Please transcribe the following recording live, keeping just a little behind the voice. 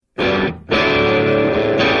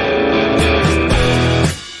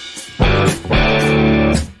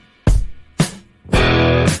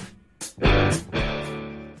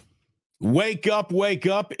Wake up, wake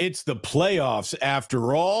up. It's the playoffs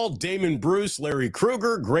after all. Damon, Bruce, Larry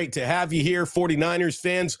Krueger, great to have you here. 49ers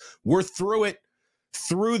fans, we're through it,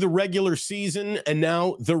 through the regular season, and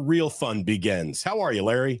now the real fun begins. How are you,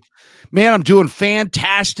 Larry? Man, I'm doing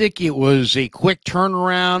fantastic. It was a quick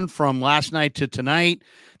turnaround from last night to tonight.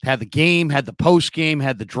 Had the game, had the post game,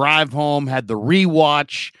 had the drive home, had the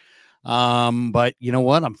rewatch. But you know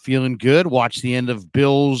what? I'm feeling good. Watch the end of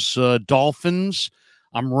Bills Dolphins.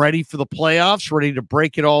 I'm ready for the playoffs, ready to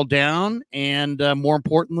break it all down. And more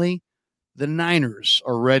importantly, the Niners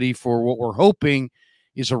are ready for what we're hoping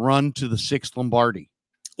is a run to the 6th Lombardi.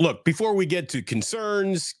 Look, before we get to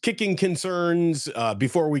concerns, kicking concerns,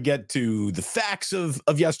 before we get to the facts of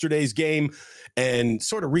yesterday's game and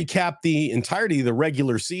sort of recap the entirety of the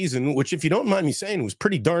regular season, which, if you don't mind me saying, was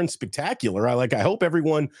pretty darn spectacular. I hope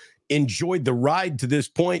everyone enjoyed the ride to this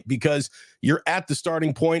point, because you're at the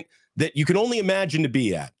starting point that you can only imagine to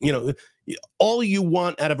be at. You know, all you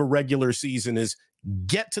want out of a regular season is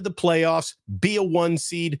get to the playoffs, be a 1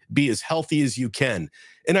 seed, be as healthy as you can.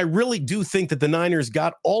 And I really do think that the Niners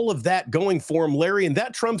got all of that going for them, Larry, and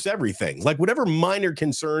that trumps everything. Like, whatever minor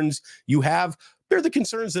concerns you have, they're the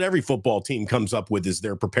concerns that every football team comes up with as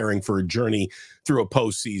they're preparing for a journey through a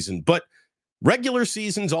postseason. But regular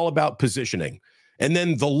season's all about positioning. And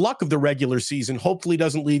then the luck of the regular season hopefully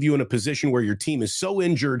doesn't leave you in a position where your team is so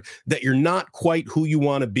injured that you're not quite who you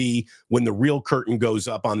want to be when the real curtain goes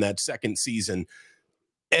up on that second season.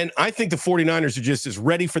 And I think the 49ers are just as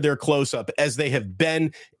ready for their close-up as they have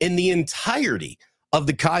been in the entirety of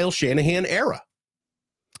the Kyle Shanahan era.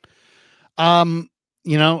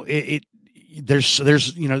 There's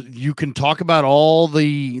you can talk about all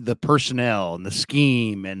the personnel and the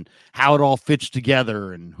scheme and how it all fits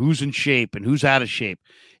together and who's in shape and who's out of shape.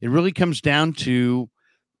 It really comes down to,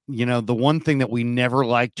 the one thing that we never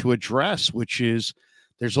like to address, which is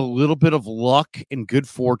there's a little bit of luck and good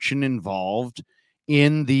fortune involved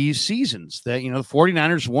in these seasons. That, the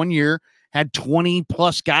 49ers one year had 20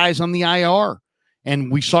 plus guys on the IR,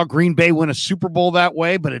 and we saw Green Bay win a Super Bowl that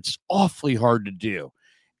way, but it's awfully hard to do.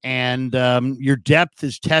 And your depth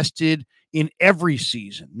is tested in every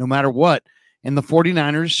season, no matter what. And the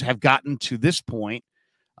 49ers have gotten to this point,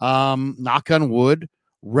 knock on wood,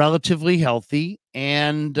 relatively healthy,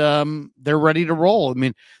 and they're ready to roll. I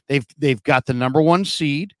mean, they've got the number 1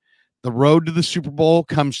 seed. The road to the Super Bowl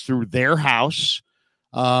comes through their house.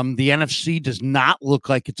 The NFC does not look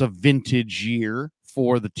like it's a vintage year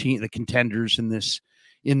for the contenders in this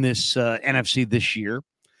NFC this year.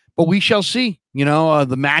 But we shall see. The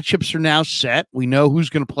matchups are now set. We know who's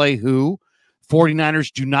going to play who.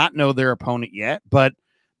 49ers do not know their opponent yet, but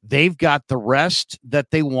they've got the rest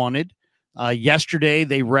that they wanted. Yesterday,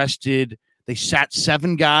 they sat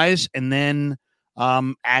 7 guys, and then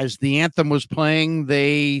as the anthem was playing,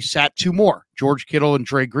 they sat 2 more, George Kittle and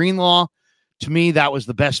Dre Greenlaw. To me, that was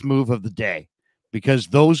the best move of the day, because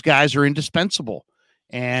those guys are indispensable.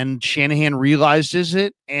 And Shanahan realizes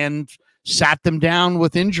it and sat them down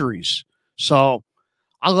with injuries. So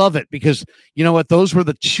I love it, because you know what? Those were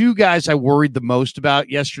the 2 guys I worried the most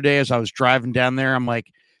about yesterday as I was driving down there. I'm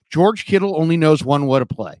like, George Kittle only knows one way to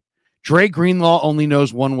play. Dre Greenlaw only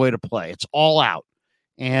knows one way to play. It's all out.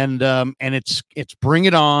 And it's bring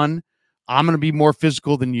it on. I'm going to be more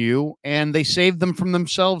physical than you. And they saved them from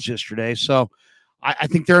themselves yesterday. So I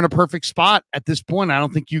think they're in a perfect spot at this point. I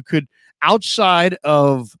don't think you could, outside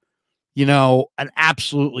of, an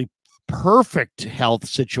absolutely perfect health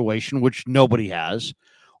situation, which nobody has,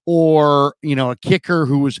 or, a kicker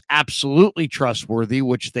who was absolutely trustworthy,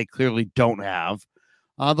 which they clearly don't have.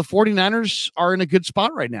 The 49ers are in a good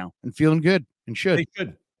spot right now and feeling good, and should.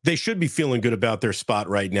 They should be feeling good about their spot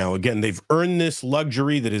right now. Again, they've earned this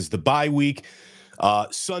luxury that is the bye week.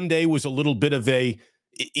 Sunday was a little bit of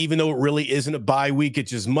even though it really isn't a bye week,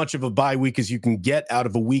 it's as much of a bye week as you can get out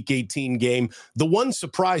of a Week 18 game. The one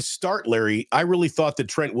surprise start, Larry, I really thought that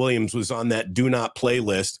Trent Williams was on that do not play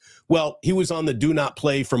list. Well, he was on the do not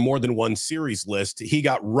play for more than one series list. He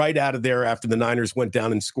got right out of there after the Niners went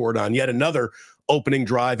down and scored on yet another opening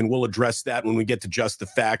drive, and we'll address that when we get to just the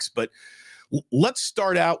facts. But let's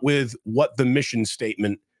start out with what the mission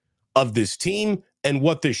statement of this team and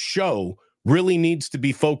what this show really needs to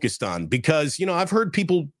be focused on, because, I've heard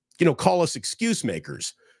people, call us excuse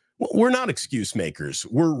makers. We're not excuse makers.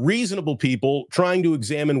 We're reasonable people trying to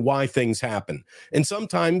examine why things happen. And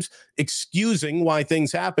sometimes excusing why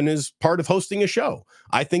things happen is part of hosting a show.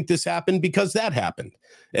 I think this happened because that happened.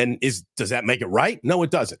 And does that make it right? No, it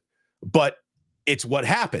doesn't. But it's what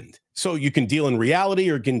happened. So you can deal in reality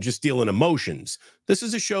or you can just deal in emotions. This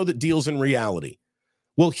is a show that deals in reality.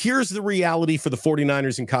 Well, here's the reality for the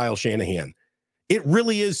 49ers and Kyle Shanahan. it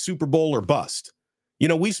really is Super Bowl or bust.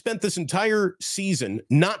 We've spent this entire season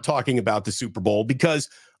not talking about the Super Bowl because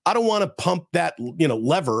I don't want to pump that,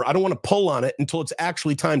 lever. I don't want to pull on it until it's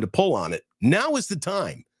actually time to pull on it. Now is the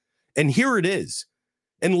time. And here it is.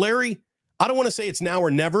 And Larry, I don't want to say it's now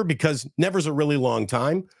or never because never's a really long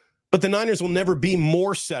time, but the Niners will never be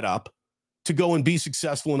more set up to go and be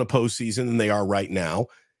successful in a postseason than they are right now.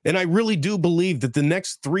 And I really do believe that the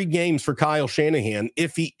next 3 games for Kyle Shanahan,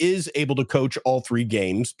 if he is able to coach all 3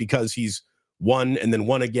 games because he's won and then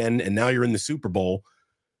won again, and now you're in the Super Bowl,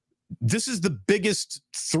 this is the biggest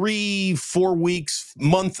 3-4 weeks,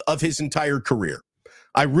 month of his entire career.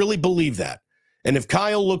 I really believe that. And if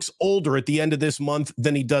Kyle looks older at the end of this month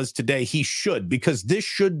than he does today, he should, because this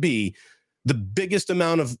should be the biggest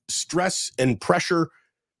amount of stress and pressure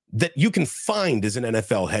that you can find as an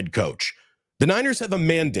NFL head coach. The Niners have a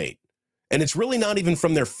mandate, and it's really not even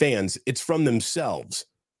from their fans. It's from themselves.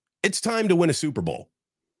 It's time to win a Super Bowl.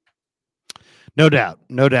 No doubt.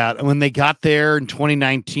 And when they got there in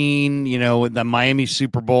 2019, the Miami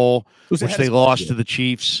Super Bowl, which they lost to the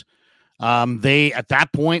Chiefs, they, at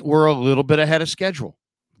that point, were a little bit ahead of schedule.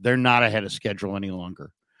 They're not ahead of schedule any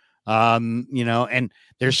longer. And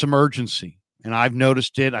there's some urgency, and I've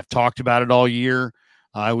noticed it. I've talked about it all year.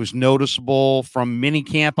 It was noticeable from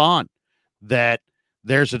minicamp on that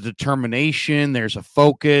there's a determination, there's a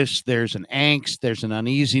focus, there's an angst, there's an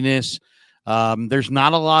uneasiness. There's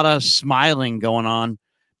not a lot of smiling going on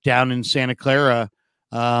down in Santa Clara.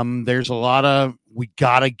 There's a lot of, we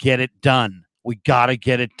got to get it done. We got to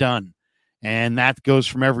get it done. And that goes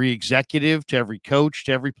from every executive to every coach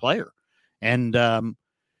to every player. And,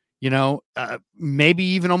 maybe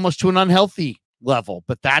even almost to an unhealthy level,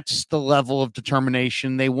 but that's the level of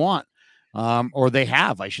determination they want. Or they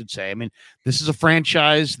have, I should say. I mean, this is a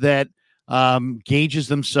franchise that gauges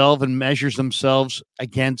themselves and measures themselves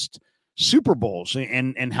against Super Bowls.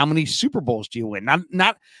 And how many Super Bowls do you win?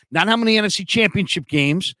 Not how many NFC Championship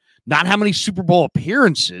games, not how many Super Bowl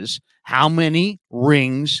appearances, how many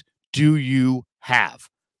rings do you have?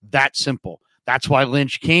 That simple. That's why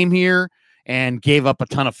Lynch came here and gave up a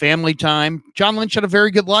ton of family time. John Lynch had a very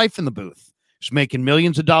good life in the booth. He's making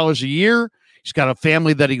millions of dollars a year. He's got a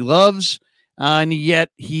family that he loves, and yet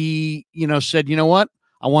he, said, you know what?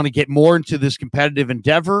 I want to get more into this competitive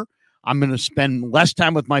endeavor. I'm going to spend less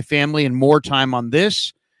time with my family and more time on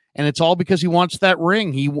this, and it's all because he wants that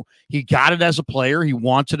ring. He got it as a player. He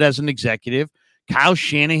wants it as an executive. Kyle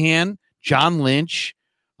Shanahan, John Lynch,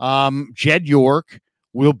 Jed York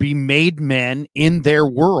will be made men in their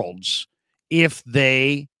worlds if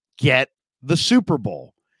they get the Super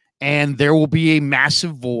Bowl, and there will be a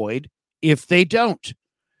massive void if they don't.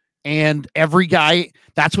 And every guy,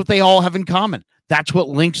 that's what they all have in common. That's what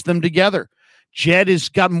links them together. Jed has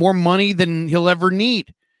got more money than he'll ever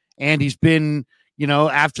need. And he's been,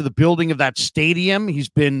 after the building of that stadium, he's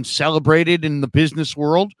been celebrated in the business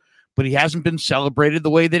world, but he hasn't been celebrated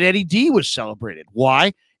the way that Eddie D was celebrated.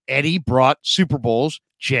 Why? Eddie brought Super Bowls.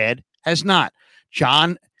 Jed has not.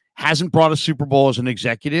 John hasn't brought a Super Bowl as an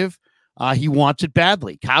executive. He wants it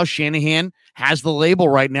badly. Kyle Shanahan has the label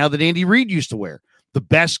right now that Andy Reid used to wear. The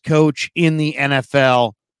best coach in the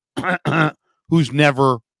NFL who's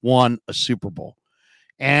never won a Super Bowl.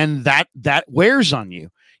 And that wears on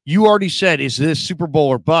you. You already said, is this Super Bowl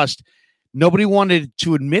or bust? Nobody wanted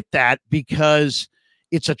to admit that because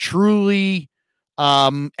it's a truly,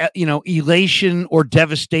 elation or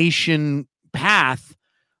devastation path.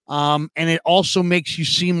 And it also makes you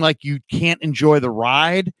seem like you can't enjoy the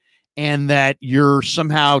ride and that you're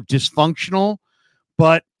somehow dysfunctional.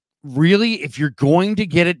 But really, if you're going to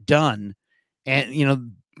get it done,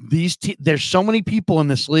 and, there's so many people in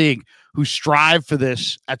this league who strive for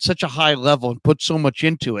this at such a high level and put so much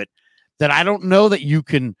into it that I don't know that you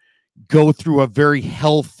can go through a very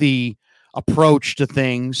healthy approach to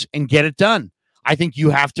things and get it done. I think you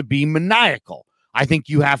have to be maniacal. I think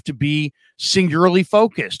you have to be singularly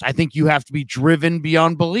focused. I think you have to be driven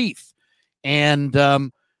beyond belief. And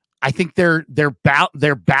I think their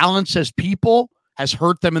balance as people has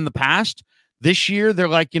hurt them in the past. This year, they're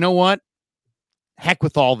like, you know what? Heck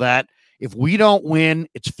with all that. If we don't win,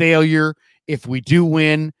 it's failure. If we do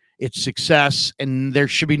win, it's success. And there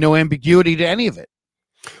should be no ambiguity to any of it.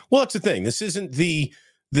 Well, that's the thing. This isn't the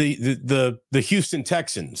Houston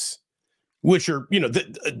Texans, which are,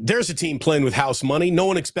 there's a team playing with house money. No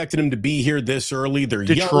one expected him to be here this early. They're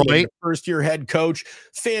Detroit. Young, first-year head coach.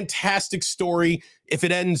 Fantastic story. If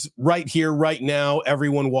it ends right here, right now,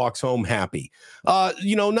 everyone walks home happy. Not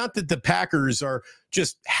that the Packers are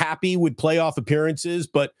just happy with playoff appearances,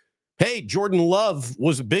 but hey, Jordan Love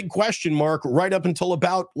was a big question mark right up until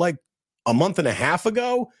about like a month and a half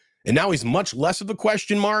ago. And now he's much less of a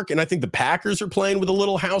question mark. And I think the Packers are playing with a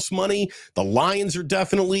little house money. The Lions are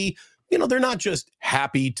definitely, they're not just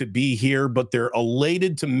happy to be here, but they're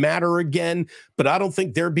elated to matter again. But I don't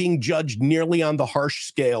think they're being judged nearly on the harsh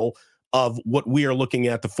scale of what we are looking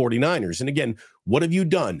at the 49ers. And again, what have you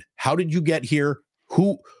done? How did you get here?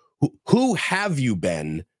 Who have you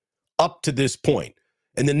been up to this point?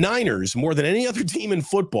 And the Niners, more than any other team in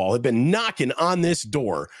football, have been knocking on this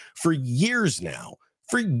door for years now.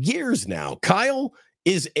 Kyle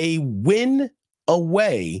is a win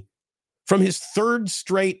away from his third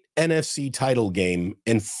straight NFC title game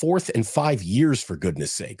and fourth in 5 years, for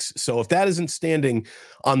goodness sakes. So if that isn't standing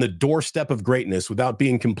on the doorstep of greatness without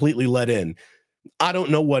being completely let in, I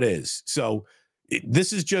don't know what is. So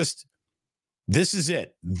this is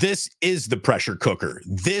it. This is the pressure cooker.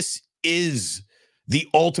 This is the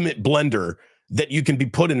ultimate blender that you can be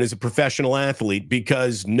put in as a professional athlete,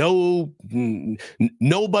 because nobody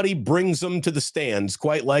brings them to the stands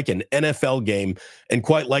quite like an NFL game and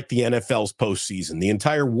quite like the NFL's postseason. The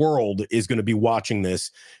entire world is going to be watching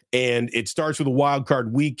this, and it starts with a wild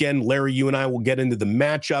card weekend. Larry, you and I will get into the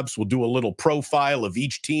matchups. We'll do a little profile of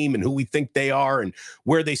each team and who we think they are and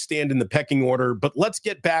where they stand in the pecking order. But let's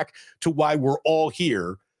get back to why we're all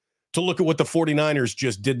here, to look at what the 49ers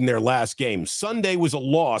just did in their last game. Sunday was a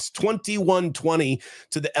loss, 21-20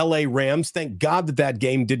 to the LA Rams. Thank God that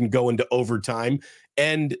game didn't go into overtime.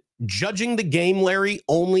 And judging the game, Larry,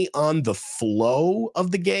 only on the flow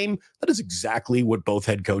of the game, that is exactly what both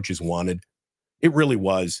head coaches wanted. It really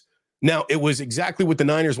was. Now, it was exactly what the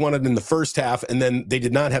Niners wanted in the first half, and then they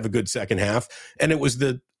did not have a good second half. And it was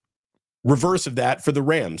the reverse of that for the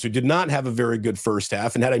Rams, who did not have a very good first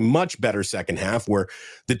half and had a much better second half, where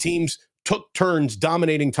the teams took turns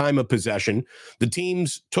dominating time of possession. The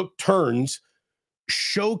teams took turns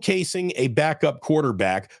showcasing a backup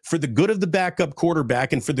quarterback for the good of the backup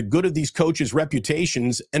quarterback and for the good of these coaches'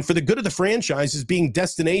 reputations and for the good of the franchises being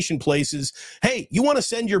destination places. Hey, you want to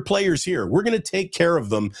send your players here? We're going to take care of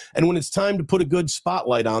them. And when it's time to put a good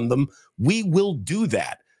spotlight on them, we will do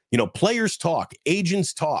that. Players talk,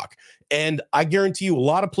 agents talk. And I guarantee you a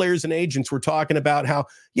lot of players and agents were talking about how,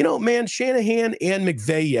 Shanahan and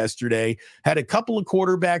McVay yesterday had a couple of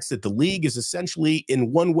quarterbacks that the league is essentially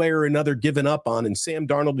in one way or another given up on, and Sam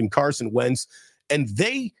Darnold and Carson Wentz. And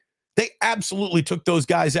they absolutely took those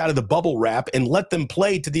guys out of the bubble wrap and let them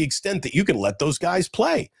play to the extent that you can let those guys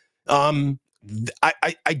play. I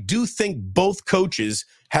do think both coaches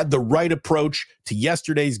had the right approach to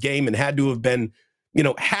yesterday's game and had to have been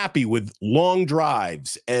happy with long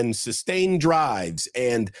drives and sustained drives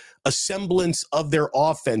and a semblance of their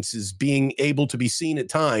offenses being able to be seen at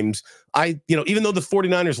times. Even though the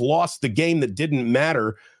 49ers lost the game that didn't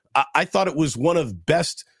matter, I thought it was one of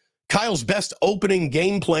Kyle's best opening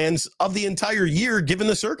game plans of the entire year, given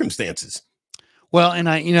the circumstances. Well, and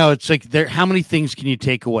it's like how many things can you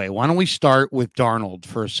take away? Why don't we start with Darnold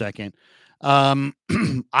for a second?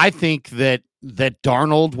 I think that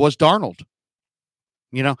Darnold was Darnold.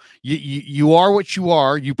 You are what you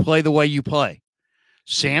are. You play the way you play.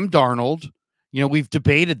 Sam Darnold, we've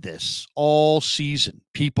debated this all season.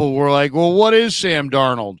 People were like, well, what is Sam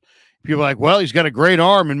Darnold? People are like, well, he's got a great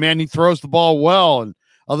arm, and man, he throws the ball well. And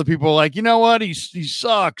other people are like, you know what? He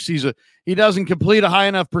sucks. He doesn't complete a high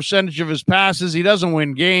enough percentage of his passes. He doesn't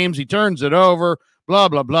win games. He turns it over, blah,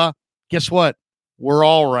 blah, blah. Guess what? We're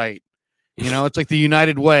all right. It's like the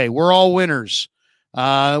United Way. We're all winners.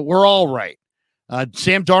 We're all right.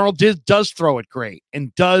 Sam Darnold does throw it great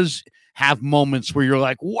and does have moments where you're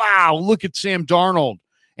like, wow, look at Sam Darnold.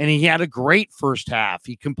 And he had a great first half.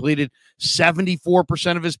 He completed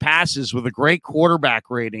 74% of his passes with a great quarterback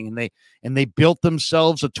rating, and they built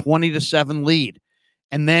themselves a 20-7 lead.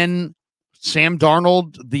 And then Sam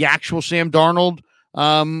Darnold, the actual Sam Darnold,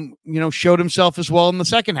 showed himself as well in the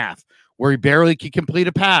second half, where he barely could complete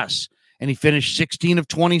a pass, and he finished 16 of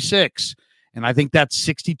 26. And I think that's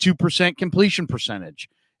 62% completion percentage.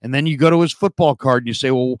 And then you go to his football card and you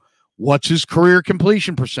say, well, what's his career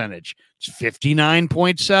completion percentage? It's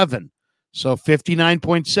 59.7. So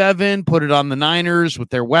 59.7, put it on the Niners with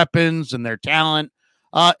their weapons and their talent.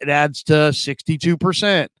 It adds to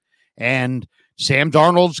 62%. And Sam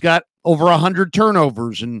Darnold's got over 100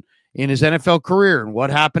 turnovers in his NFL career. And what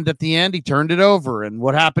happened at the end? He turned it over. And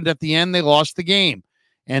what happened at the end? They lost the game.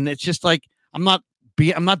 And it's just like, I'm not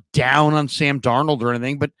down on Sam Darnold or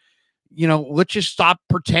anything, but let's just stop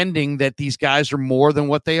pretending that these guys are more than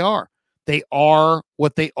what they are. They are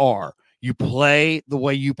what they are. You play the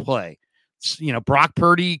way you play. Brock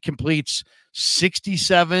Purdy completes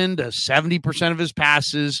 67 to 70% of his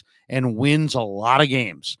passes and wins a lot of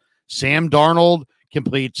games. Sam Darnold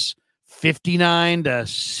completes 59 to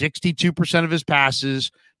 62% of his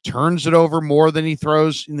passes, turns it over more than he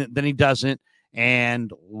throws than he doesn't,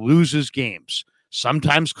 and loses games.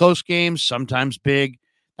 Sometimes close games, sometimes big.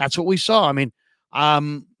 That's what we saw. I mean,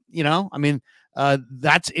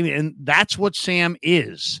 that's what Sam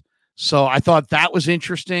is. So I thought that was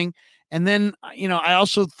interesting. And then, I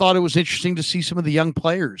also thought it was interesting to see some of the young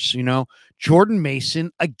players. Jordan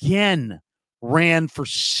Mason again ran for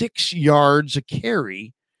 6 yards a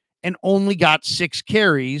carry and only got 6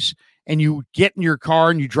 carries. And you get in your car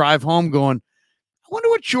and you drive home going, I wonder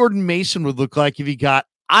what Jordan Mason would look like if he got,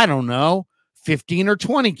 I don't know, 15 or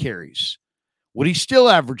 20 carries. Would he still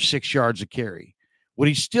average 6 yards a carry? Would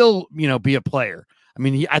he still, be a player? I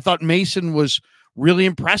mean, I thought Mason was really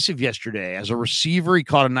impressive yesterday. As a receiver, he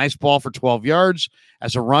caught a nice ball for 12 yards.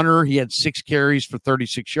 As a runner, he had 6 carries for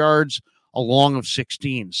 36 yards, a long of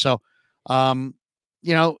 16. So, we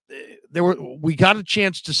got a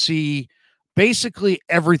chance to see basically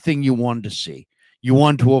everything you wanted to see. You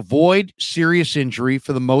wanted to avoid serious injury.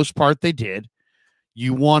 For the most part, they did.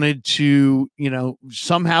 You wanted to,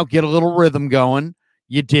 somehow get a little rhythm going.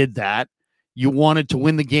 You did that. You wanted to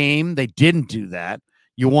win the game. They didn't do that.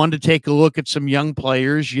 You wanted to take a look at some young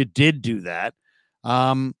players. You did do that.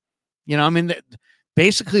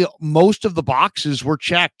 Basically most of the boxes were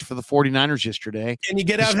checked for the 49ers yesterday. And you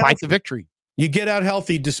get out despite the victory. You get out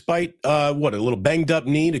healthy despite a little banged up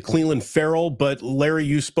knee to Cleveland Farrell. But Larry,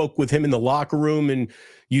 you spoke with him in the locker room and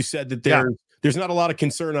you said that there's not a lot of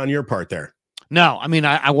concern on your part there. No, I mean,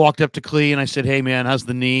 I walked up to Clee and I said, "Hey man, how's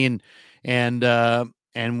the knee? And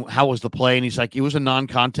how was the play?" And he's like, "It was a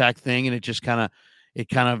non-contact thing. And it just kind of,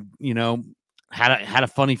 had a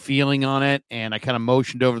funny feeling on it." And I kind of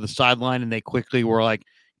motioned over the sideline and they quickly were like,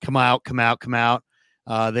 come out.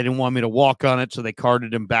 They didn't want me to walk on it. So they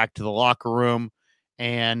carted him back to the locker room.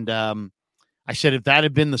 And I said, if that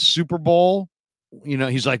had been the Super Bowl,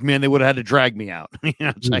 he's like, man, they would have had to drag me out.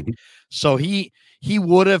 It's like, so he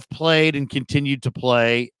would have played and continued to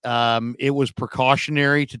play. It was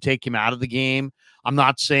precautionary to take him out of the game. I'm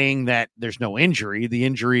not saying that there's no injury. The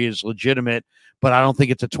injury is legitimate, but I don't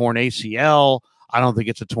think it's a torn ACL. I don't think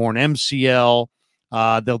it's a torn MCL.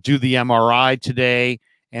 They'll do the MRI today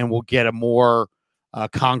and we'll get a more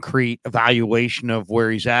concrete evaluation of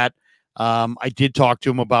where he's at. I did talk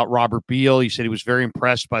to him about Robert Beal. He said he was very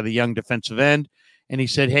impressed by the young defensive end. And he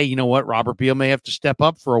said, hey, you know what? Robert Beal may have to step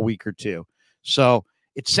up for a week or two. So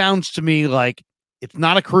it sounds to me like it's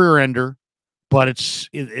not a career ender, but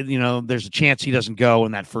there's a chance he doesn't go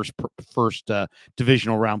in that first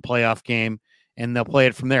divisional round playoff game, and they'll play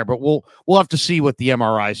it from there. But we'll have to see what the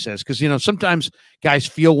MRI says, because sometimes guys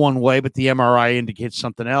feel one way, but the MRI indicates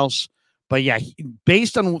something else. But yeah,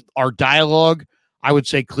 based on our dialogue, I would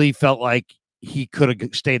say Clee felt like he could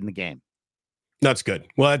have stayed in the game. That's good.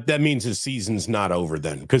 Well, that means his season's not over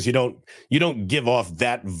then, because you don't give off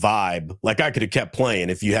that vibe. Like, I could have kept playing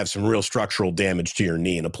if you have some real structural damage to your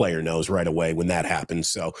knee, and a player knows right away when that happens.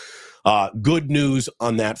 So good news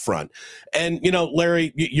on that front. And,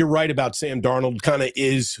 Larry, you're right about Sam Darnold. Kind of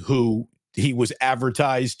is who he was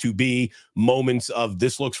advertised to be. Moments of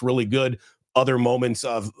this looks really good. Other moments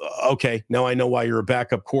of, okay, now I know why you're a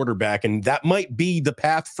backup quarterback. And that might be the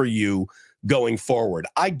path for you going forward.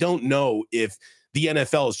 I don't know if the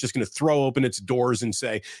NFL is just going to throw open its doors and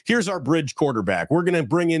say, here's our bridge quarterback. We're going to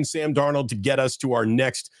bring in Sam Darnold to get us to our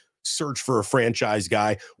next search for a franchise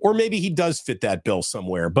guy. Or maybe he does fit that bill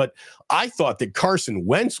somewhere. But I thought that Carson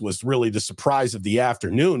Wentz was really the surprise of the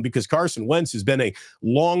afternoon, because Carson Wentz has been a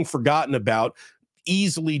long forgotten about,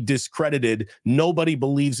 easily discredited, nobody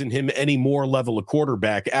believes in him anymore level of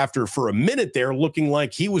quarterback, after for a minute there looking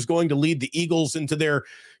like he was going to lead the Eagles into their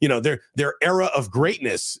era of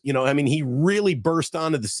greatness. He really burst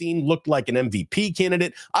onto the scene, looked like an MVP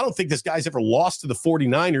candidate. I don't think this guy's ever lost to the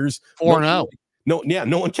 49ers. 4-0.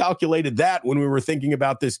 No one calculated that when we were thinking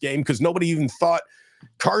about this game, because nobody even thought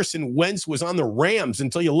Carson Wentz was on the Rams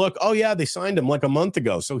until you look, oh yeah, they signed him like a month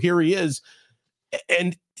ago. So here he is.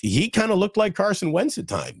 And he kind of looked like Carson Wentz at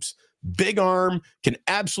times. Big arm, can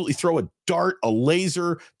absolutely throw a dart, a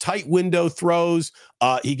laser, tight window throws.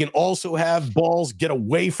 He can also have balls get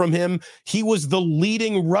away from him. He was the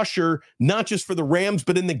leading rusher, not just for the Rams,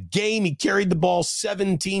 but in the game. He carried the ball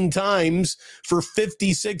 17 times for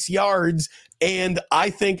 56 yards. And I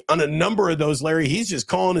think on a number of those, Larry, he's just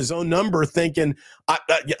calling his own number, thinking,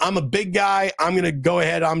 I'm a big guy. I'm going to go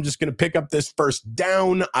ahead. I'm just going to pick up this first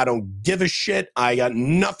down. I don't give a shit. I got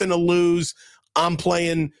nothing to lose. I'm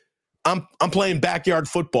playing backyard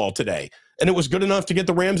football today. And it was good enough to get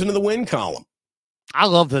the Rams into the win column. I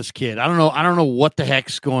love this kid. I don't know what the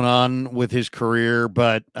heck's going on with his career,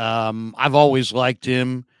 but I've always liked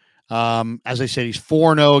him. As I said, he's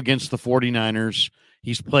 4-0 against the 49ers.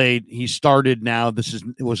 He started now.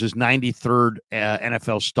 It was his 93rd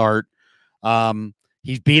NFL start.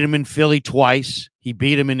 He's beat him in Philly twice. He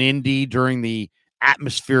beat him in Indy during the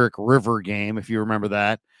atmospheric river game, if you remember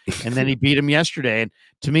that. And then he beat him yesterday. And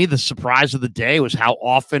to me, the surprise of the day was how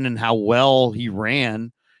often and how well he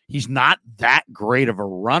ran. He's not that great of a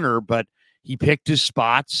runner, but he picked his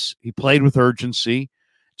spots. He played with urgency.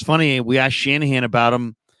 It's funny. We asked Shanahan about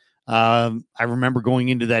him. I remember going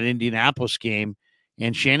into that Indianapolis game,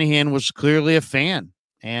 and Shanahan was clearly a fan.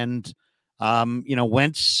 And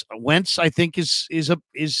Wentz, I think is a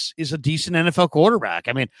decent NFL quarterback.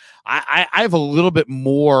 I mean, I have a little bit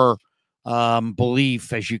more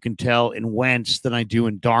belief, as you can tell, in Wentz than I do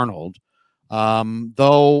in Darnold.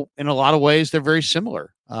 Though in a lot of ways they're very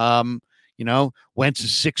similar. Wentz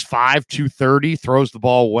is 6'5", 230, throws the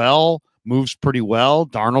ball well, moves pretty well.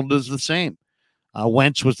 Darnold is the same.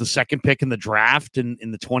 Wentz was the second pick in the draft in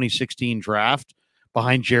the 2016 draft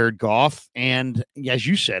behind Jared Goff. And as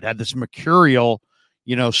you said, had this mercurial,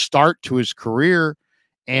 start to his career.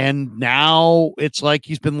 And now it's like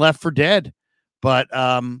he's been left for dead. But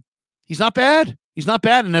he's not bad. He's not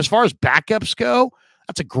bad. And as far as backups go,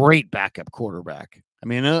 that's a great backup quarterback. I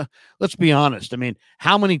mean, let's be honest. I mean,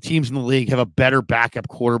 how many teams in the league have a better backup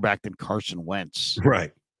quarterback than Carson Wentz?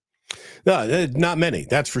 Right. No, not many.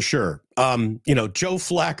 That's for sure. Joe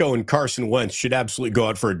Flacco and Carson Wentz should absolutely go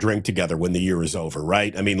out for a drink together when the year is over,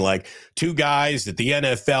 right? I mean, like two guys that the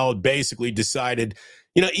NFL basically decided,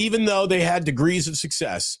 even though they had degrees of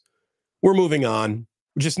success, we're moving on.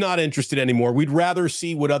 We're just not interested anymore. We'd rather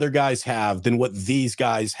see what other guys have than what these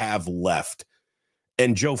guys have left.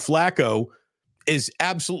 And Joe Flacco is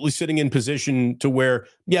absolutely sitting in position to where,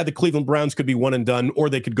 the Cleveland Browns could be one and done, or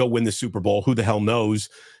they could go win the Super Bowl. Who the hell knows?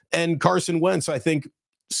 And Carson Wentz, I think,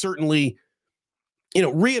 certainly,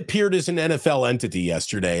 reappeared as an NFL entity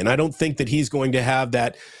yesterday. And I don't think that he's going to have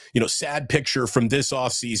that, sad picture from this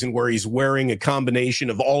offseason where he's wearing a combination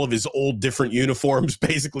of all of his old different uniforms,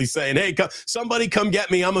 basically saying, hey, somebody come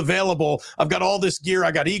get me. I'm available. I've got all this gear.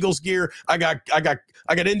 I got Eagles gear. I got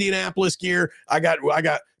Indianapolis gear. I got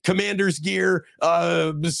Commanders gear.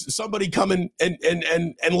 Somebody come and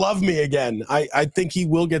love me again. I think he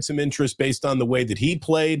will get some interest based on the way that he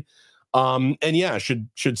played.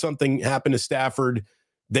 Should something happen to Stafford,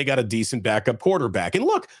 they got a decent backup quarterback. And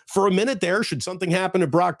look, for a minute there, should something happen to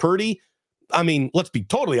Brock Purdy, I mean, let's be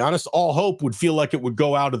totally honest, all hope would feel like it would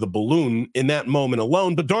go out of the balloon in that moment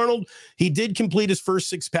alone. But Darnold, he did complete his first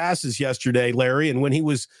 6 passes yesterday, Larry. And when he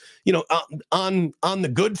was, on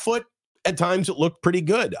the good foot, at times it looked pretty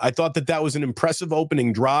good. I thought that was an impressive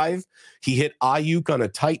opening drive. He hit Ayuk on a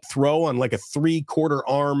tight throw on like a 3/4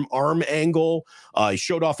 arm angle. He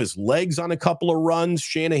showed off his legs on a couple of runs.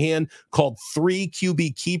 Shanahan called 3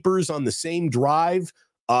 QB keepers on the same drive.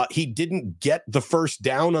 He didn't get the first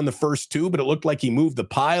down on the first 2, but it looked like he moved the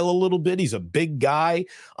pile a little bit. He's a big guy.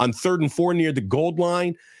 On 3rd and 4 near the goal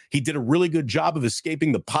line, he did a really good job of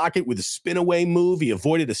escaping the pocket with a spin away move. He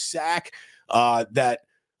avoided a sack that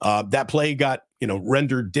play got,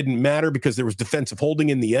 rendered didn't matter because there was defensive holding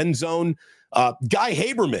in the end zone. Guy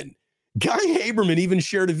Haberman even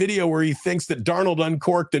shared a video where he thinks that Darnold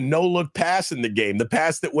uncorked a no-look pass in the game. The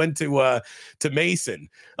pass that went to Mason.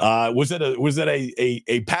 Was that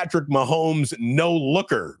a Patrick Mahomes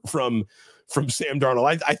no-looker from Sam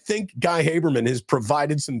Darnold? I think Guy Haberman has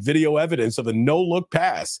provided some video evidence of a no-look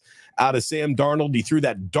pass out of Sam Darnold. He threw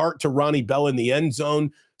that dart to Ronnie Bell in the end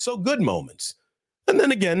zone. So good moments. And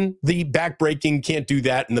then again, the backbreaking can't do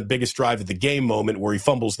that in the biggest drive of the game moment where he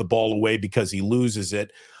fumbles the ball away because he loses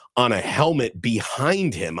it on a helmet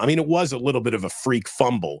behind him. I mean, it was a little bit of a freak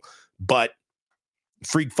fumble, but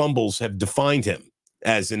freak fumbles have defined him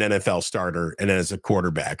as an NFL starter and as a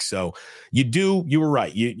quarterback. So you were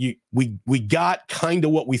right. We got kind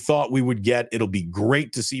of what we thought we would get. It'll be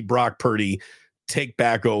great to see Brock Purdy take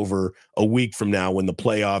back over a week from now when the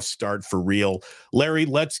playoffs start for real. Larry,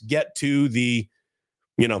 let's get to the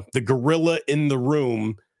gorilla in the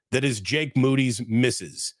room that is Jake Moody's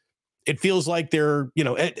misses. It feels like they're,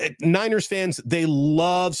 Niners fans, they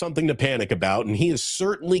love something to panic about, and he has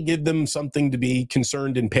certainly given them something to be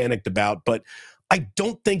concerned and panicked about, but I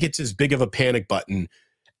don't think it's as big of a panic button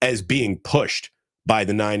as being pushed by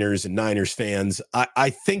the Niners and Niners fans. I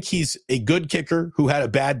think he's a good kicker who had a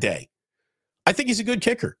bad day. I think he's a good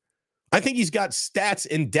kicker. I think he's got stats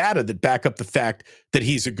and data that back up the fact that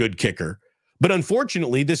he's a good kicker. But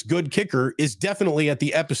unfortunately, this good kicker is definitely at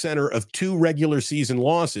the epicenter of 2 regular season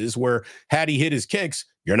losses where had he hit his kicks,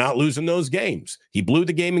 you're not losing those games. He blew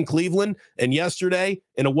the game in Cleveland, and yesterday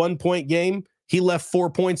in a 1-point game, he left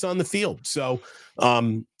 4 points on the field. So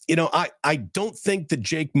I don't think that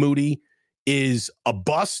Jake Moody is a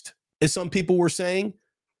bust, as some people were saying,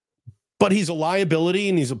 but he's a liability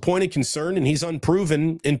and he's a point of concern, and he's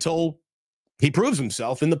unproven until he proves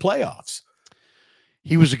himself in the playoffs.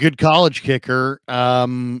 He was a good college kicker.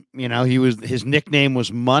 His nickname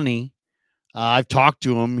was Money. I've talked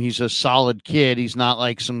to him. He's a solid kid. He's not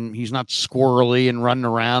he's not squirrely and running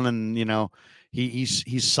around, and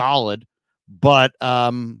he's solid. But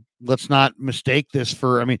let's not mistake this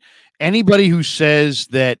for, anybody who says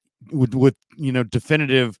that with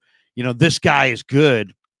definitive, this guy is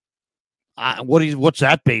good. What's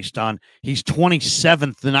that based on? He's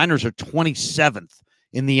 27th. The Niners are 27th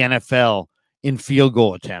in the NFL in field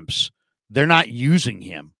goal attempts. They're not using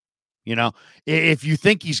him. If you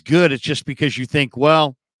think he's good, it's just because you think,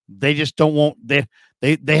 well, they just don't want, they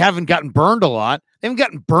haven't gotten burned a lot. They haven't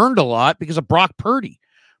gotten burned a lot because of Brock Purdy.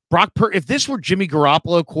 If this were Jimmy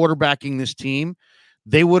Garoppolo quarterbacking this team,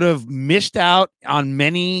 they would have missed out on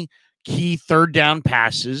many key third down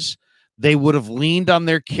passes. They would have leaned on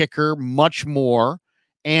their kicker much more,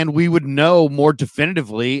 and we would know more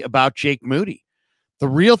definitively about Jake Moody. The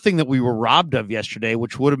real thing that we were robbed of yesterday,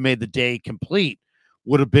 which would have made the day complete,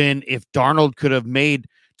 would have been if Darnold could have made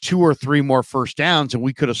 2 or 3 more first downs, and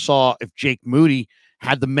we could have saw if Jake Moody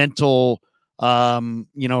had the mental, what's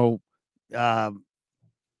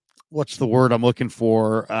the word I'm looking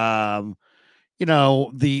for? The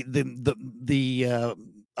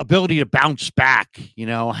ability to bounce back.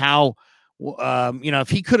 If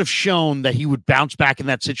he could have shown that he would bounce back in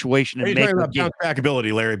that situation and make bounce back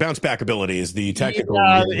ability, Larry. Bounce back ability is the technical.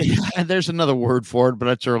 There's another word for it, but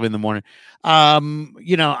it's early in the morning. I'm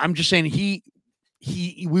just saying we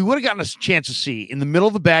would have gotten a chance to see in the middle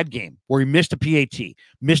of a bad game where he missed a PAT,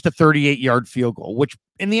 missed a 38-yard field goal, which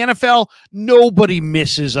in the NFL, nobody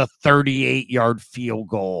misses a 38-yard field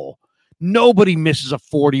goal. Nobody misses a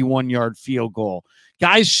 41-yard field goal.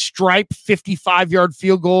 Guys stripe 55-yard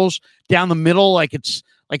field goals down the middle like it's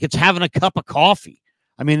having a cup of coffee.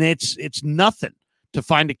 It's nothing to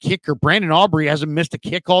find a kicker. Brandon Aubrey hasn't missed a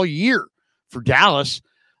kick all year for Dallas.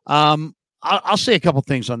 I'll say a couple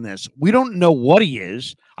things on this. We don't know what he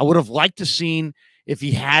is. I would have liked to seen if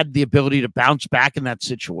he had the ability to bounce back in that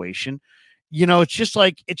situation. It's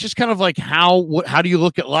just kind of like how do you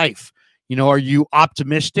look at life? Are you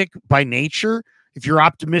optimistic by nature? If you're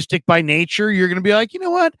optimistic by nature, you're going to be like, you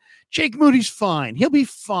know what? Jake Moody's fine. He'll be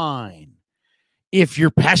fine. If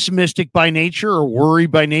you're pessimistic by nature or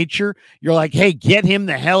worried by nature, you're like, hey, get him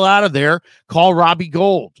the hell out of there. Call Robbie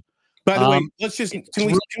Gould. By the way, can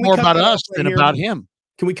we more about us than about him.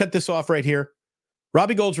 Can we cut this off right here?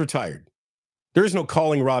 Robbie Gould's retired. There is no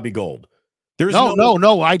calling Robbie Gould.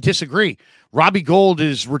 No, I disagree. Robbie Gould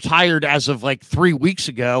is retired as of 3 weeks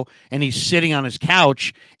ago, and he's sitting on his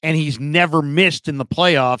couch, and he's never missed in the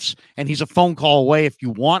playoffs, and he's a phone call away if you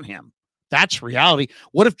want him. That's reality.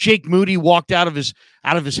 What if Jake Moody walked out of his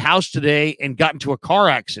house today and got into a car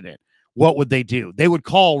accident? What would they do? They would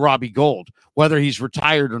call Robbie Gould, whether he's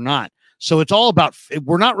retired or not. So it's all about,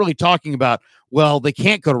 we're not really talking about, well, they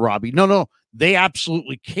can't go to Robbie. No, they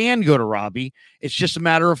absolutely can go to Robbie. It's just a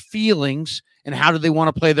matter of feelings and how do they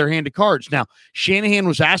want to play their hand of cards. Now, Shanahan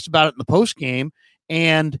was asked about it in the post game,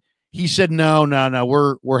 and he said, no,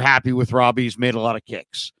 we're happy with Robbie. He's made a lot of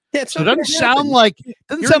kicks. Yeah, so it doesn't sound like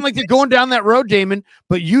they're going down that road, Damon.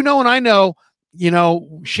 But and I know,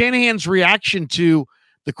 Shanahan's reaction to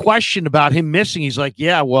the question about him missing, he's like,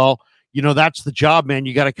 yeah, well, that's the job, man.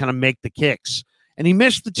 You got to kind of make the kicks. And he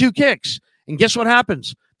missed the 2 kicks. And guess what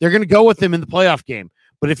happens? They're going to go with him in the playoff game.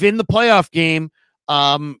 But if in the playoff game,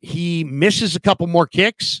 he misses a couple more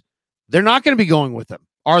kicks, they're not going to be going with him,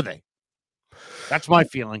 are they? That's my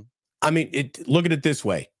feeling. Look at it this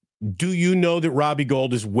way. Do you know that Robbie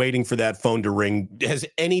Gould is waiting for that phone to ring? Has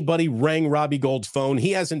anybody rang Robbie Gould's phone?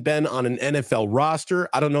 He hasn't been on an NFL roster.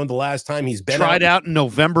 I don't know the last time he's been tried out in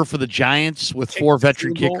November for the Giants with 4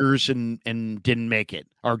 veteran kickers and didn't make it,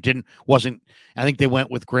 or wasn't. I think they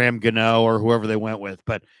went with Graham Gano or whoever they went with,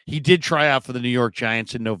 but he did try out for the New York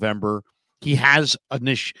Giants in November. He has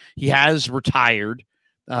retired,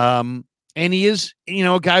 and he is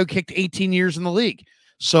a guy who kicked 18 years in the league.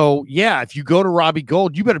 So, yeah, if you go to Robbie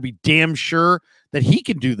Gould, you better be damn sure that he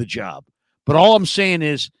can do the job. But all I'm saying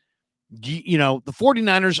is, the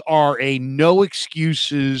 49ers are a no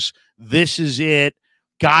excuses, this is it,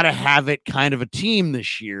 got to have it kind of a team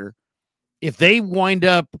this year. If they wind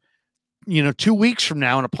up, 2 weeks from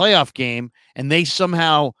now in a playoff game and they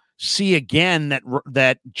somehow see again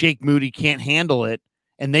that Jake Moody can't handle it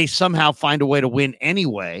and they somehow find a way to win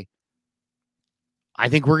anyway, I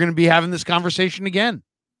think we're going to be having this conversation again.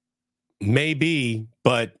 Maybe,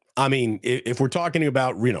 but I mean, if we're talking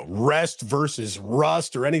about, rest versus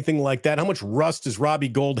rust or anything like that, how much rust does Robbie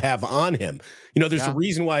Gould have on him? There's a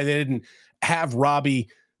reason why they didn't have Robbie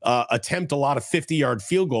attempt a lot of 50-yard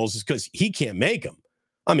field goals is because he can't make them.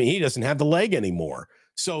 I mean, he doesn't have the leg anymore.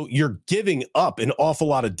 So you're giving up an awful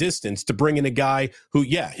lot of distance to bring in a guy who,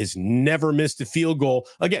 has never missed a field goal.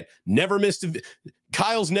 Again,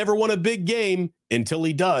 Kyle's never won a big game until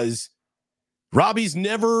he does. Robbie's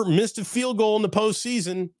never missed a field goal in the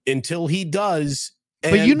postseason until he does.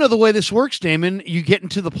 But you know the way this works, Damon. You get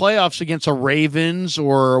into the playoffs against a Ravens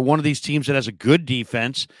or one of these teams that has a good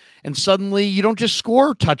defense, and suddenly you don't just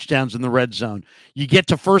score touchdowns in the red zone. You get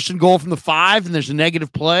to 1st and goal from the 5, and there's a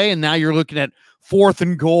negative play, and now you're looking at 4th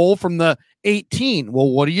and goal from the 18. Well,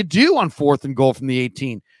 what do you do on 4th and goal from the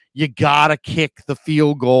 18? You got to kick the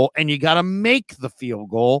field goal, and you got to make the field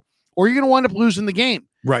goal, or you're going to wind up losing the game.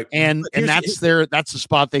 Right. And that's the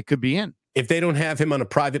spot they could be in. If they don't have him on a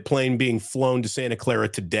private plane being flown to Santa Clara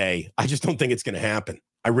today, I just don't think it's going to happen.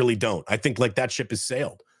 I really don't. I think that ship has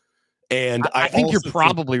sailed. And I think you're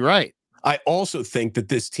probably right. I also think that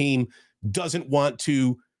this team doesn't want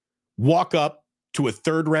to walk up to a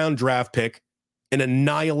 3rd-round draft pick and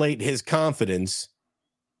annihilate his confidence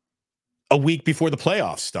a week before the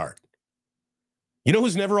playoffs start. You know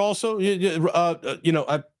who's never also,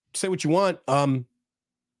 I say what you want.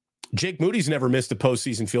 Jake Moody's never missed a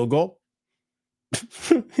postseason field goal.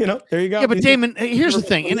 There you go. Yeah, but Damon, here's the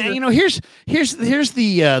thing, and here's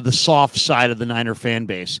the soft side of the Niner fan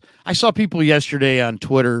base. I saw people yesterday on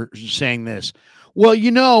Twitter saying this. Well,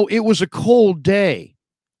 it was a cold day.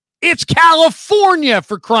 It's California,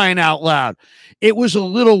 for crying out loud. It was a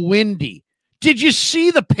little windy. Did you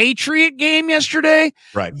see the Patriot game yesterday?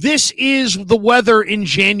 Right. This is the weather in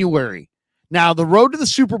January. Now, the road to the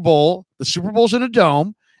Super Bowl's in a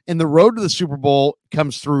dome, and the road to the Super Bowl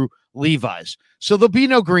comes through Levi's. So there'll be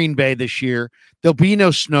no Green Bay this year. There'll be no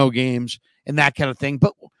snow games and that kind of thing.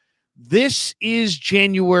 But this is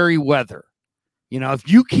January weather. If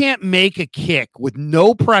you can't make a kick with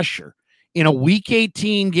no pressure in a Week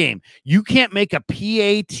 18 game, you can't make a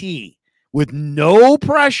PAT with no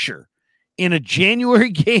pressure in a January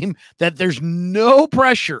game that there's no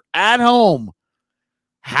pressure at home.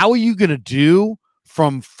 How are you going to do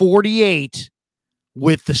from 48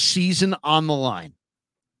 with the season on the line?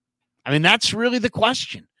 I mean, that's really the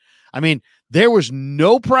question. I mean, there was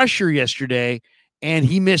no pressure yesterday, and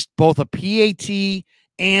he missed both a PAT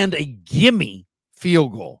and a gimme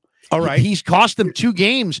field goal. All right. He's cost them 2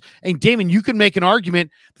 games. And, Damon, you can make an argument.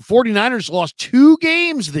 The 49ers lost 2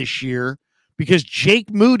 games this year because Jake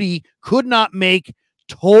Moody could not make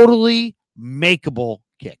totally makeable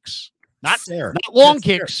kicks. Not long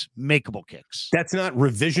kicks, makeable kicks. That's not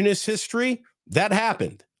revisionist history. That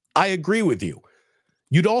happened. I agree with you.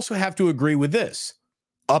 You'd also have to agree with this.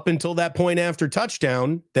 Up until that point after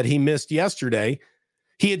touchdown that he missed yesterday,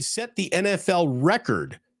 he had set the NFL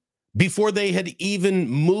record before they had even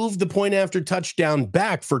moved the point after touchdown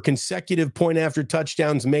back for consecutive point after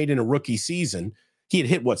touchdowns made in a rookie season. He had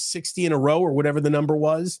hit, 60 in a row or whatever the number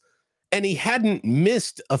was. And he hadn't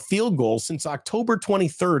missed a field goal since October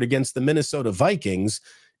 23rd against the Minnesota Vikings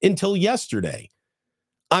until yesterday.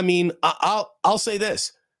 I mean, I'll say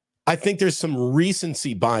this. I think there's some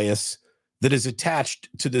recency bias that is attached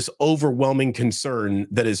to this overwhelming concern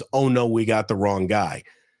that is, oh no, we got the wrong guy.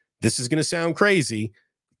 This is going to sound crazy.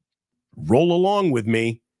 Roll along with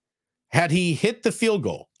me. Had he hit the field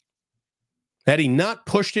goal, had he not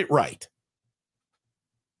pushed it right,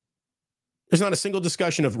 there's not a single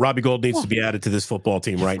discussion of Robbie Gould needs to be added to this football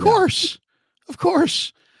team right now. Of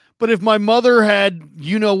course. But if my mother had,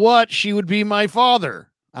 she would be my father.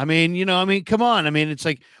 I mean, come on. I mean, it's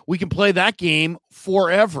like we can play that game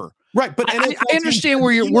forever. Right. But I understand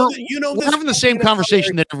where we're having the same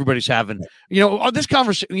conversation that everybody's having. This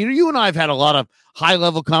conversation, you and I have had a lot of high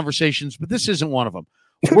level conversations, but this isn't one of them.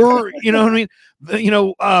 We're,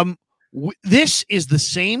 this is the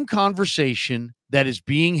same conversation that is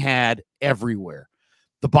being had everywhere.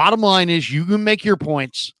 The bottom line is you can make your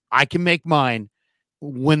points. I can make mine.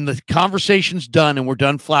 When the conversation's done and we're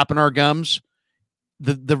done flapping our gums,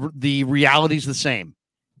 the reality is the same.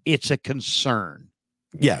 It's a concern.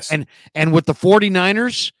 Yes. And with the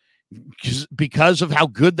 49ers, because of how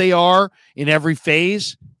good they are in every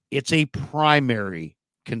phase, it's a primary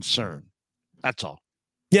concern. That's all.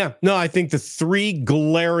 Yeah. No, I think the 3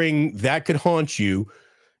 glaring that could haunt you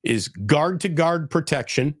is guard-to-guard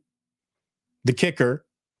protection, the kicker,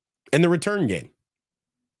 and the return game.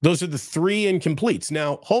 Those are the 3 incompletes.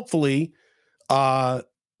 Now, hopefully,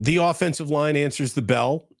 the offensive line answers the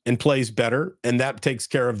bell and plays better, and that takes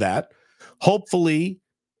care of that. Hopefully,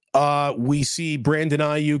 We see Brandon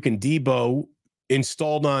Ayuk and Debo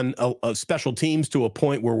installed on special teams to a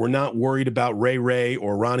point where we're not worried about Ray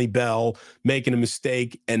or Ronnie Bell making a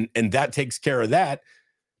mistake, and that takes care of that.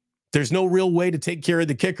 There's no real way to take care of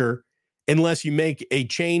the kicker unless you make a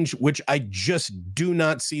change, which I just do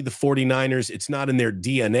not see the 49ers. It's not in their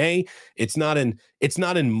DNA. It's not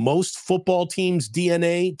in most football teams'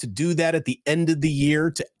 DNA to do that at the end of the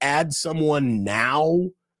year, to add someone now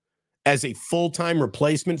as a full-time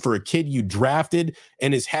replacement for a kid you drafted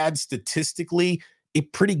and has had statistically a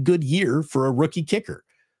pretty good year for a rookie kicker.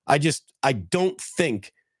 I don't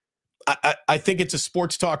think, I think it's a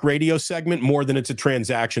sports talk radio segment more than it's a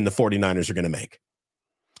transaction the 49ers are going to make.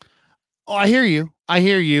 Oh, I hear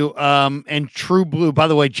you. And True Blue, by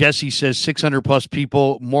the way, Jesse says 600 plus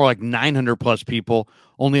people, more like 900 plus people,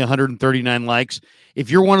 only 139 likes. If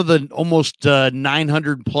you're one of the almost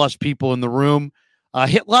 900 plus people in the room,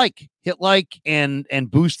 hit like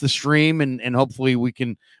and boost the stream. And hopefully we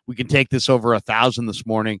can take this over 1,000 this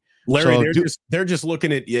morning. Larry, so they're just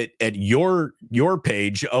looking at your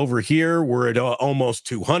page over here. We're at almost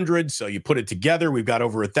 200. So you put it together. We've got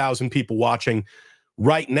over 1,000 people watching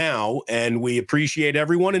right now, and we appreciate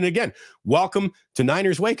everyone. And again, welcome to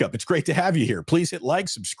Niners Wake Up. It's great to have you here. Please hit like,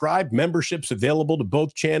 subscribe. Memberships available to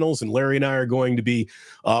both channels, and Larry and I are going to be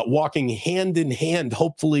walking hand in hand,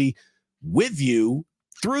 hopefully with you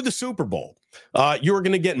through the Super Bowl. You're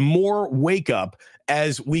going to get more Wake Up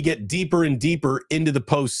as we get deeper and deeper into the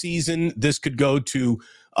postseason. This could go to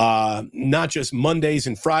not just Mondays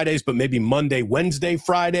and Fridays, but maybe Monday, Wednesday,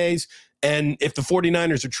 Fridays. And if the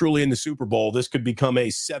 49ers are truly in the Super Bowl, this could become a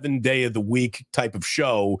 7-day-of-the-week type of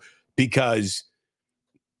show, because,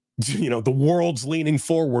 the world's leaning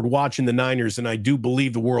forward watching the Niners, and I do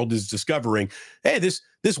believe the world is discovering, hey, this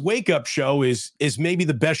wake-up show is maybe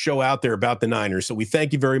the best show out there about the Niners. So we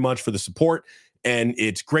thank you very much for the support, and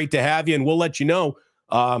it's great to have you, and we'll let you know,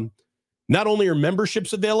 not only are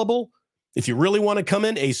memberships available, if you really want to come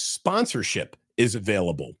in, a sponsorship is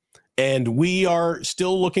available. And we are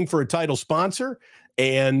still looking for a title sponsor,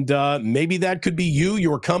 and maybe that could be you,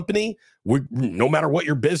 your company. No matter what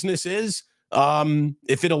your business is,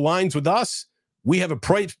 if it aligns with us, we have a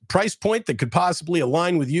price point that could possibly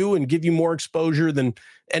align with you and give you more exposure than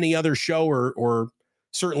any other show or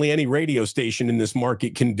certainly any radio station in this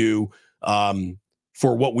market can do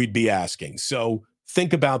for what we'd be asking. So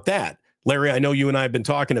think about that. Larry, I know you and I have been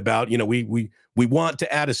talking about, we want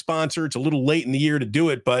to add a sponsor. It's a little late in the year to do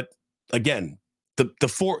it, but again,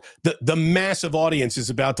 the massive audience is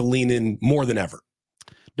about to lean in more than ever.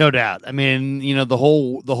 No doubt. I mean, the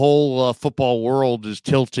whole football world is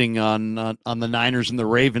tilting on the Niners and the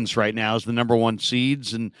Ravens right now as the number one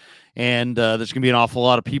seeds, and there's going to be an awful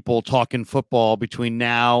lot of people talking football between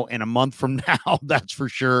now and a month from now. That's for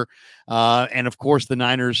sure. And of course, the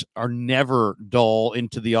Niners are never dull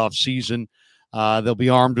into the offseason. They'll be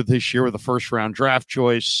armed with this year with a first-round draft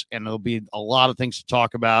choice, and there'll be a lot of things to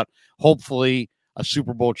talk about. Hopefully, a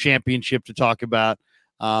Super Bowl championship to talk about.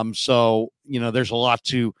 So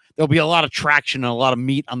there'll be a lot of traction and a lot of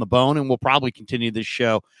meat on the bone, and we'll probably continue this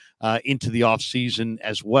show into the offseason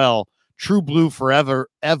as well. True Blue Forever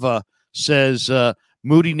Eva says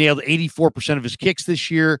Moody nailed 84% of his kicks this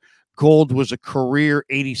year. Gold was a career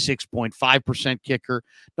 86.5% kicker.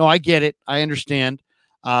 No, I get it. I understand.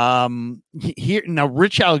 Here now,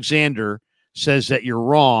 Rich Alexander says that you're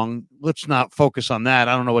wrong. Let's not focus on that.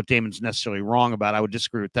 I don't know what Damon's necessarily wrong about. I would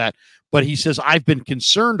disagree with that. But he says, I've been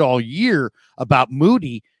concerned all year about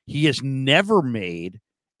Moody. He has never made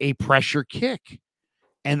a pressure kick.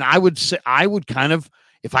 And I would say,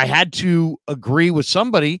 if I had to agree with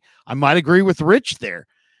somebody, I might agree with Rich there.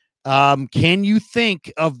 Can you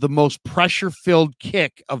think of the most pressure-filled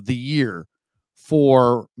kick of the year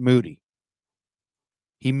for Moody?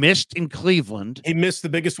 He missed in Cleveland. He missed the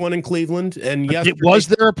biggest one in Cleveland. And yes, was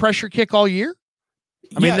there a pressure kick all year?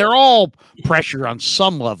 I mean, they're all pressure on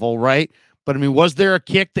some level, right? But I mean, was there a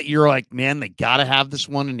kick that you're like, man, they got to have this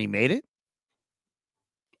one, and he made it?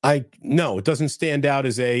 No, it doesn't stand out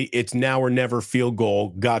as it's now or never field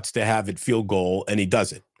goal, gots to have it field goal, and he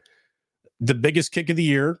does it. The biggest kick of the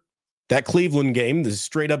year, that Cleveland game, the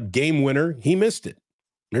straight up game winner, he missed it.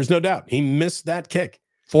 There's no doubt. He missed that kick.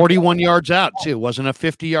 41 yards out, too. It wasn't a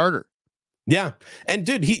 50-yarder. Yeah. And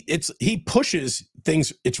dude, he pushes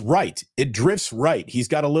things. It's right. It drifts right. He's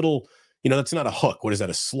got a little, that's not a hook. What is that?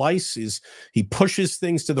 A slice? He pushes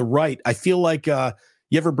things to the right. I feel like you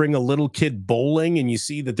ever bring a little kid bowling and you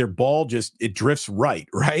see that their ball it drifts right?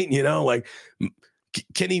 Like,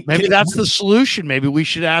 maybe that's the solution. Maybe we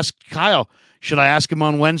should ask Kyle. Should I ask him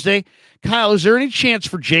on Wednesday? Kyle, is there any chance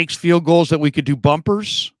for Jake's field goals that we could do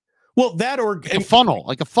bumpers? Well, that or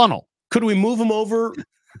like a funnel. Could we move him over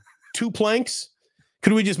 2 planks?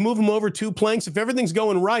 Could we just move him over 2 planks? If everything's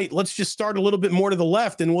going right, let's just start a little bit more to the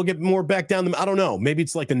left and we'll get more back down the. I don't know. Maybe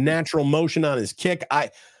it's like a natural motion on his kick. I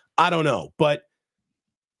don't know, but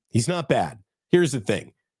he's not bad. Here's the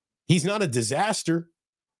thing. He's not a disaster.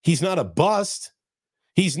 He's not a bust.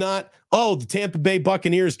 He's not, the Tampa Bay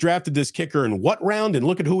Buccaneers drafted this kicker in what round? And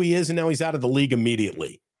look at who he is. And now he's out of the league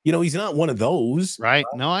immediately. He's not one of those. Right.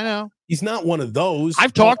 No, I know. He's not one of those.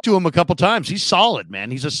 I've talked to him a couple times. He's solid, man.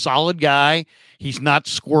 He's a solid guy. He's not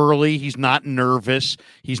squirrely. He's not nervous.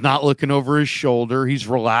 He's not looking over his shoulder. He's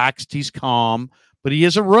relaxed. He's calm, but he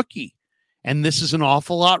is a rookie. And this is an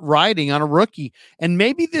awful lot riding on a rookie. And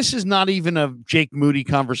maybe this is not even a Jake Moody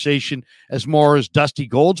conversation as more as Dusty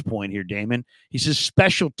Gold's point here, Damon. He says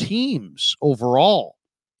special teams overall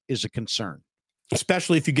is a concern.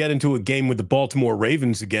 Especially if you get into a game with the Baltimore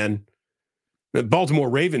Ravens again. The Baltimore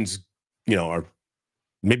Ravens, are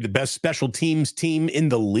maybe the best special teams team in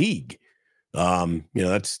the league.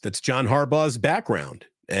 That's John Harbaugh's background,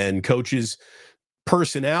 and coaches'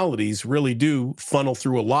 personalities really do funnel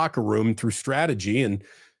through a locker room through strategy. And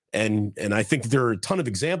I think there are a ton of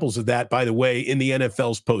examples of that, by the way, in the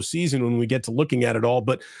NFL's postseason when we get to looking at it all.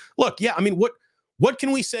 But look, what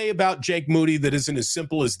can we say about Jake Moody that isn't as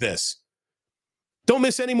simple as this? Don't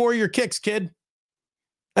miss any more of your kicks, kid.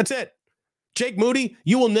 That's it. Jake Moody,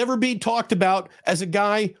 you will never be talked about as a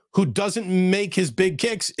guy who doesn't make his big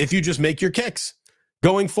kicks if you just make your kicks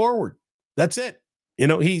going forward. That's it.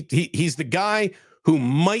 He's the guy who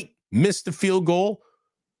might miss the field goal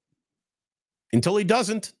until he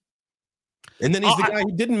doesn't. And then he's the guy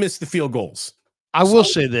who didn't miss the field goals. I will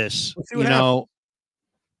say this,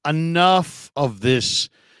 enough of this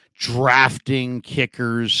drafting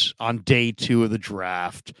kickers on day 2 of the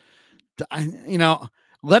draft.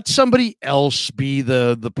 Let somebody else be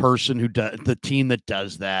the person who does the team that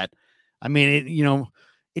does that. I mean,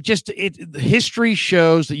 history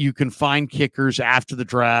shows that you can find kickers after the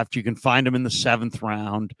draft. You can find them in the 7th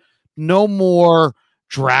round. No more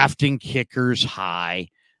drafting kickers high.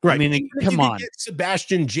 Right. I mean, come on. Get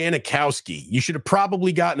Sebastian Janikowski. You should have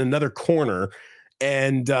probably gotten another corner.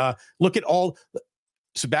 And look at all.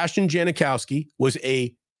 Sebastian Janikowski was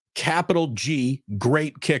a capital G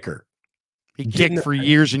great kicker. He kicked for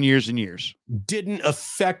years and years and years. Didn't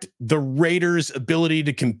affect the Raiders' ability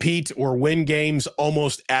to compete or win games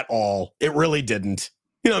almost at all. It really didn't.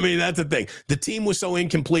 That's the thing. The team was so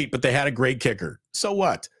incomplete, but they had a great kicker. So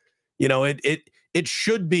what? It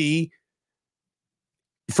should be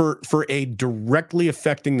for a directly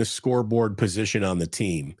affecting the scoreboard position on the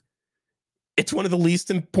team. It's one of the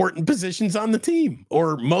least important positions on the team,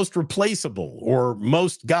 or most replaceable, or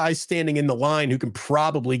most guys standing in the line who can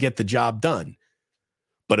probably get the job done.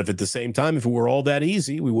 But if at the same time, if it were all that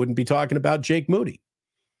easy, we wouldn't be talking about Jake Moody.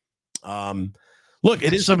 Look,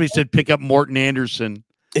 it is. Somebody said pick up Morton Anderson.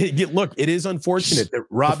 Look, it is unfortunate that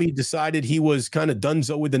Robbie decided he was kind of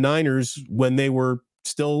donezo with the Niners when they were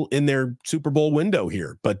still in their Super Bowl window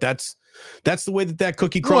here. But that's the way that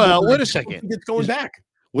cookie crumbles. Well, wait a second. It's going back.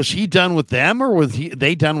 Was he done with them, or was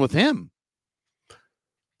they done with him?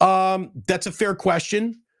 That's a fair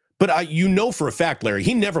question, but for a fact, Larry,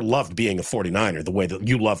 he never loved being a 49er the way that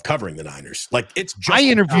you love covering the Niners. Like, it's just. I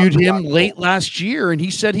interviewed him late last year, and he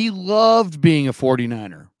said he loved being a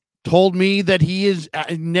 49er. Told me that he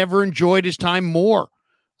never enjoyed his time more.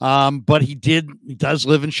 But he does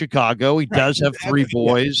live in Chicago. He does have 3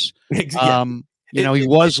 boys. He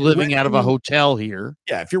was living out of a hotel here.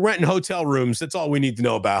 Yeah, if you're renting hotel rooms, that's all we need to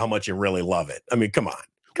know about how much you really love it. I mean, come on.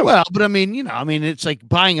 But it's like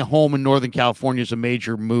buying a home in Northern California is a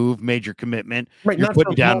major move, major commitment. Right, you're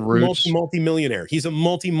putting down roots. Multi-millionaire. He's a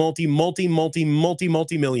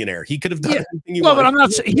multi-millionaire. He could have done anything he wanted. But I'm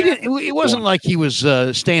not saying he didn't. It wasn't like he was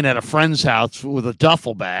staying at a friend's house with a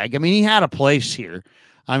duffel bag. I mean, he had a place here.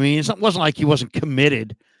 I mean, it wasn't like he wasn't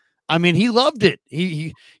committed. I mean, he loved it.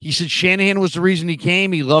 He said Shanahan was the reason he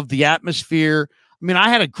came. He loved the atmosphere. I mean, I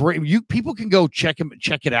had a great. People can go check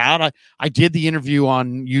it out. I did the interview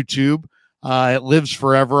on YouTube. It lives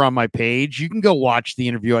forever on my page. You can go watch the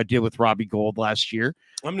interview I did with Robbie Gold last year.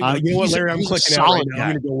 I'm gonna go, Larry, I'm clicking out right now. I'm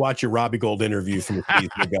gonna go watch your Robbie Gold interview from a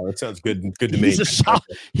season ago. That sounds good to me.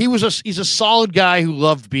 He's a solid guy who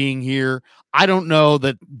loved being here. I don't know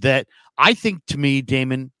that. I think, to me,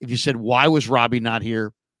 Damon, if you said why was Robbie not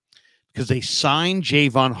here, because they signed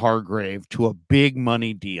Javon Hargrave to a big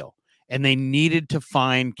money deal, and they needed to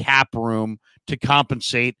find cap room to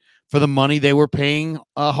compensate for the money they were paying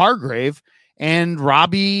Hargrave. And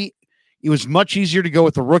Robbie, it was much easier to go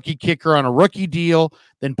with a rookie kicker on a rookie deal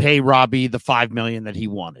than pay Robbie the $5 million that he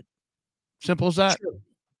wanted. Simple as that.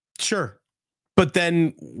 Sure. But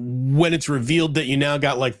then when it's revealed that you now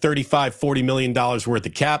got like $35-40 million worth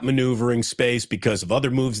of cap maneuvering space because of other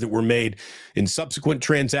moves that were made in subsequent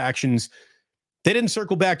transactions, they didn't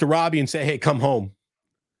circle back to Robbie and say, hey, come home.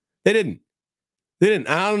 They didn't.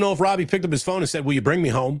 I don't know if Robbie picked up his phone and said, will you bring me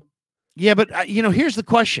home? Yeah, but, here's the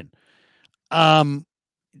question. And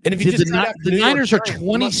if you just the Niners are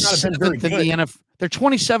 27th in the NFL. They're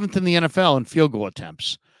 27th in the NFL in field goal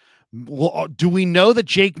attempts. Well, do we know that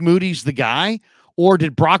Jake Moody's the guy, or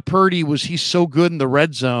did Brock Purdy, was he so good in the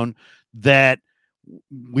red zone that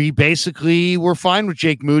we basically were fine with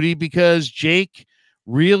Jake Moody because Jake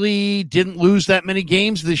really didn't lose that many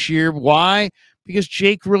games this year? Why? Because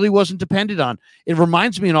Jake really wasn't depended on. It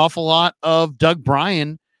reminds me an awful lot of Doug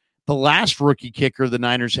Bryan, the last rookie kicker the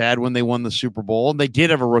Niners had when they won the Super Bowl. And they did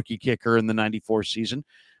have a rookie kicker in the 94 season,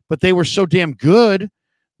 but they were so damn good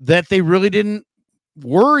that they really didn't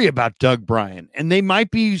worry about Doug Bryan. And they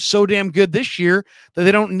might be so damn good this year that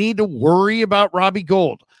they don't need to worry about Robbie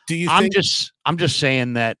Gold. Do you I'm just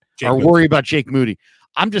saying that, or worry about Jake Moody.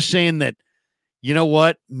 I'm just saying that, you know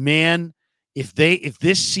what, man, if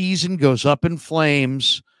this season goes up in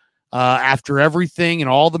flames after everything and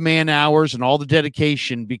all the man hours and all the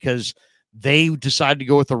dedication because they decided to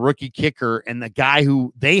go with a rookie kicker and the guy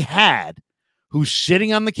who they had, who's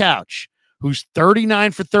sitting on the couch, who's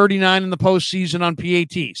 39 for 39 in the postseason on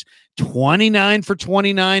PATs, 29 for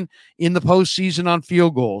 29 in the postseason on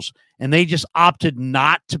field goals, and they just opted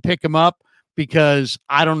not to pick him up because,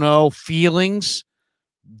 I don't know, feelings.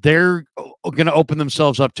 They're going to open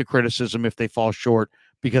themselves up to criticism if they fall short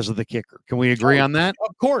because of the kicker. Can we agree on that?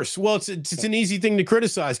 Of course. Well, it's an easy thing to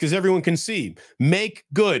criticize because everyone can see. Make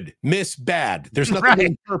good, miss bad. There's nothing to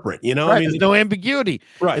interpret, you know? Right. I mean, there's no ambiguity.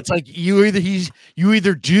 Right. It's like you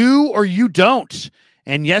either do or you don't.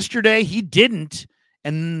 And yesterday he didn't,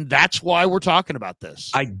 and that's why we're talking about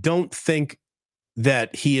this. I don't think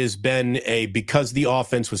that he has been because the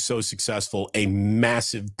offense was so successful, a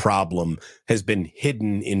massive problem has been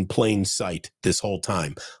hidden in plain sight this whole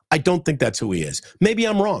time. I don't think that's who he is. Maybe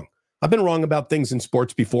I'm wrong. I've been wrong about things in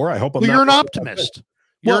sports before. I hope I'm not. You're an optimist.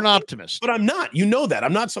 You're an optimist. But I'm not. You know that.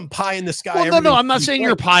 I'm not some pie in the sky. Well, no, I'm not saying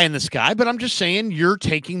you're a pie in the sky, but I'm just saying you're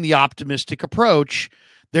taking the optimistic approach.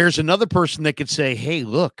 There's another person that could say, hey,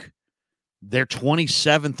 look, they're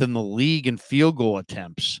 27th in the league in field goal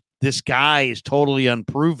attempts. This guy is totally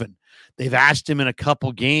unproven. They've asked him in a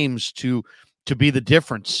couple games to be the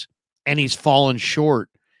difference, and he's fallen short.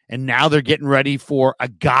 And now they're getting ready for a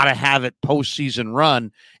gotta-have-it postseason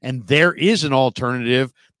run, and there is an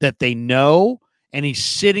alternative that they know, and he's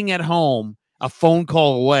sitting at home a phone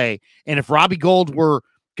call away. And if Robbie Gold were,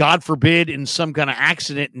 God forbid, in some kind of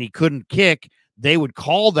accident and he couldn't kick, they would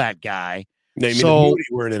call that guy. If Moody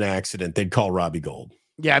were in an accident, they'd call Robbie Gold.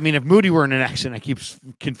 Yeah, I mean, if Moody were in an accident, I keep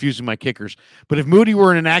confusing my kickers. But if Moody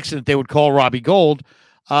were in an accident, they would call Robbie Gold.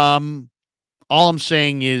 All I'm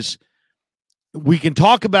saying is we can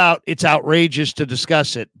talk about it's outrageous to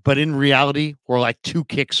discuss it, but in reality, we're like 2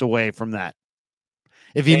 kicks away from that.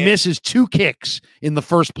 If he misses 2 kicks in the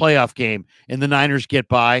first playoff game and the Niners get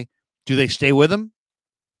by, do they stay with him?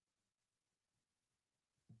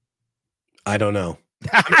 I don't know.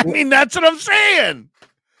 I mean, that's what I'm saying.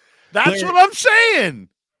 That's what I'm saying.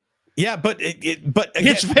 Yeah, but again,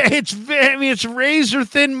 it's razor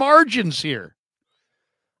thin margins here.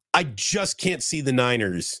 I just can't see the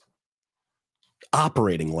Niners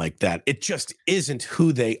operating like that. It just isn't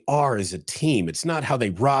who they are as a team. It's not how they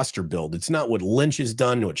roster build. It's not what Lynch has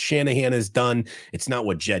done, what Shanahan has done. It's not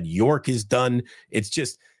what Jed York has done. It's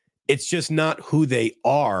just not who they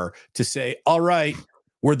are to say, all right,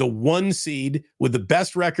 we're the 1 seed with the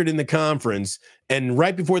best record in the conference, and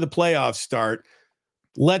right before the playoffs start,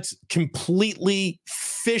 let's completely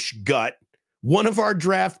fish gut one of our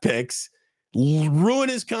draft picks, ruin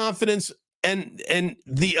his confidence and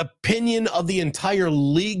the opinion of the entire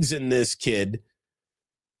league's in this kid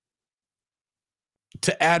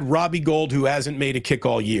to add Robbie Gold, who hasn't made a kick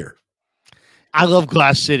all year. I love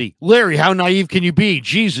Glass City. Larry, how naive can you be?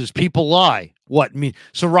 Jesus, people lie. What?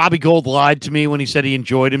 So Robbie Gold lied to me when he said he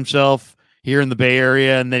enjoyed himself here in the Bay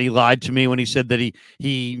Area, and then he lied to me when he said that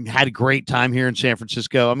he had a great time here in San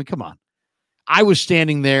Francisco. I mean, come on. I was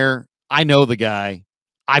standing there. I know the guy.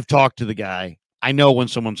 I've talked to the guy. I know when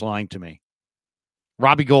someone's lying to me.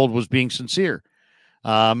 Robbie Gold was being sincere.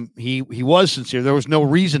 He was sincere. There was no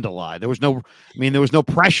reason to lie. There was no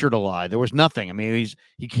pressure to lie. There was nothing. I mean,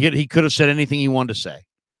 he could have said anything he wanted to say.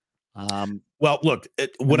 Well, look,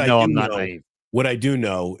 what I do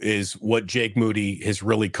know is what Jake Moody has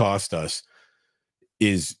really cost us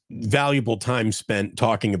is valuable time spent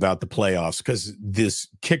talking about the playoffs, because this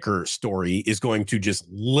kicker story is going to just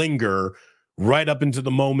linger right up into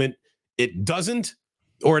the moment it doesn't,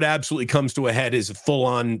 or it absolutely comes to a head as a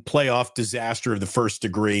full-on playoff disaster of the first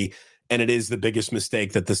degree, and it is the biggest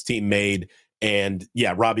mistake that this team made. And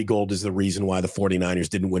yeah, Robbie Gould is the reason why the 49ers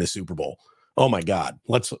didn't win a Super Bowl. Oh my God.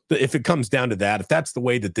 If it comes down to that, if that's the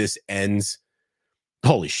way that this ends,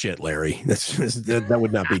 holy shit, Larry, that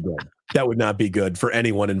would not be good. That would not be good for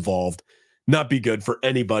anyone involved. Not be good for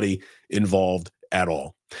anybody involved at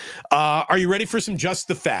all. Are you ready for some Just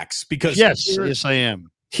the Facts? Because yes, I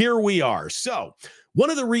am. Here we are. So one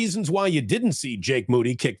of the reasons why you didn't see Jake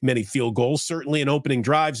Moody kick many field goals, certainly in opening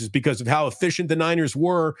drives, is because of how efficient the Niners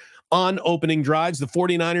were on opening drives. The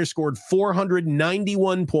 49ers scored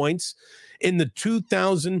 491 points in the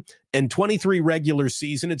 2023 regular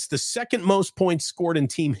season. It's the second most points scored in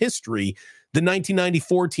team history. The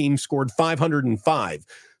 1994 team scored 505.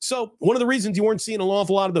 So one of the reasons you weren't seeing an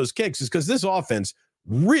awful lot of those kicks is because this offense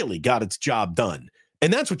really got its job done.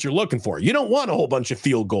 And that's what you're looking for. You don't want a whole bunch of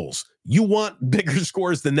field goals. You want bigger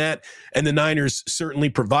scores than that. And the Niners certainly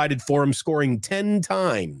provided for them, scoring 10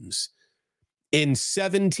 times in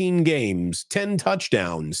 17 games, 10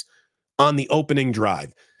 touchdowns on the opening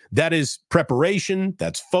drive. That is preparation.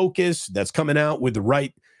 That's focus. That's coming out with the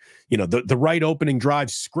right, the right opening drive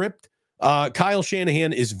script. Kyle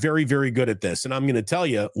Shanahan is very, very good at this. And I'm going to tell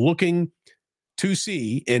you, looking to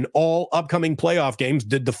see in all upcoming playoff games,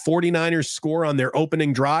 did the 49ers score on their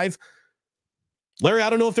opening drive? Larry, I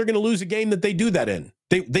don't know if they're going to lose a game that they do that in.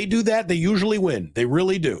 They do that. They usually win. They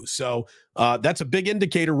really do. So that's a big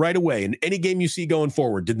indicator right away. In any game you see going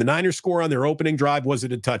forward, did the Niners score on their opening drive? Was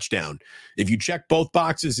it a touchdown? If you check both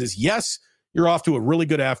boxes as yes, you're off to a really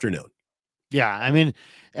good afternoon. Yeah, I mean,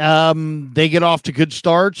 they get off to good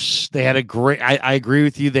starts. They had a great, I agree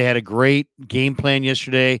with you. They had a great game plan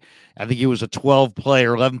yesterday. I think it was a 12-play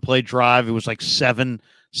or 11-play drive. It was like seven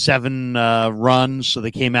runs. So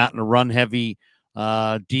they came out in a run-heavy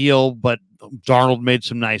deal, but Darnold made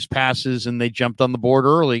some nice passes, and they jumped on the board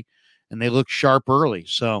early, and they looked sharp early.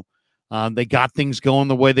 So they got things going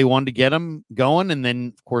the way they wanted to get them going. And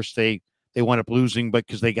then, of course, they wound up losing, but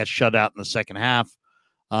because they got shut out in the second half.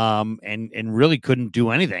 And really couldn't do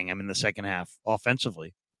anything. In the second half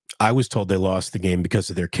offensively. I was told they lost the game because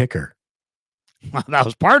of their kicker. That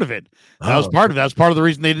was part of it. That was part of the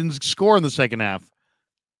reason they didn't score in the second half.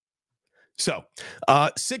 So,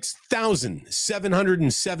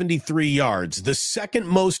 6,773 yards, the second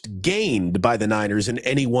most gained by the Niners in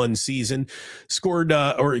any one season. Moved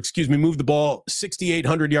the ball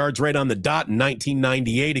 6,800 yards right on the dot in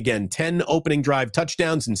 1998. Again, 10 opening drive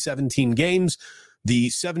touchdowns in 17 games. The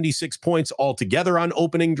 76 points altogether on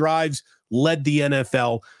opening drives led the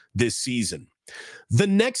NFL this season. The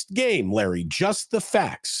next game, Larry, just the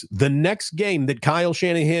facts. The next game that Kyle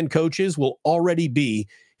Shanahan coaches will already be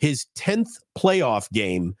his 10th playoff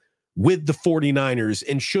game with the 49ers.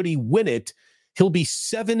 And should he win it, he'll be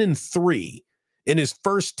 7-3 in his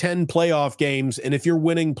first 10 playoff games. And if you're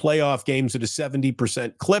winning playoff games at a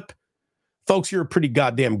 70% clip, folks, you're a pretty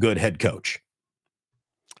goddamn good head coach.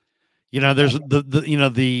 There's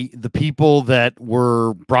the people that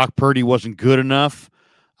were Brock Purdy wasn't good enough.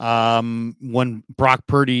 When Brock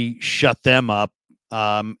Purdy shut them up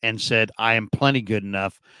and said, I am plenty good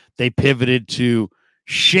enough, they pivoted to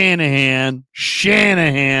Shanahan.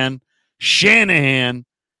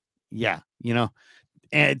 Yeah,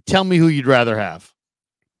 and tell me who you'd rather have.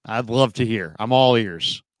 I'd love to hear. I'm all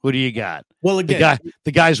ears. Who do you got? Well, again,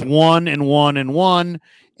 the guy's 1-1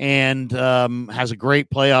 and has a great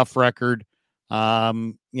playoff record.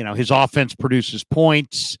 His offense produces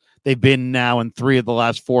points. They've been now in 3 of the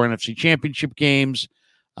last 4 NFC Championship games.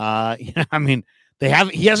 He hasn't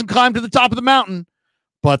climbed to the top of the mountain,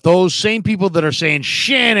 but those same people that are saying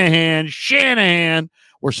Shanahan,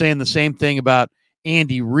 were saying the same thing about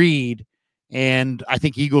Andy Reid. And I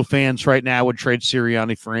think Eagle fans right now would trade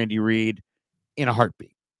Sirianni for Andy Reid in a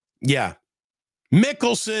heartbeat. Yeah.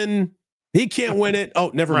 Mickelson, he can't win it.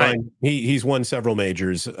 Oh, never mind. He's won several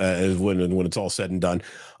majors when it's all said and done.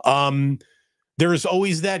 There is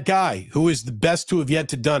always that guy who is the best to have yet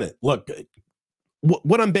to done it. Look,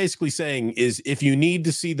 what I'm basically saying is if you need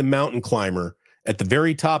to see the mountain climber at the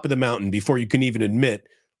very top of the mountain before you can even admit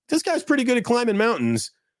this guy's pretty good at climbing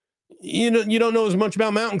mountains, you don't know as much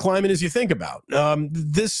about mountain climbing as you think about.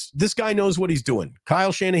 This guy knows what he's doing.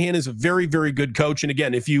 Kyle Shanahan is a very, very good coach. And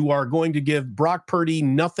again, if you are going to give Brock Purdy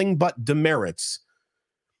nothing but demerits,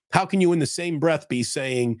 how can you in the same breath be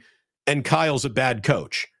saying, and Kyle's a bad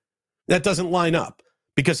coach? That doesn't line up.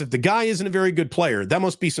 Because if the guy isn't a very good player, that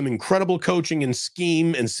must be some incredible coaching and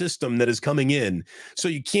scheme and system that is coming in. So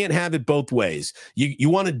you can't have it both ways. You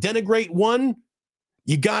want to denigrate one,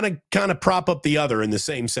 you got to kind of prop up the other in the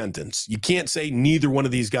same sentence. You can't say neither one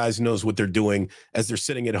of these guys knows what they're doing as they're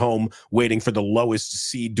sitting at home waiting for the lowest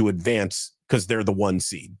seed to advance because they're the 1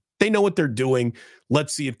 seed. They know what they're doing.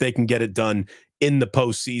 Let's see if they can get it done in the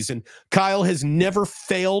postseason. Kyle has never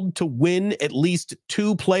failed to win at least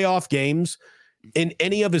 2 playoff games in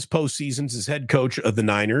any of his postseasons as head coach of the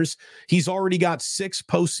Niners. He's already got 6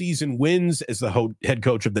 postseason wins as the head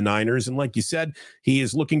coach of the Niners. And like you said, he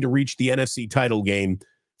is looking to reach the NFC title game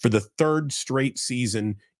for the 3rd straight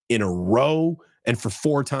season in a row and for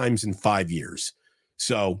 4 times in 5 years.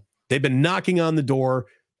 So they've been knocking on the door.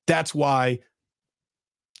 That's why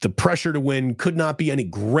the pressure to win could not be any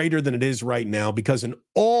greater than it is right now, because in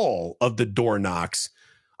all of the door knocks,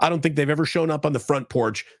 I don't think they've ever shown up on the front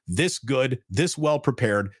porch this good, this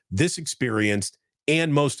well-prepared, this experienced,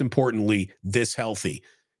 and most importantly, this healthy.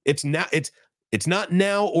 It's not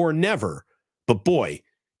now or never, but boy,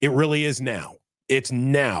 it really is now. It's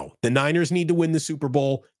now. The Niners need to win the Super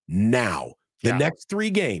Bowl now. The next 3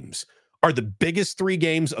 games are the biggest 3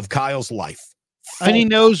 games of Kyle's life. And he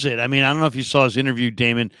knows it. I mean, I don't know if you saw his interview,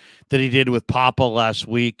 Damon, that he did with Papa last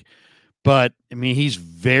week, but I mean, he's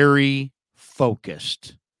very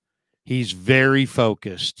focused. He's very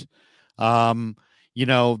focused. The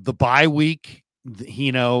bye week,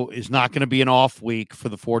 is not going to be an off week for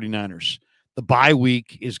the 49ers. The bye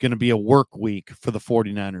week is going to be a work week for the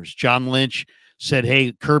 49ers. John Lynch said,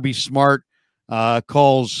 hey, Kirby Smart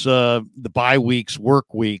calls the bye weeks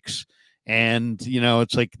work weeks. And,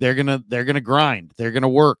 it's like they're going to grind. They're going to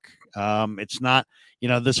work. It's not,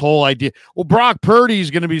 this whole idea. Well, Brock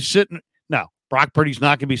Purdy's going to be sitting. No, Brock Purdy's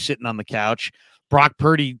not going to be sitting on the couch. Brock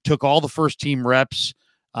Purdy took all the first team reps,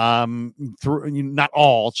 not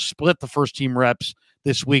all, split the first team reps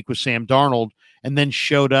this week with Sam Darnold, and then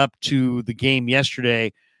showed up to the game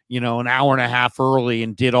yesterday, an hour and a half early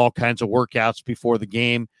and did all kinds of workouts before the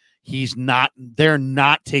game. They're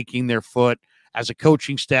not taking their foot as a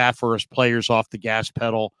coaching staff or as players off the gas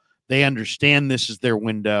pedal. They understand this is their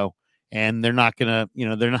window, and they're not going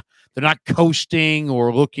to, they're not coasting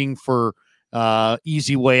or looking for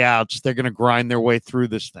easy way outs. They're going to grind their way through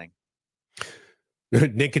this thing.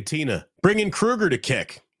 Nicotina, bring in Krueger to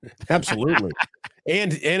kick. Absolutely.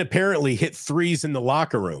 and apparently hit threes in the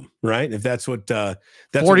locker room, right? If that's what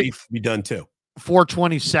what needs to be done too.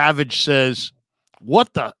 420 Savage says,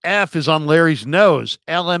 what the F is on Larry's nose?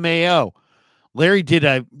 LMAO. Larry did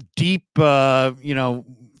a deep deal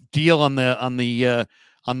on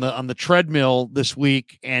the treadmill this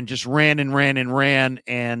week and just ran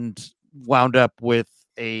and wound up with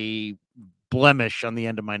a blemish on the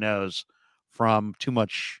end of my nose from too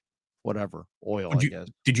much oil, I guess.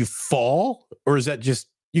 Did you fall, or is that just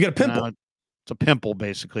you got a pimple? No, it's a pimple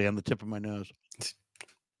basically on the tip of my nose.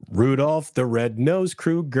 Rudolph the Red-Nosed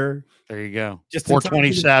Krueger. There you go. Just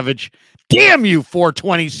 420 Savage. Damn you,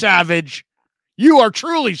 420 Savage. You are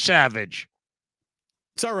truly savage.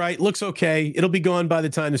 It's all right. Looks okay. It'll be gone by the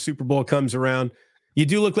time the Super Bowl comes around. You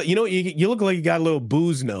do look like, you look like you got a little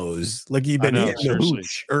booze nose, like you've been hitting the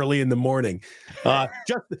hooch early in the morning.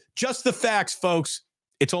 Just the facts, folks.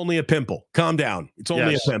 It's only a pimple. Calm down. It's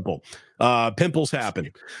only a pimple. Pimples happen.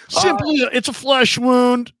 Simply, it's a flesh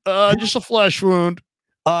wound. Just a flesh wound.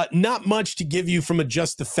 Not much to give you from a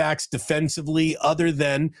Just the Facts defensively, other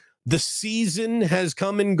than the season has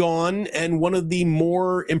come and gone, and one of the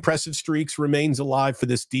more impressive streaks remains alive for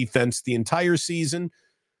this defense. The entire season,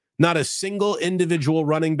 not a single individual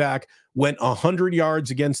running back went 100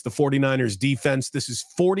 yards against the 49ers defense. This is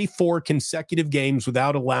 44 consecutive games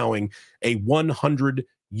without allowing a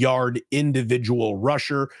 100-yard individual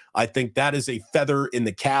rusher. I think that is a feather in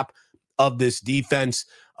the cap of this defense.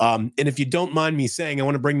 And if you don't mind me saying, I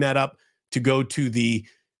want to bring that up to go to the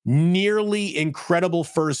nearly incredible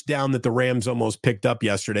first down that the Rams almost picked up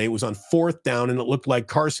yesterday. It was on 4th down, and it looked like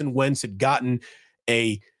Carson Wentz had gotten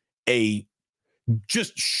a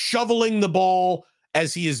just shoveling the ball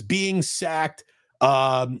as he is being sacked,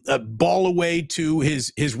 a ball away to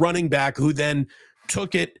his running back, who then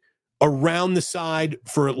took it around the side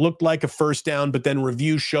for it looked like a first down, but then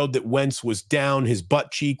review showed that Wentz was down. His butt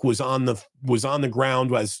cheek was on the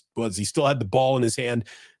ground as he still had the ball in his hand.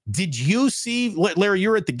 Did you see, Larry,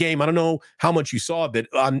 you're at the game. I don't know how much you saw of it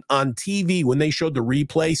on TV when they showed the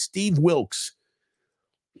replay. Steve Wilkes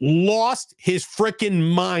lost his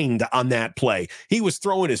freaking mind on that play. He was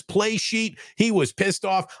throwing his play sheet. He was pissed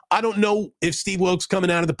off. I don't know if Steve Wilkes coming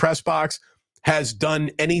out of the press box has done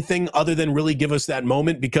anything other than really give us that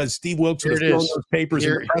moment, because Steve Wilkes would have thrown those papers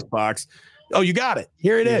in the press box Oh, you got it.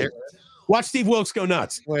 Here it is. Here. Watch Steve Wilkes go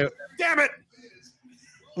nuts. Wait. Damn it.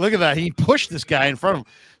 Look at that. He pushed this guy in front of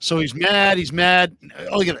him. So he's mad.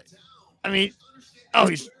 Oh, look at it. I mean,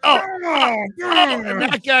 and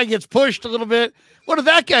that guy gets pushed a little bit. What did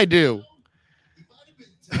that guy do?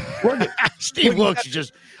 Steve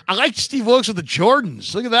Wilkes I like Steve Wilkes with the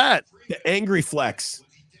Jordans. Look at that. The angry flex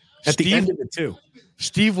at the end of it, too.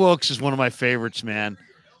 Steve Wilkes is one of my favorites, man.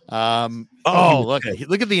 Look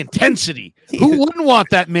at the intensity. Who wouldn't want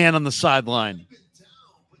that man on the sideline?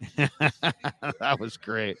 That was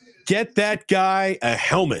great. Get that guy a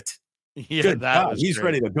helmet. Yeah, he's great.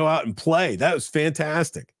 ready to go out and play. That was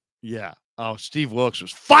fantastic. Yeah. Oh, Steve Wilkes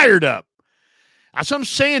was fired up. That's what I'm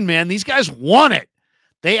saying, man. These guys want it.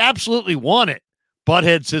 They absolutely want it.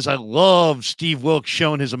 Butthead says, I love Steve Wilkes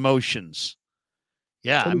showing his emotions.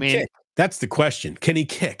 Yeah, Can he kick? That's the question. Can he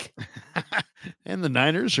kick? And the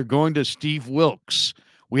Niners are going to Steve Wilkes.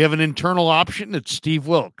 We have an internal option. It's Steve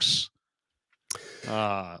Wilkes.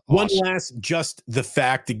 One last just the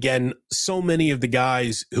fact. Again, so many of the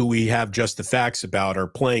guys who we have just the facts about are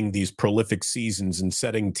playing these prolific seasons and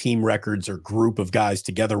setting team records or group of guys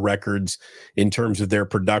together records in terms of their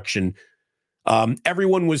production.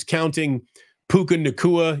 Everyone was counting Puka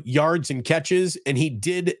Nacua yards and catches, and he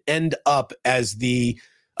did end up as the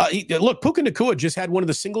Puka Nacua just had one of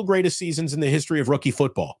the single greatest seasons in the history of rookie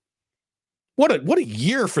football. What a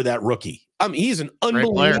year for that rookie. I mean, he's an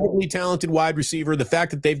unbelievably talented wide receiver. The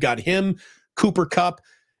fact that they've got him, Cooper Kupp,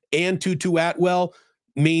 and Tutu Atwell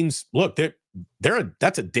means, look,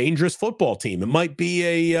 that's a dangerous football team. It might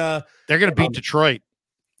be they're going to beat Detroit.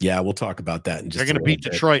 Yeah, we'll talk about that. They're going to beat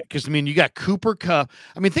Detroit because, I mean, you got Cooper Kupp.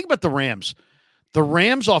 I mean, think about the Rams. The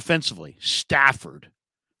Rams offensively, Stafford,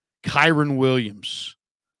 Kyron Williams,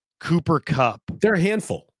 Cooper Kupp. They're a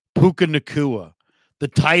handful. Puka Nacua. The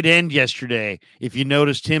tight end yesterday, if you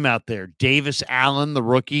noticed him out there, Davis Allen, the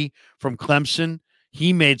rookie from Clemson,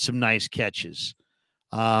 he made some nice catches.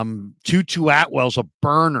 Tutu Atwell's a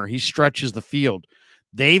burner. He stretches the field.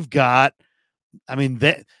 They've got, I mean,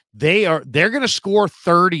 they're going to score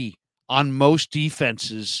 30 on most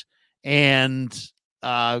defenses. And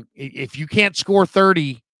if you can't score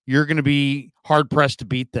 30, you're going to be hard pressed to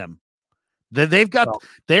beat them. They've got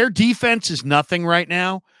their defense is nothing right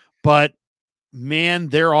now, but man,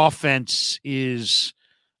 their offense is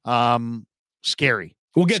scary.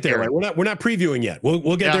 We'll get there. Right? We're not previewing yet.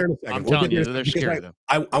 We'll get there in a second. I'm telling you, they're scary though.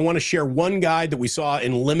 I want to share one guy that we saw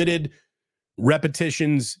in limited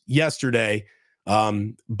repetitions yesterday,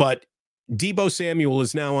 but Deebo Samuel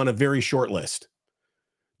is now on a very short list.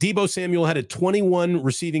 Deebo Samuel had a 21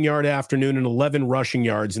 receiving yard afternoon and 11 rushing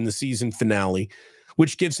yards in the season finale,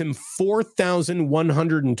 which gives him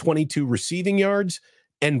 4,122 receiving yards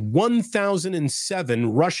and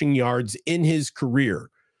 1,007 rushing yards in his career.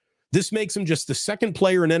 This makes him just the second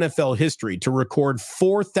player in NFL history to record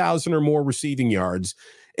 4,000 or more receiving yards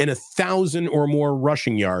and 1,000 or more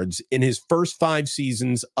rushing yards in his first 5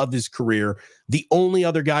 seasons of his career. The only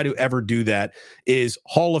other guy to ever do that is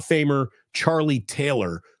Hall of Famer Charlie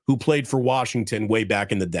Taylor, who played for Washington way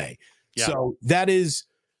back in the day. Yeah. So that is,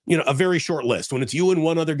 a very short list. When it's you and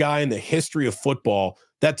one other guy in the history of football,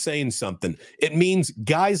 that's saying something. It means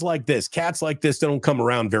guys like this, cats like this, don't come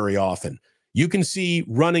around very often. You can see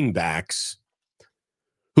running backs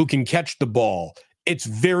who can catch the ball. It's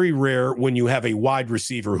very rare when you have a wide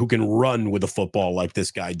receiver who can run with a football like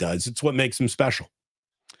this guy does. It's what makes him special.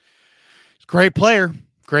 Great player.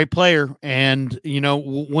 And,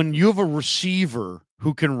 when you have a receiver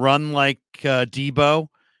who can run like Deebo,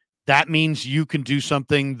 that means you can do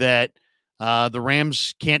something that the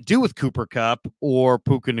Rams can't do with Cooper Kupp or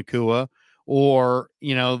Puka Nacua, or,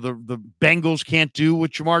 the Bengals can't do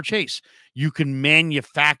with Jamar Chase. You can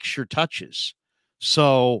manufacture touches.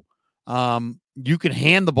 So you can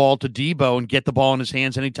hand the ball to Deebo and get the ball in his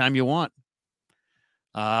hands anytime you want.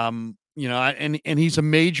 And he's a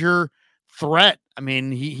major threat. I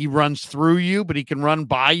mean, he runs through you, but he can run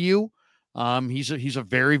by you. He's a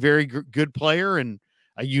very, very good player and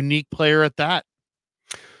a unique player at that.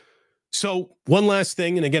 So one last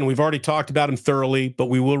thing, and again, we've already talked about him thoroughly, but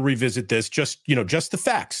we will revisit this. Just the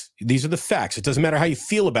facts. These are the facts. It doesn't matter how you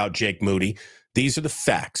feel about Jake Moody. These are the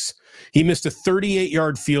facts. He missed a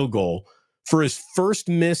 38-yard field goal for his first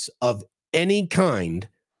miss of any kind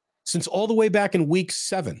since all the way back in week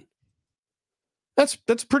 7. That's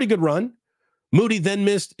a pretty good run. Moody then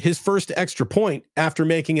missed his first extra point after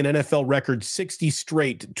making an NFL record 60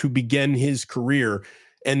 straight to begin his career.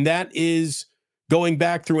 And that is going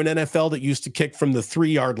back through an NFL that used to kick from the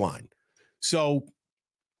 3-yard line. So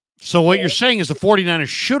what you're saying is the 49ers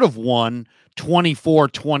should have won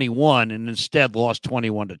 24-21 and instead lost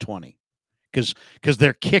 21-20. because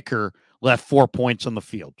their kicker left 4 points on the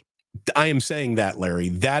field. I am saying that, Larry,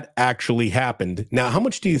 that actually happened. Now, how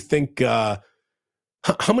much do you think that,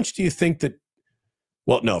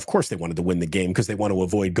 well, no, of course they wanted to win the game because they want to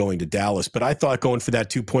avoid going to Dallas. But I thought going for that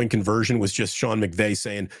 2-point conversion was just Sean McVay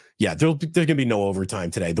saying, yeah, there's going to be no overtime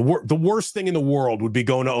today. The worst thing in the world would be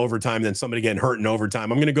going to overtime and then somebody getting hurt in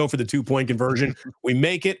overtime. I'm going to go for the 2-point conversion. We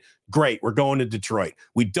make it, great. We're going to Detroit.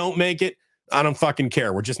 We don't make it, I don't fucking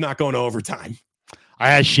care. We're just not going to overtime.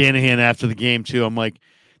 I asked Shanahan after the game, too. I'm like,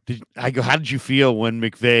 how did you feel when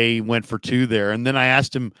McVay went for 2 there? And then I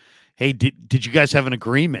asked him, hey, did you guys have an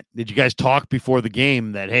agreement? Did you guys talk before the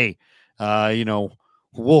game that, hey, we'll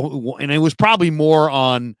and it was probably more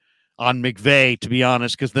on McVay, to be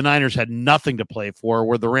honest, because the Niners had nothing to play for,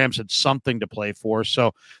 where the Rams had something to play for.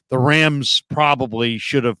 So the Rams probably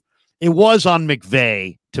should have. It was on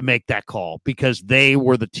McVay to make that call because they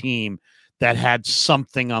were the team that had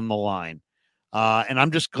something on the line. And I'm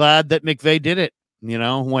just glad that McVay did it.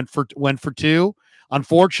 Went for 2.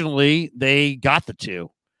 Unfortunately, they got the 2.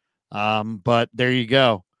 But there you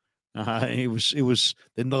go. It was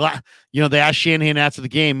in they asked Shanahan after the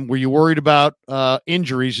game, were you worried about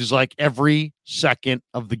injuries? He's like, every second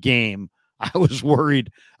of the game, I was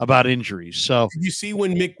worried about injuries. So did you see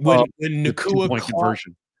when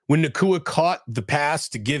Nakua caught the pass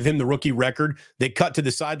to give him the rookie record, they cut to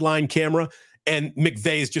the sideline camera and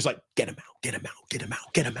McVay is just like, get him out, get him out, get him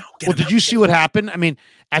out, get him out. Well, did you see what happened? I mean,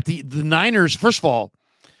 at the Niners, first of all,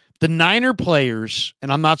 the Niner players,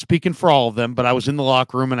 and I'm not speaking for all of them, but I was in the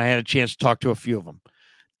locker room and I had a chance to talk to a few of them,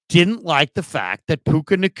 didn't like the fact that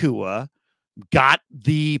Puka Nacua got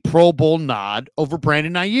the Pro Bowl nod over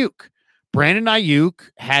Brandon Ayuk. Brandon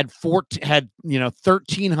Ayuk had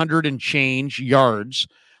 1,300 and change yards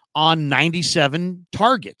on 97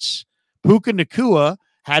 targets. Puka Nacua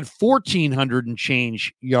had 1,400 and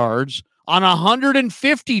change yards on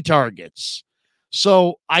 150 targets.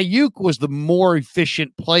 So Ayuk was the more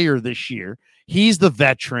efficient player this year. He's the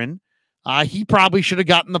veteran. He probably should have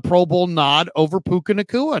gotten the Pro Bowl nod over Puka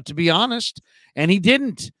Nacua, to be honest, and he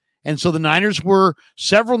didn't. And so the Niners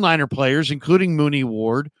several Niner players, including Mooney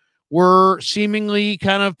Ward, were seemingly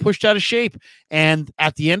kind of pushed out of shape. And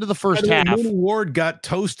at the end of the first half, Mooney Ward got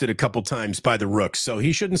toasted a couple times by the Rooks, so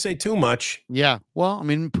he shouldn't say too much. Yeah, well, I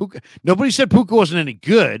mean, nobody said Puka wasn't any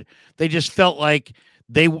good. They just felt like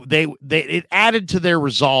it added to their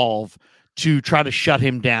resolve to try to shut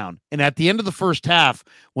him down. And at the end of the first half,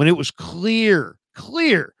 when it was clear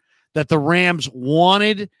that the Rams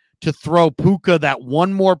wanted to throw Puka that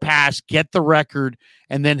one more pass, get the record,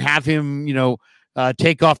 and then have him,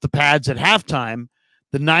 take off the pads at halftime,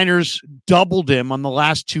 the Niners doubled him on the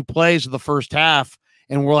last 2 plays of the first half,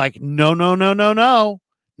 and we're like, no. Now,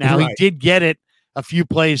 right. He did get it a few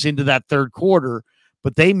plays into that third quarter,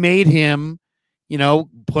 but they made him,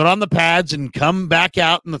 put on the pads and come back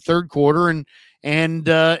out in the third quarter and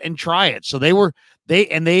try it. So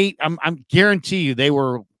I'm guarantee you they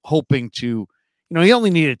were hoping to, he only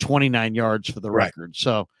needed 29 yards for the record. Right.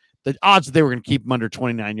 So the odds that they were going to keep him under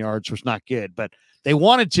 29 yards was not good, but they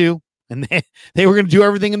wanted to, and they were going to do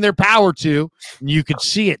everything in their power to, and you could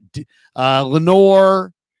see it.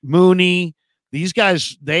 Lenore, Mooney, these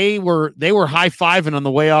guys, they were high-fiving on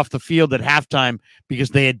the way off the field at halftime because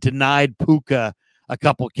they had denied Puka a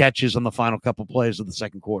couple catches on the final couple plays of the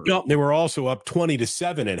second quarter. They were also up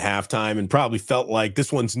 20-7 at halftime and probably felt like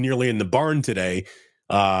this one's nearly in the barn today,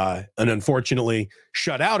 and unfortunately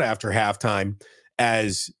shut out after halftime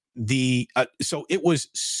as so it was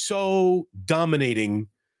so dominating.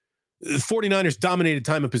 The 49ers dominated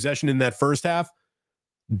time of possession in that first half,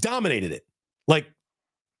 dominated it, like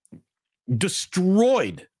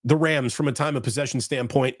destroyed the Rams from a time of possession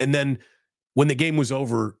standpoint. And then when the game was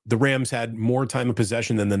over, the Rams had more time of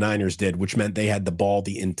possession than the Niners did, which meant they had the ball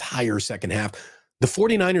the entire second half. The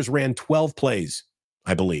 49ers ran 12 plays,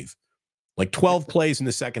 I believe, like 12 plays in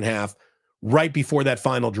the second half, right before that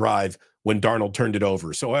final drive when Darnold turned it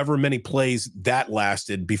over. So however many plays that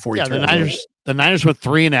lasted before he turned it over. The Niners were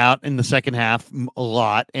 3 and out in the second half a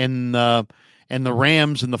lot. And the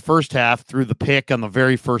Rams in the first half threw the pick on the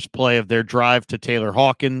very first play of their drive to Taylor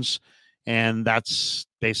Hawkins. And that's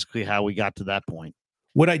basically how we got to that point.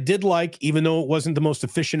 What I did like, even though it wasn't the most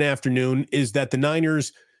efficient afternoon, is that the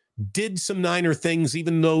Niners did some Niner things,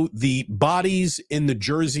 even though the bodies in the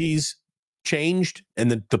jerseys changed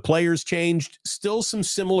and the players changed. Still some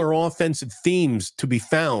similar offensive themes to be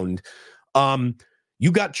found.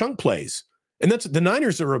 You got chunk plays. And that's the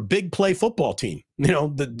Niners are a big play football team.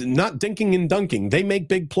 The not dinking and dunking. They make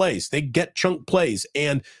big plays. They get chunk plays.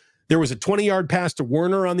 And There was a 20-yard pass to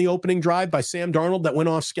Werner on the opening drive by Sam Darnold that went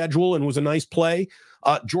off schedule and was a nice play.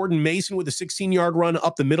 Jordan Mason with a 16-yard run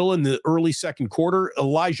up the middle in the early second quarter.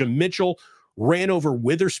 Elijah Mitchell ran over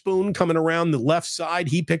Witherspoon coming around the left side.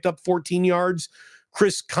 He picked up 14 yards.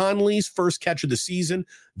 Chris Conley's first catch of the season,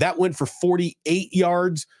 that went for 48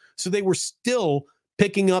 yards. So they were still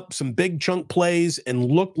picking up some big chunk plays and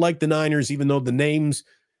looked like the Niners, even though the names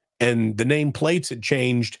and the name plates had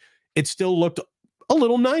changed. It still looked a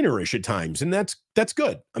little Niner-ish at times, and that's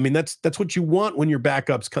good. I mean, that's what you want when your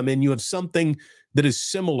backups come in. You have something that is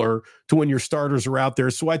similar to when your starters are out there.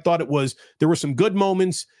 So I thought there were some good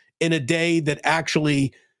moments in a day that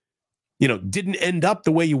actually, didn't end up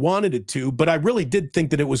the way you wanted it to, but I really did think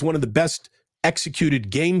that it was one of the best executed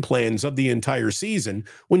game plans of the entire season.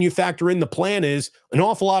 When you factor in the plan is an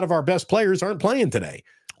awful lot of our best players aren't playing today.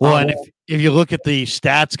 Well, and if you look at the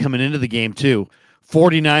stats coming into the game too,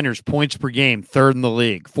 49ers points per game, third in the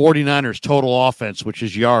league. 49ers total offense, which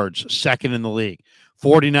is yards, second in the league.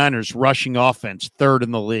 49ers rushing offense, third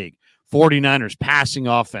in the league. 49ers passing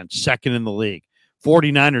offense, second in the league.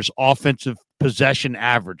 49ers offensive possession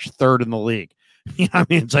average, third in the league. I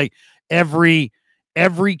mean, it's like every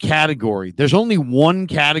category. There's only one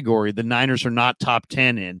category the Niners are not top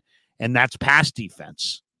 10 in, and that's pass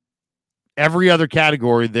defense. Every other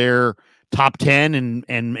category, they're top 10 and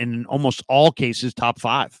in almost all cases, top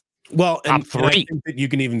 5. Well, top 3. And I think that you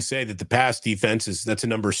can even say that the pass defense that's a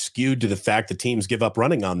number skewed to the fact that teams give up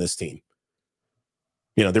running on this team.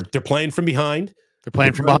 They're playing from behind. They're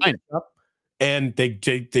playing from behind. And they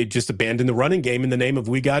just abandoned the running game in the name of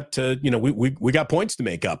we got points to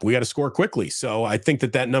make up. We got to score quickly. So I think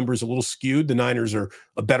that number is a little skewed. The Niners are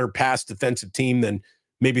a better pass defensive team than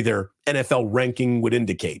maybe their NFL ranking would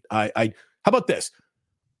indicate. How about this?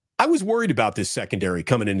 I was worried about this secondary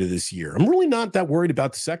coming into this year. I'm really not that worried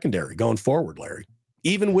about the secondary going forward, Larry.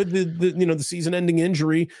 Even with the season-ending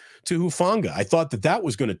injury to Hufanga, I thought that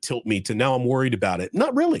was going to tilt me to now I'm worried about it.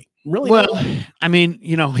 Not really. Well, not. I mean,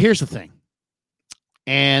 here's the thing.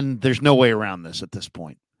 And there's no way around this at this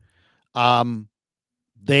point.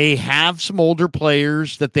 They have some older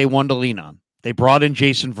players that they wanted to lean on. They brought in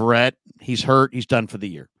Jason Verrett. He's hurt. He's done for the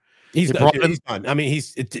year. He's done. I mean,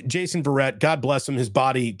 Jason Verrett, God bless him. His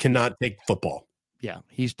body cannot take football. Yeah,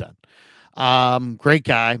 he's done. Great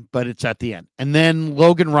guy, but it's at the end. And then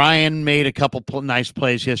Logan Ryan made a couple nice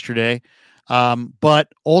plays yesterday. But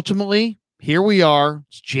ultimately, here we are.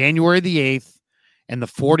 It's January the 8th. And the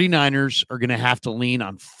 49ers are going to have to lean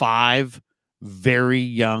on 5 very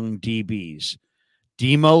young DBs.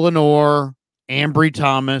 Demo Lenore, Ambry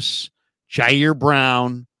Thomas, Jair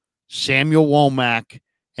Brown, Samuel Womack,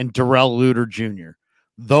 and Darrell Luter Jr.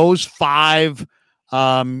 Those 5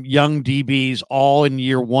 young DBs, all in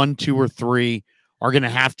year 1, 2, or 3, are going to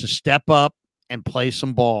have to step up and play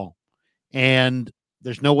some ball. And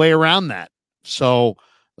there's no way around that. So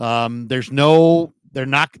there's no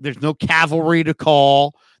cavalry to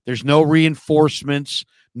call. There's no reinforcements.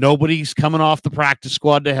 Nobody's coming off the practice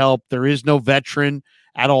squad to help. There is no veteran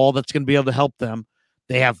at all that's going to be able to help them.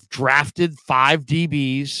 They have drafted 5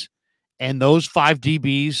 DBs, and those 5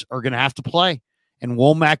 DBs are going to have to play. And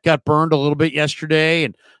Womack got burned a little bit yesterday,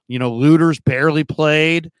 and Luter's barely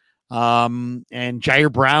played. And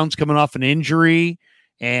Jair Brown's coming off an injury,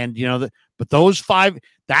 and but those 5.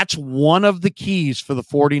 That's one of the keys for the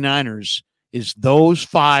 49ers. Is those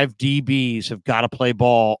 5 DBs have got to play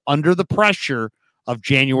ball under the pressure of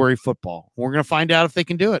January football. We're going to find out if they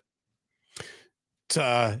can do it.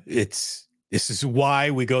 This is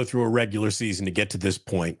why we go through a regular season to get to this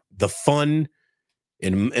point. The fun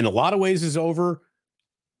in a lot of ways is over,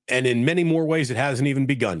 and in many more ways it hasn't even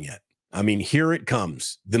begun yet. I mean, here it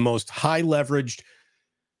comes. The most high leveraged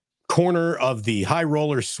corner of the high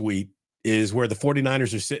roller suite is where the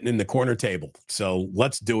 49ers are sitting in the corner table. So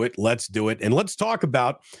let's do it. And let's talk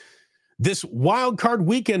about this wild card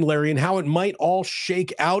weekend, Larry, and how it might all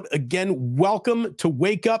shake out. Again, welcome to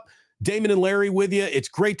Wake Up. Damon and Larry with you. It's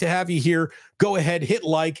great to have you here. Go ahead, hit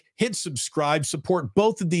like, hit subscribe, support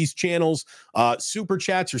both of these channels. Super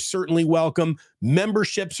chats are certainly welcome.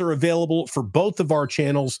 Memberships are available for both of our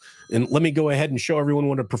channels. And let me go ahead and show everyone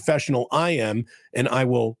what a professional I am. And I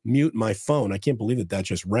will mute my phone. I can't believe that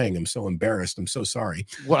just rang. I'm so embarrassed. I'm so sorry.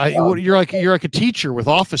 Well, you're like a teacher with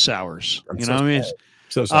office hours.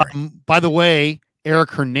 So sorry. By the way,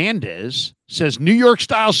 Eric Hernandez says, New York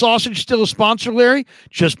style sausage still a sponsor, Larry?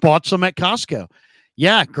 Just bought some at Costco.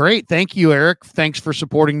 Yeah, great. Thank you, Eric. Thanks for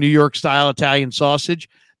supporting New York style Italian sausage.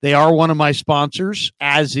 They are one of my sponsors,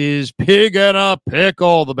 as is Pig and a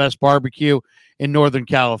Pickle, the best barbecue in Northern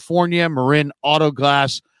California. Marin Auto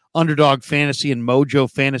Glass, Underdog Fantasy, and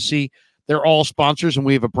Mojo Fantasy. they're all sponsors, and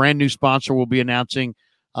we have a brand new sponsor we'll be announcing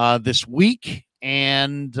this week,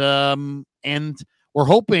 and we're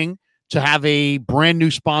hoping to have a brand new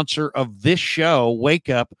sponsor of this show, Wake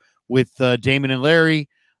Up, with Damon and Larry,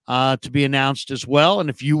 to be announced as well. And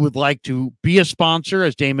if you would like to be a sponsor,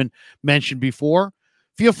 as Damon mentioned before,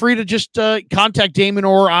 feel free to just contact Damon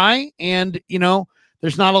or I. And,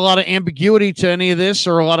 there's not a lot of ambiguity to any of this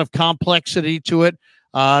or a lot of complexity to it.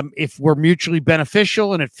 If we're mutually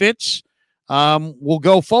beneficial and it fits, we'll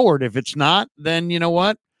go forward. If it's not, then you know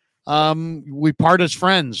what? We part as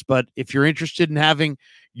friends. But if you're interested in having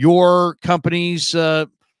your company's,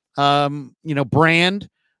 brand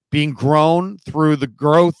being grown through the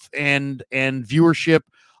growth and viewership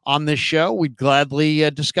on this show, we'd gladly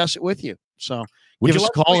discuss it with you. So give us a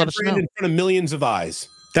call. Let us know. In front of millions of eyes.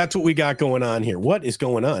 That's what we got going on here. What is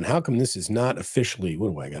going on? How come this is not officially?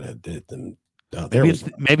 What do I got to do? Oh,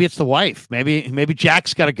 maybe it's the wife. Maybe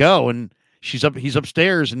Jack's got to go and he's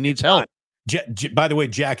upstairs and needs help. By the way,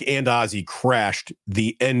 Jack and Ozzy crashed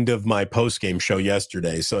the end of my post-game show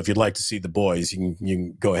yesterday. So if you'd like to see the boys, you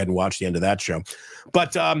can go ahead and watch the end of that show.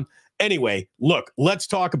 But anyway, look, let's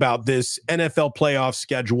talk about this NFL playoff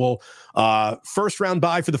schedule. First round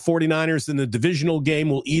bye for the 49ers, then the divisional game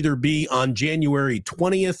will either be on January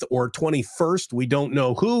 20th or 21st. We don't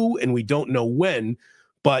know who and we don't know when,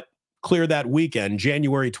 but clear that weekend,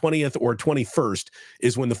 January 20th or 21st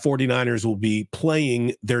is when the 49ers will be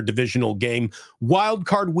playing their divisional game. Wild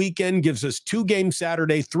card weekend gives us 2 games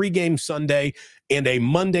Saturday, 3 games Sunday, and a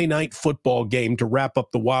Monday night football game to wrap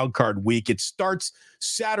up the wild card week. It starts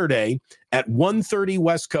Saturday at 1:30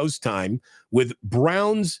 West Coast time with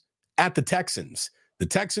Browns at the Texans. The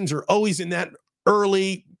Texans are always in that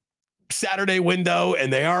early Saturday window,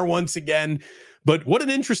 and they are once again. But what an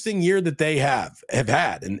interesting year that they have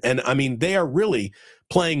had. And I mean, they are really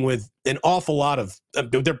playing with an awful lot of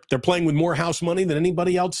they're playing with more house money than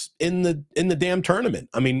anybody else in the damn tournament.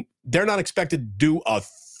 I mean, they're not expected to do a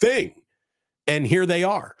thing. And here they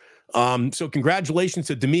are. So congratulations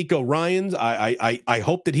to D'Amico Ryans. I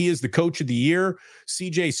hope that he is the coach of the year.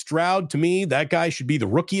 CJ Stroud, to me, that guy should be the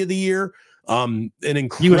rookie of the year.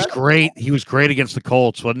 He was great. He was great against the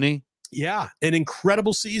Colts, wasn't he? Yeah, an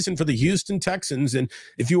incredible season for the Houston Texans. And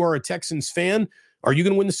if you are a Texans fan, are you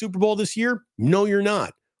going to win the Super Bowl this year? No, you're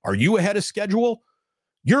not. Are you ahead of schedule?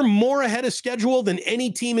 You're more ahead of schedule than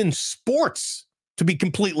any team in sports, to be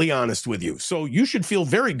completely honest with you. So you should feel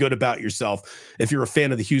very good about yourself if you're a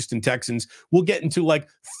fan of the Houston Texans. We'll get into like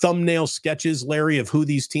thumbnail sketches, Larry, of who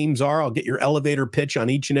these teams are. I'll get your elevator pitch on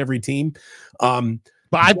each and every team.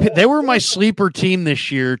 But they were my sleeper team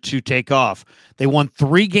this year to take off. They won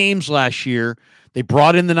 3 games last year. They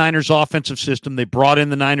brought in the Niners offensive system. They brought in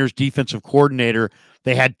the Niners defensive coordinator.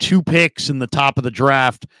 They had 2 picks in the top of the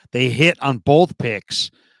draft. They hit on both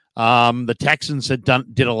picks. The Texans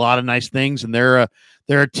did a lot of nice things, and they're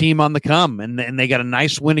a team on the come. And they got a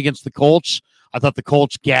nice win against the Colts. I thought the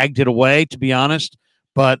Colts gagged it away, to be honest.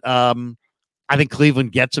 But I think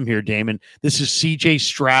Cleveland gets them here, Damon. This is C.J.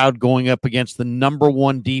 Stroud going up against the number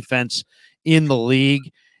 1 defense in the league,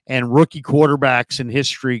 and rookie quarterbacks in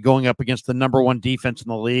history going up against the number 1 defense in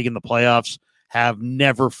the league in the playoffs have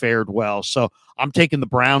never fared well. So I'm taking the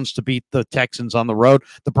Browns to beat the Texans on the road.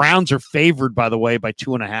 The Browns are favored, by the way, by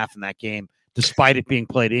 2.5 in that game, despite it being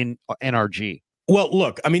played in NRG. Well,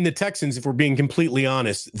 look, I mean, the Texans, if we're being completely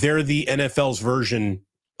honest, they're the NFL's version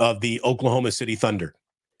of the Oklahoma City Thunder.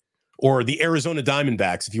 Or the Arizona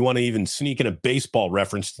Diamondbacks, if you want to even sneak in a baseball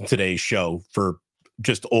reference to today's show for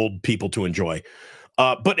just old people to enjoy.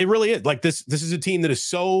 But it really is. Like this is a team that is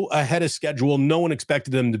so ahead of schedule. No one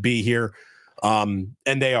expected them to be here, and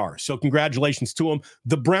they are. So congratulations to them.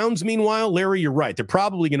 The Browns, meanwhile, Larry, you're right. They're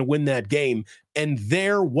probably going to win that game. And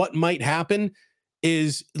what might happen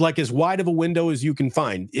is like as wide of a window as you can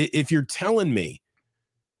find. If you're telling me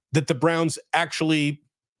that the Browns actually,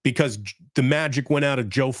 because the magic went out of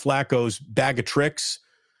Joe Flacco's bag of tricks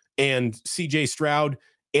and CJ Stroud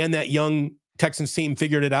and that young Texans team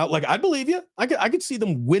figured it out, like, I believe you. I could see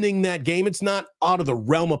them winning that game. It's not out of the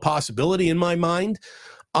realm of possibility in my mind.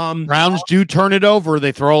 Browns do turn it over.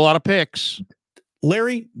 They throw a lot of picks.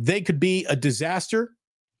 Larry, they could be a disaster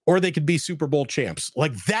or they could be Super Bowl champs.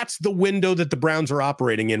 Like, that's the window that the Browns are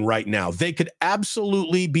operating in right now. They could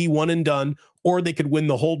absolutely be one and done, or they could win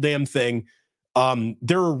the whole damn thing.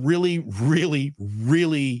 They're a really, really,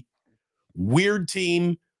 really weird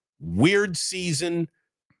team, weird season,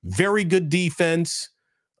 very good defense.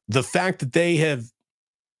 The fact that they have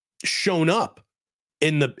shown up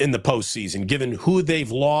in the postseason, given who they've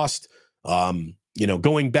lost,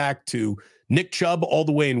 going back to Nick Chubb all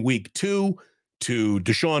the way in week 2 to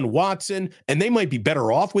Deshaun Watson, and they might be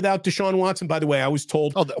better off without Deshaun Watson. By the way, I was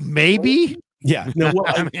told. Oh, maybe. Yeah. No.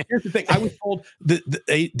 Well, here's the thing. I was told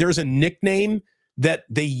that there's a nickname that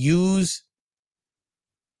they use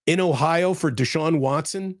in Ohio for Deshaun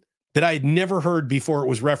Watson that I had never heard before it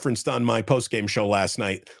was referenced on my postgame show last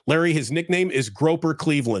night. Larry, his nickname is Groper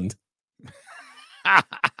Cleveland.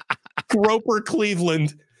 Groper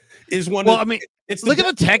Cleveland is one of. I mean, it's look at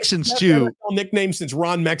the Texans too. Nickname since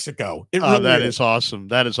Ron Mexico. That is awesome.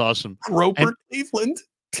 That is awesome. Groper Cleveland.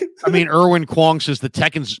 I mean, Erwin Kwong says the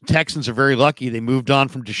Texans are very lucky. They moved on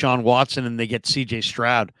from Deshaun Watson and they get C.J.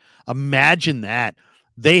 Stroud. Imagine that.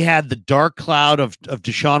 They had the dark cloud of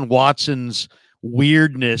Deshaun Watson's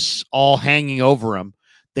weirdness all hanging over him.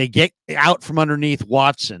 They get out from underneath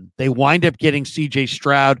Watson. They wind up getting C.J.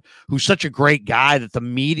 Stroud, who's such a great guy that the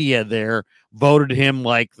media there voted him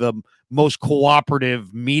like the most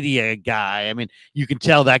cooperative media guy. I mean, you can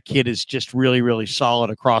tell that kid is just really, really solid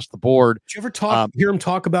across the board. Did you ever hear him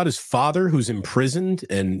talk about his father who's imprisoned?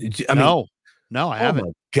 And no, I haven't. Oh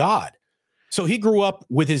my God. So he grew up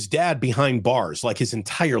with his dad behind bars, like his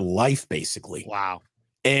entire life, basically. Wow.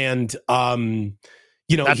 And,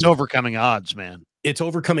 that's overcoming odds, man. It's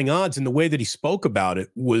overcoming odds. And the way that he spoke about it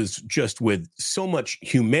was just with so much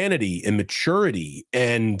humanity and maturity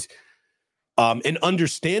and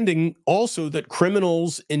understanding also that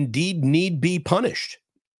criminals indeed need be punished,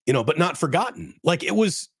 but not forgotten. Like it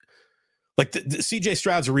was like the CJ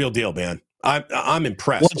Stroud's a real deal, man. I'm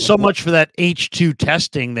impressed. Well, so much for that H2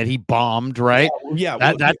 testing that he bombed, right?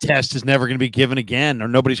 Yeah. That test is never going to be given again, or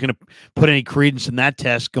nobody's going to put any credence in that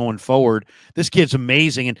test going forward. This kid's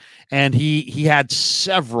amazing. And he had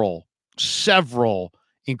several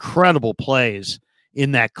incredible plays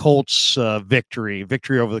in that Colts victory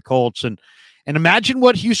over the Colts. And imagine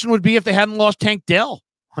what Houston would be if they hadn't lost Tank Dell.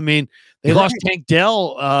 I mean, they lost Tank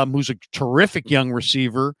Dell, who's a terrific young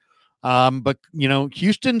receiver. But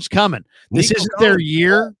Houston's coming. This isn't their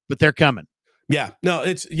year, but they're coming. Yeah. No,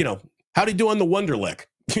 it's, how'd he do on the Wonderlick?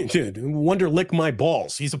 Dude, Wonderlick my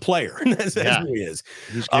balls. He's a player. That's who he is.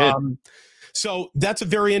 He's good. So that's a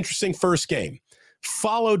very interesting first game,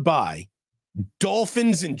 followed by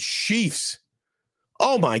Dolphins and Chiefs.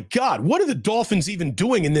 Oh my God. What are the Dolphins even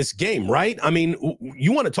doing in this game, right? I mean,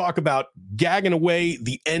 you want to talk about gagging away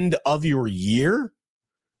the end of your year?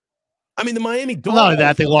 I mean, the Miami Dolphins. Not only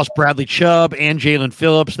that, they lost Bradley Chubb and Jalen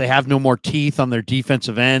Phillips. They have no more teeth on their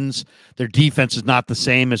defensive ends. Their defense is not the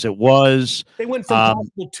same as it was. They went from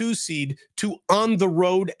possible 2 seed to on the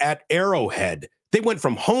road at Arrowhead. They went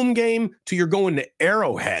from home game to you're going to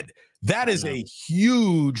Arrowhead. That is a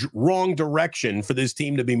huge wrong direction for this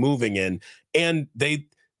team to be moving in. And they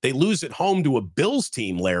lose at home to a Bills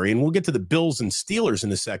team, Larry, and we'll get to the Bills and Steelers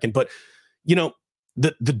in a second. But,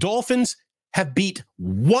 the Dolphins have beat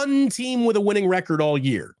one team with a winning record all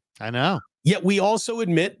year. I know. Yet we also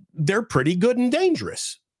admit they're pretty good and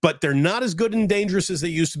dangerous, but they're not as good and dangerous as they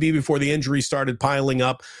used to be before the injuries started piling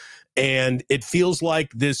up. And it feels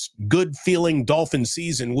like this good feeling Dolphin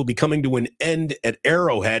season will be coming to an end at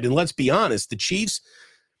Arrowhead. And let's be honest, the Chiefs,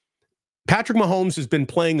 Patrick Mahomes has been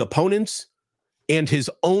playing opponents and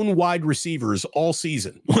his own wide receivers all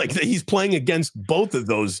season. Like he's playing against both of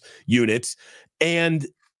those units. And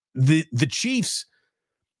the Chiefs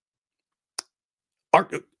are,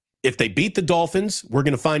 if they beat the Dolphins, we're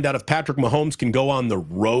going to find out if Patrick Mahomes can go on the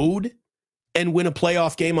road and win a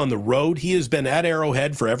playoff game on the road. He has been at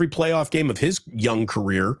Arrowhead for every playoff game of his young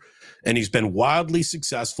career, and he's been wildly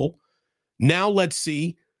successful. Now let's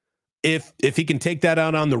see if he can take that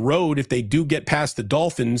out on the road, if they do get past the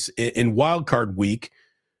Dolphins in wild card week.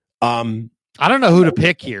 I don't know who to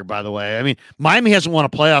pick here, by the way. I mean, Miami hasn't won a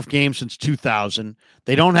playoff game since 2000.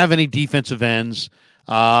 They don't have any defensive ends.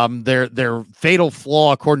 Their fatal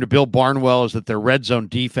flaw, according to Bill Barnwell, is that their red zone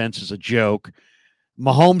defense is a joke.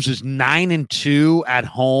 Mahomes is 9-2 at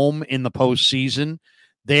home in the postseason.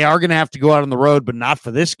 They are going to have to go out on the road, but not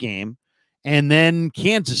for this game. And then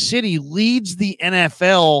Kansas City leads the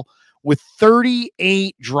NFL with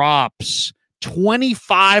 38 drops,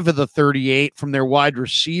 25 of the 38 from their wide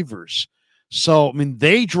receivers. So, I mean,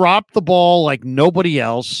 they drop the ball like nobody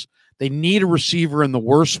else. They need a receiver in the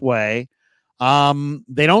worst way.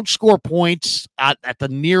 They don't score points at the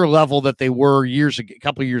near level that they were a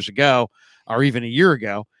couple of years ago, or even a year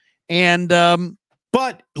ago. And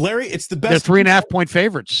but Larry, it's the best. They're 3.5 point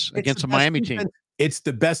favorites against a Miami team. It's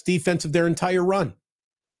the best defense of their entire run.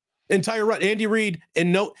 Andy Reid,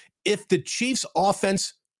 and note, if the Chiefs'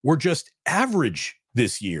 offense were just average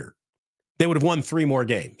this year, they would have won 3 more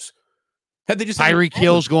games. Had they just Tyreek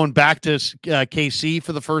Hill's going back to KC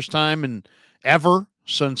for the first time ever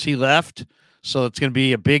since he left. So it's going to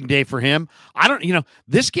be a big day for him.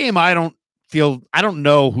 This game, I don't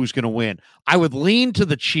know who's going to win. I would lean to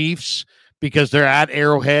the Chiefs because they're at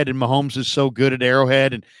Arrowhead and Mahomes is so good at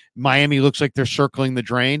Arrowhead and Miami looks like they're circling the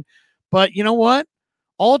drain. But you know what?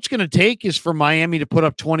 All it's going to take is for Miami to put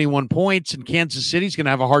up 21 points, and Kansas City's going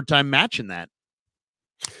to have a hard time matching that.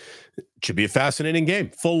 Should be a fascinating game.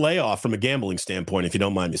 Full layoff from a gambling standpoint, if you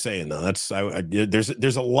don't mind me saying. Though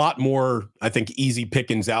there's a lot more, I think, easy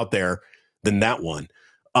pickings out there than that one.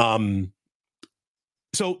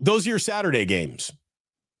 So those are your Saturday games: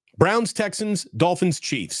 Browns, Texans, Dolphins,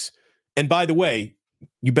 Chiefs. And by the way,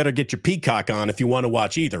 you better get your Peacock on if you want to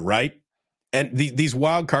watch either, right? And these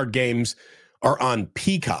wild card games are on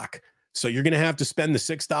Peacock. So you're going to have to spend the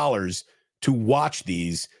 $6 to watch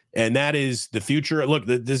these. And that is the future. Look,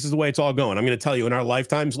 this is the way it's all going. I'm going to tell you, in our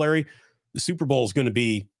lifetimes, Larry, the Super Bowl is going to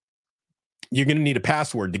be, you're going to need a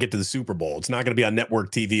password to get to the Super Bowl. It's not going to be on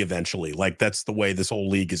network TV eventually. Like, that's the way this whole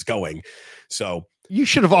league is going. So you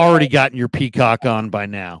should have already gotten your Peacock on by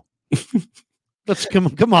now. Let's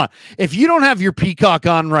come on. If you don't have your Peacock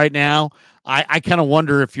on right now, I kind of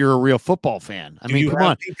wonder if you're a real football fan. I mean, come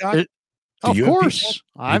on. Of course.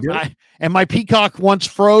 And my Peacock once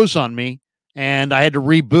froze on me and I had to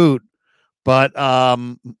reboot, but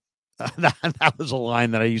that was a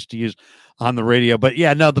line that I used to use on the radio. But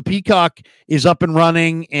yeah, no, the Peacock is up and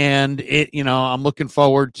running, and I'm looking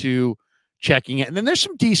forward to checking it. And then there's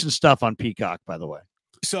some decent stuff on Peacock, by the way.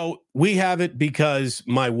 So we have it because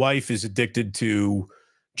my wife is addicted to,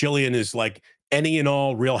 Jillian is like any and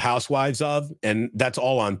all Real Housewives of, and that's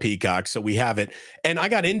all on Peacock. So we have it. And I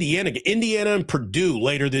got Indiana and Purdue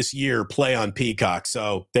later this year play on Peacock.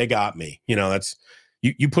 So they got me. That's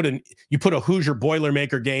you put a Hoosier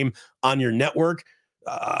Boilermaker game on your network.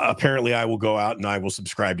 Apparently I will go out and I will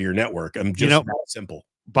subscribe to your network. I'm just that simple.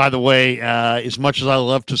 By the way, as much as I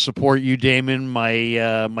love to support you, Damon,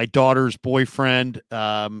 my daughter's boyfriend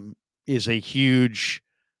is a huge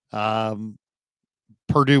Purdue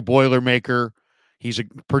Boilermaker. He's a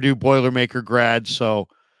Purdue Boilermaker grad, so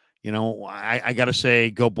I got to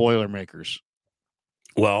say, go Boilermakers.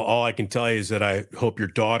 Well, all I can tell you is that I hope your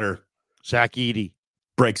daughter, Zach Edey,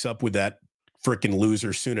 breaks up with that freaking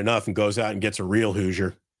loser soon enough and goes out and gets a real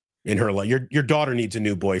Hoosier in her life. Your daughter needs a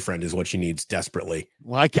new boyfriend is what she needs desperately.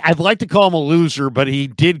 Well, I'd like to call him a loser, but he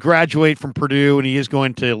did graduate from Purdue and he is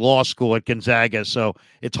going to law school at Gonzaga. So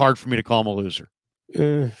it's hard for me to call him a loser.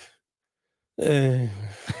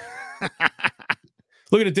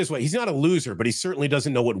 Look at it this way. He's not a loser, but he certainly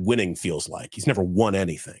doesn't know what winning feels like. He's never won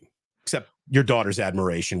anything except your daughter's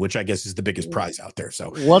admiration, which I guess is the biggest prize out there.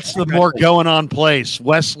 So what's the more going on place?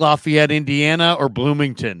 West Lafayette, Indiana, or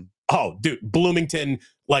Bloomington? Oh, dude, Bloomington,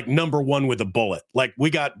 like number one with a bullet. Like, we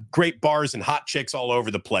got great bars and hot chicks all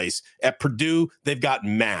over the place. At Purdue, they've got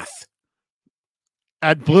math.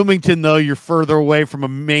 At Bloomington, though, you're further away from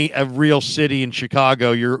a real city in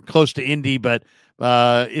Chicago. You're close to Indy, but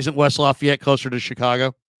isn't West Lafayette closer to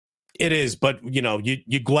Chicago? It is, but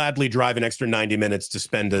you gladly drive an extra 90 minutes to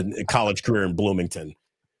spend a college career in Bloomington.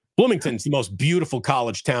 Bloomington's the most beautiful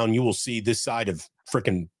college town you will see this side of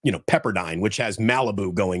freaking, Pepperdine, which has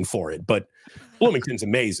Malibu going for it. But Bloomington's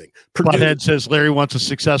amazing. Butthead says Larry wants a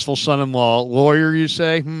successful son-in-law. Lawyer, you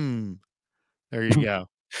say? There you go.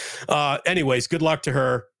 Anyways, good luck to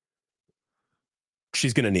her.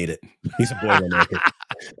 She's going to need it. He's a Boilermaker.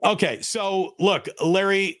 Okay, so look,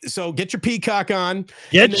 Larry, so get your Peacock on.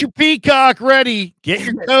 Get your Peacock ready. Get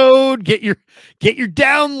your code. Get your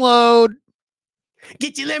download.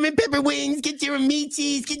 Get your lemon pepper wings. Get your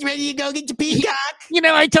meaties. Get ready to go. Get your Peacock.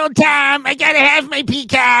 I told Tom I gotta have my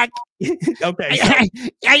Peacock. Okay. I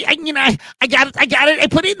got it. I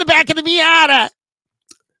put it in the back of the Miata.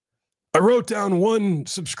 I wrote down one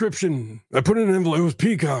subscription. I put it in an envelope. It was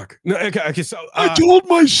Peacock. No, okay. So I told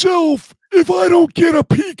myself, if I don't get a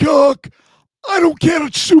Peacock, I don't get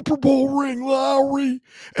a Super Bowl ring, Lowry.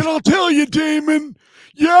 And I'll tell you, Damon,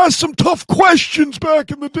 you asked some tough questions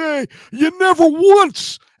back in the day. You never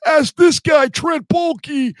once asked this guy, Trent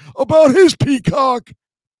Baalke, about his Peacock.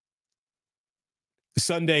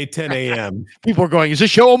 Sunday, 10 a.m. People are going, is this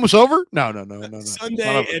show almost over? No.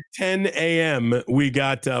 Sunday at 10 a.m. we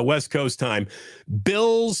got West Coast time.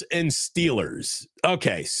 Bills and Steelers.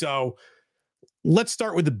 Okay, so let's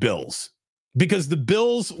start with the Bills. Because the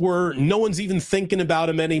Bills no one's even thinking about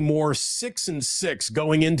them anymore. 6-6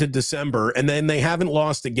 going into December, and then they haven't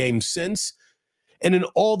lost a game since. And in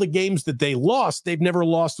all the games that they lost, they've never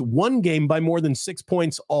lost one game by more than 6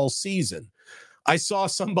 points all season. I saw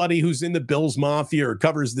somebody who's in the Bills Mafia or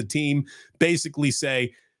covers the team basically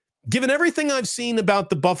say, given everything I've seen about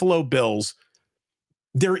the Buffalo Bills,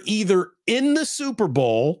 they're either in the Super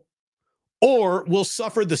Bowl or will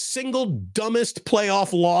suffer the single dumbest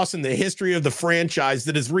playoff loss in the history of the franchise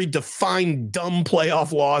that has redefined dumb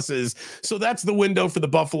playoff losses. So that's the window for the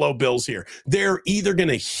Buffalo Bills here. They're either going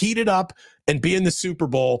to heat it up and be in the Super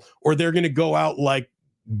Bowl, or they're going to go out like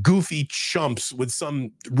goofy chumps with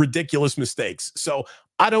some ridiculous mistakes. So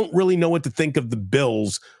I don't really know what to think of the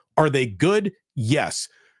Bills. Are they good? Yes.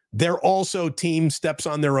 They're also team steps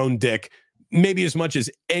on their own dick, maybe as much as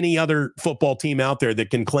any other football team out there that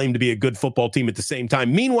can claim to be a good football team at the same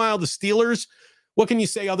time. Meanwhile, the Steelers, what can you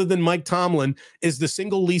say other than Mike Tomlin is the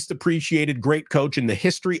single least appreciated great coach in the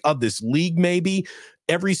history of this league, maybe?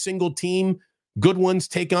 Every single team, good ones,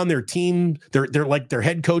 take on their team. They're like their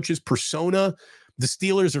head coach's persona. The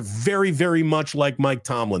Steelers are very, very much like Mike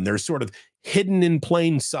Tomlin. They're sort of hidden in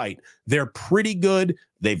plain sight. They're pretty good.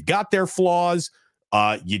 They've got their flaws.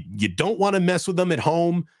 You don't want to mess with them at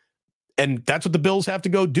home. And that's what the Bills have to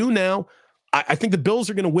go do now. I think the Bills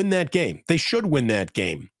are going to win that game. They should win that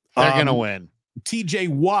game. They're going to win. TJ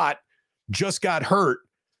Watt just got hurt,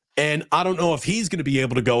 and I don't know if he's going to be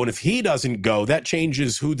able to go. And if he doesn't go, that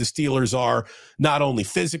changes who the Steelers are, not only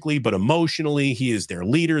physically, but emotionally. He is their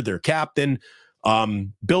leader, their captain.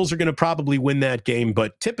 Bills are going to probably win that game,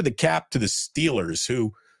 but tip of the cap to the Steelers,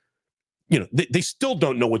 who, they still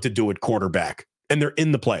don't know what to do at quarterback, and they're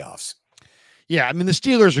in the playoffs. Yeah, I mean, the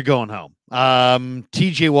Steelers are going home.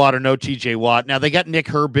 TJ Watt or no TJ Watt. Now, they got Nick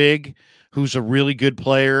Herbig, who's a really good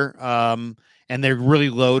player, and they're really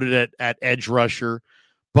loaded at edge rusher.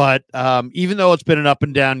 But even though it's been an up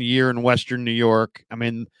and down year in Western New York, I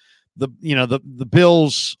mean, the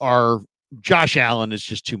Bills are – Josh Allen is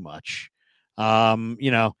just too much.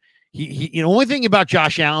 The only thing about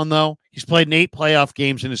Josh Allen, though, he's played in 8 playoff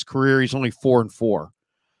games in his career. He's only 4-4.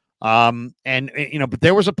 But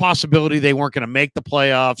there was a possibility they weren't going to make the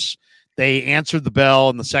playoffs. They answered the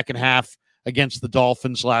bell in the second half against the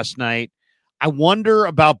Dolphins last night. I wonder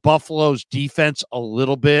about Buffalo's defense a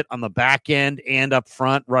little bit on the back end and up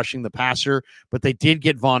front, rushing the passer, but they did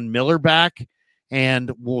get Von Miller back,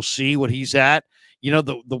 and we'll see what he's at.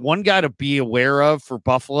 The one guy to be aware of for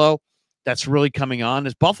Buffalo that's really coming on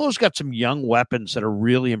is Buffalo's got some young weapons that are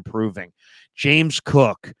really improving. James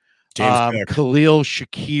Cook, Khalil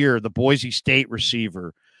Shakir, the Boise State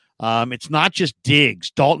receiver. It's not just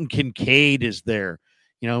Diggs. Dalton Kincaid is there.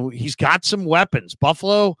 He's got some weapons.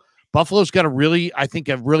 Buffalo's got a really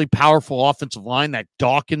powerful offensive line. That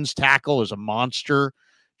Dawkins tackle is a monster.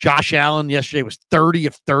 Josh Allen yesterday was 30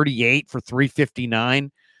 of 38 for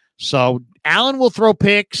 359. So Allen will throw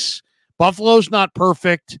picks. Buffalo's not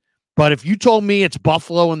perfect, but if you told me it's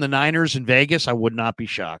Buffalo and the Niners in Vegas, I would not be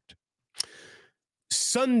shocked.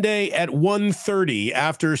 Sunday at 1:30,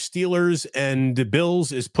 after Steelers and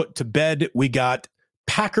Bills is put to bed, we got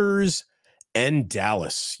Packers and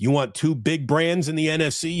Dallas. You want 2 big brands in the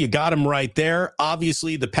NFC? You got them right there.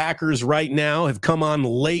 Obviously, the Packers right now have come on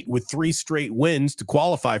late with 3 straight wins to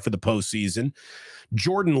qualify for the postseason.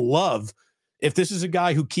 Jordan Love, if this is a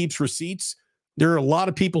guy who keeps receipts, there are a lot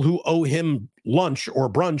of people who owe him lunch or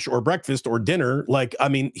brunch or breakfast or dinner.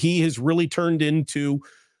 He has really turned into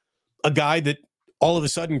a guy that all of a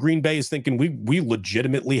sudden Green Bay is thinking we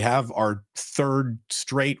legitimately have our 3rd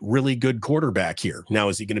straight really good quarterback here. Now,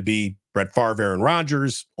 is he going to be Brett Favre, Aaron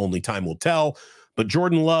Rodgers? Only time will tell. But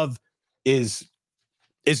Jordan Love is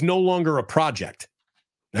no longer a project.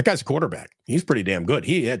 That guy's a quarterback. He's pretty damn good.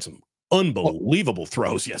 He had some unbelievable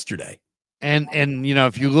throws yesterday. And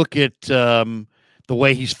if you look at the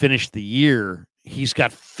way he's finished the year, he's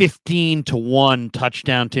got 15-1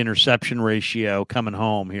 touchdown to interception ratio coming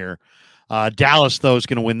home here. Dallas, though, is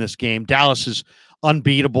going to win this game. Dallas is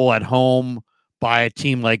unbeatable at home by a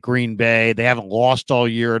team like Green Bay. They haven't lost all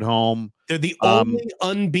year at home. They're the only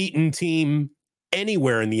unbeaten team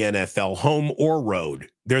anywhere in the NFL, home or road.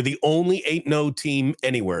 They're the only 8-0 team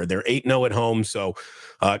anywhere. They're 8-0 at home. So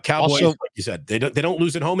Cowboys, also, like you said, they don't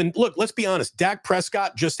lose at home. And look, let's be honest. Dak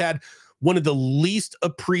Prescott just had one of the least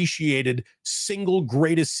appreciated single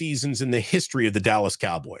greatest seasons in the history of the Dallas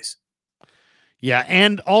Cowboys. Yeah,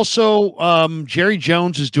 and also Jerry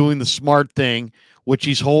Jones is doing the smart thing, which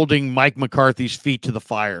he's holding Mike McCarthy's feet to the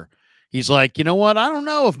fire. He's like, you know what? I don't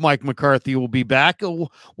know if Mike McCarthy will be back.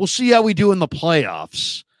 We'll see how we do in the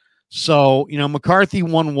playoffs. So, McCarthy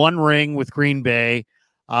won 1 ring with Green Bay.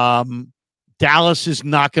 Dallas is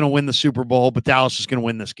not going to win the Super Bowl, but Dallas is going to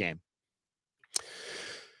win this game.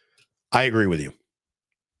 I agree with you.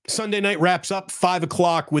 Sunday night wraps up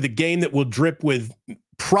 5:00 with a game that will drip with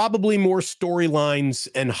probably more storylines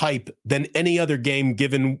and hype than any other game,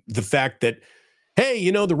 given the fact that Hey,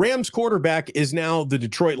 the Rams quarterback is now the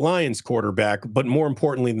Detroit Lions quarterback, but more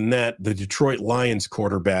importantly than that, the Detroit Lions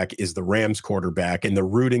quarterback is the Rams quarterback, and the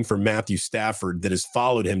rooting for Matthew Stafford that has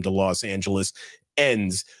followed him to Los Angeles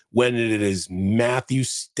ends when it is Matthew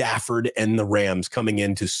Stafford and the Rams coming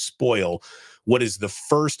in to spoil what is the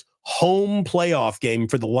first home playoff game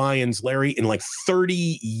for the Lions, Larry, in like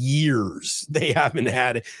 30 years. They haven't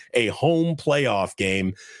had a home playoff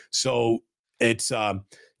game. So it's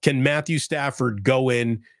can Matthew Stafford go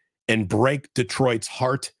in and break Detroit's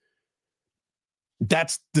heart?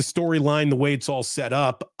 That's the storyline, the way it's all set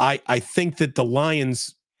up. I think that the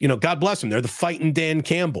Lions, God bless them, they're the fighting Dan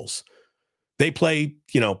Campbells. They play,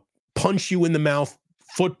 punch you in the mouth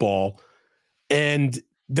football. And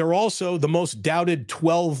they're also the most doubted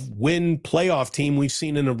 12-win playoff team we've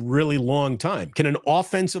seen in a really long time. Can an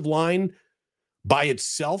offensive line by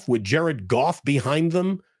itself with Jared Goff behind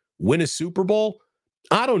them win a Super Bowl?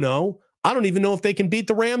 I don't know. I don't even know if they can beat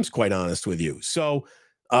the Rams, quite honest with you. So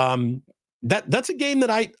that's a game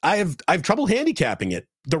that I have trouble handicapping it.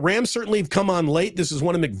 The Rams certainly have come on late. This is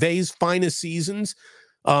one of McVay's finest seasons.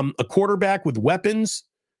 A quarterback with weapons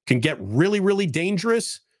can get really, really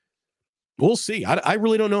dangerous. We'll see. I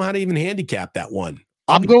really don't know how to even handicap that one.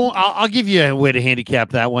 I'll give you a way to handicap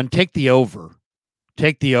that one. Take the over.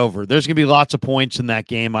 There's going to be lots of points in that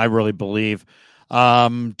game, I really believe.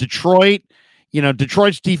 Detroit,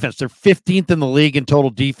 Detroit's defense, they're 15th in the league in total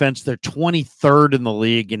defense. They're 23rd in the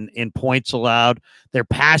league in points allowed. Their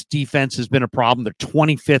pass defense has been a problem. They're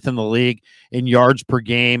 25th in the league in yards per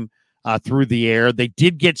game through the air. They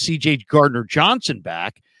did get C.J. Gardner-Johnson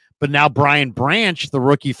back, but now Brian Branch, the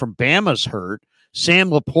rookie from Bama's hurt. Sam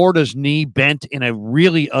Laporta's knee bent in a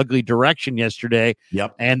really ugly direction yesterday.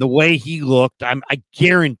 Yep. And the way he looked, I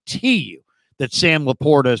guarantee you that Sam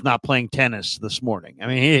Laporta is not playing tennis this morning. I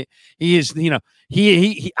mean, he is,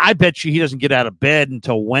 he I bet you he doesn't get out of bed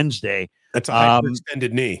until Wednesday. That's a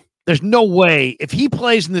hyperextended knee. There's no way. If he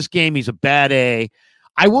plays in this game, he's a bad A.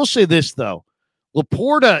 I will say this, though.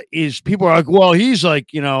 Laporta is, people are like, well, he's like,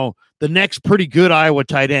 the next pretty good Iowa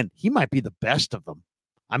tight end. He might be the best of them.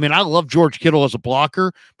 I mean, I love George Kittle as a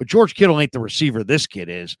blocker, but George Kittle ain't the receiver this kid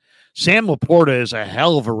is. Sam Laporta is a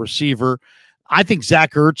hell of a receiver. I think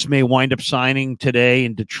Zach Ertz may wind up signing today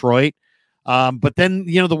in Detroit. But then,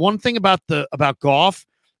 the one thing about Goff,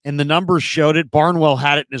 and the numbers showed it, Barnwell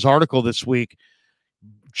had it in his article this week,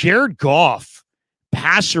 Jared Goff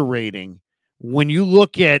passer rating, when you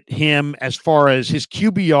look at him as far as his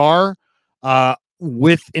QBR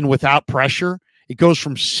with and without pressure, it goes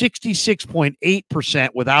from 66.8%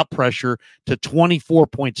 without pressure to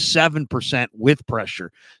 24.7% with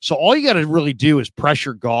pressure. So all you got to really do is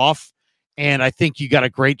pressure Goff, and I think you got a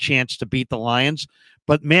great chance to beat the Lions.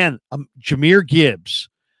 But, man, Jahmyr Gibbs,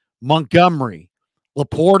 Montgomery,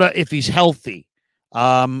 Laporta, if he's healthy,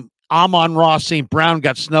 Amon-Ra St. Brown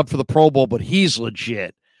got snubbed for the Pro Bowl, but he's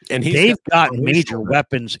legit. And they've got major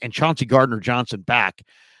weapons, and Chauncey Gardner-Johnson back.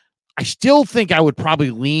 I still think I would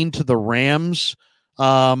probably lean to the Rams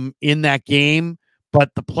in that game,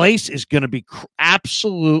 but the place is going to be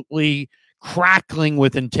absolutely crackling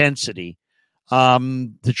with intensity.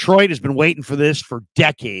 Detroit has been waiting for this for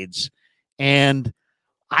decades, and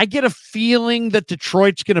I get a feeling that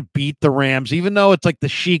Detroit's going to beat the Rams, even though it's like the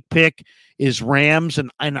chic pick is Rams, and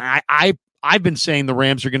I've been saying the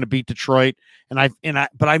Rams are going to beat Detroit, but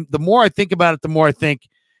the more I think about it, the more I think,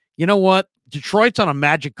 you know what? Detroit's on a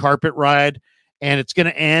magic carpet ride, and it's going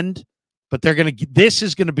to end, but this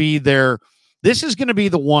is going to be the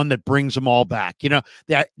one that brings them all back.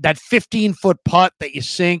 That 15-foot putt that you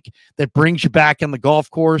sink that brings you back on the golf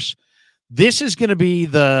course. This is going to be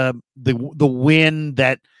the win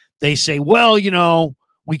that they say, well,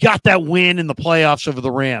 we got that win in the playoffs over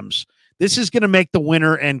the Rams. This is going to make the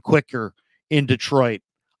winner end quicker in Detroit.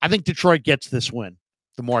 I think Detroit gets this win.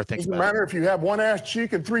 The more I think about it. Doesn't matter if you have one ass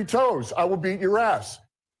cheek and three toes. I will beat your ass.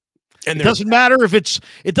 And it doesn't matter if the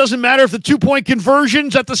 2-point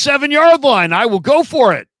conversion's at the 7-yard line. I will go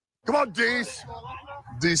for it. Come on, Dees.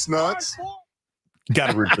 Dees nuts.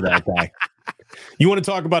 Got to root for that guy. You want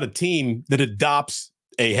to talk about a team that adopts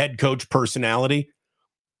a head coach personality?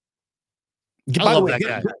 By the way,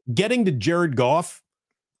 getting to Jared Goff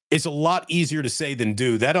is a lot easier to say than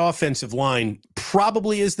do. That offensive line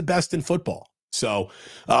probably is the best in football. So,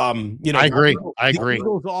 I agree. The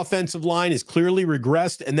Eagles' offensive line is clearly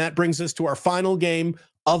regressed, and that brings us to our final game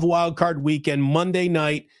of Wild Card Weekend, Monday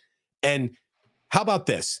night. And how about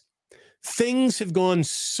this? Things have gone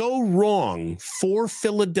so wrong for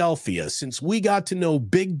Philadelphia since we got to know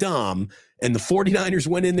Big Dom and the 49ers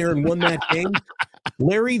went in there and won that game.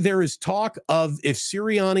 Larry, there is talk of if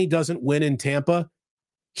Sirianni doesn't win in Tampa,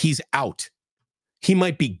 he's out. he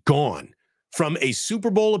might be gone from a Super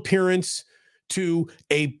Bowl appearance to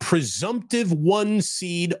a presumptive 1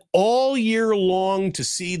 seed all year long to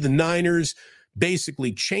see the Niners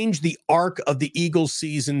basically change the arc of the Eagles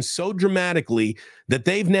season so dramatically that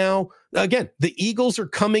they've now, again, the Eagles are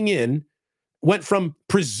coming in, went from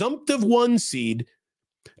presumptive 1 seed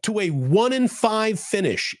to a 1-5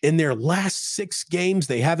 finish in their last 6 games.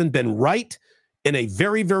 They haven't been right in a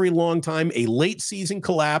very, very long time. A late season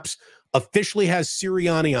collapse officially has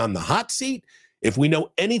Sirianni on the hot seat. If we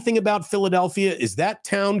know anything about Philadelphia, is that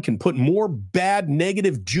town can put more bad,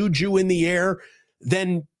 negative juju in the air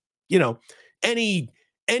than,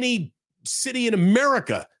 any city in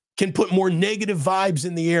America can put more negative vibes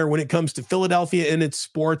in the air when it comes to Philadelphia and its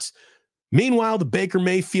sports. Meanwhile, the Baker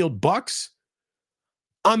Mayfield Bucks,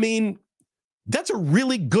 that's a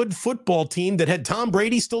really good football team that had Tom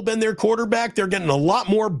Brady still been their quarterback. They're getting a lot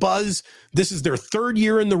more buzz. This is their 3rd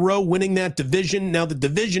year in the row winning that division. Now the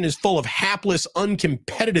division is full of hapless,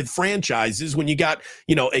 uncompetitive franchises. When you got,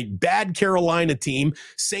 a bad Carolina team,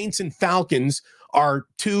 Saints and Falcons are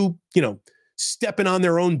 2, stepping on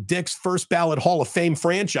their own dicks, first ballot Hall of Fame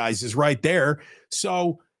franchises right there.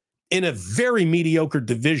 So in a very mediocre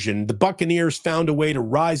division, the Buccaneers found a way to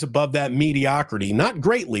rise above that mediocrity, not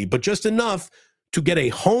greatly, but just enough to get a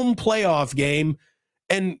home playoff game.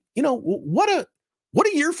 And, what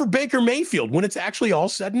a year for Baker Mayfield when it's actually all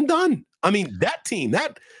said and done. That team,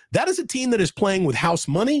 that is a team that is playing with house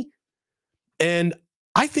money. And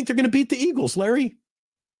I think they're going to beat the Eagles, Larry.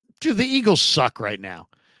 Dude, the Eagles suck right now.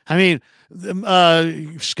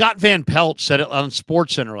 Scott Van Pelt said it on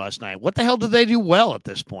SportsCenter last night. What the hell did they do well at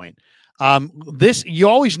this point? You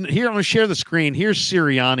always here. I'm going to share the screen. Here's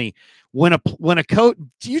Sirianni. When a coach,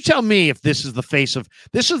 you tell me if this is the face of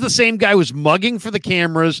this is the same guy who was mugging for the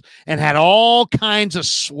cameras and had all kinds of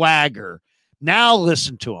swagger. Now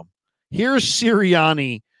listen to him. Here's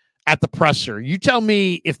Sirianni at the presser. You tell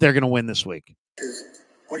me if they're going to win this week.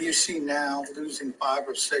 What do you see now, losing 5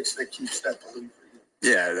 or 6, that keeps that belief for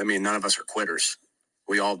you? Yeah, none of us are quitters.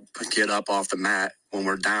 We all get up off the mat when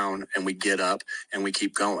we're down, and we get up and we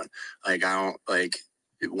keep going.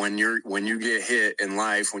 When you get hit in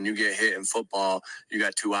life, when you get hit in football, you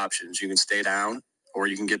got 2 options. You can stay down, or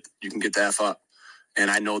you can get the F up. And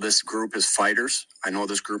I know this group is fighters. I know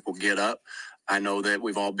this group will get up. I know that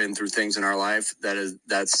we've all been through things in our life that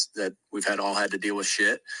we've had to deal with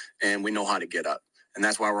shit, and we know how to get up. And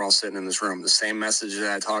that's why we're all sitting in this room. The same message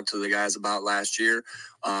that I talked to the guys about last year,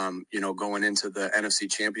 going into the NFC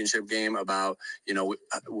Championship game about,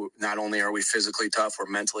 not only are we physically tough, we're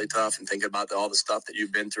mentally tough, and thinking about all the stuff that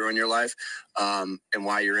you've been through in your life and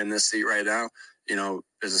why you're in this seat right now.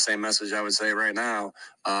 There's the same message I would say right now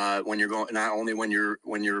when you're going, not only when you're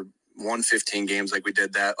won 15 games like we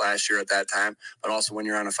did that last year at that time, but also when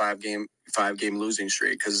you're on a 5-game losing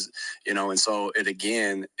streak, because and so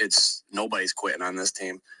it's nobody's quitting on this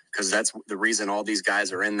team, because that's the reason all these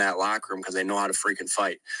guys are in that locker room, because they know how to freaking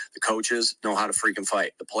fight. The coaches know how to freaking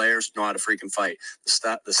fight. The players know how to freaking fight.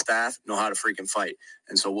 The staff know how to freaking fight.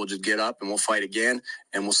 And so we'll just get up and we'll fight again,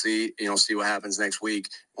 and we'll see what happens next week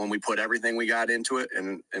when we put everything we got into it.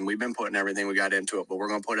 And we've been putting everything we got into it, but we're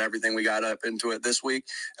going to put everything we got up into it this week,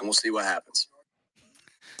 and we'll see what happens.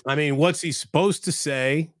 What's he supposed to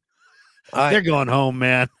say? They're going home,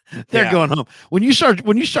 man. They're going home. When you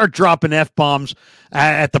start dropping F-bombs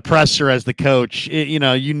at the presser as the coach,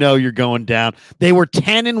 you're going down. They were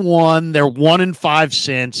 10-1. They're 1-5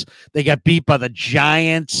 since. They got beat by the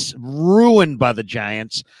Giants, ruined by the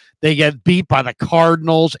Giants. They get beat by the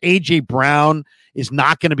Cardinals. A.J. Brown is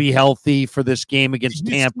not going to be healthy for this game against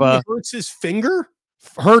Tampa. Hurts his finger?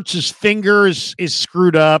 Hurts his finger is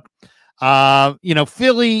screwed up.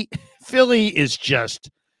 Philly is just,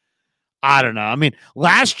 I don't know.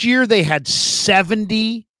 Last year they had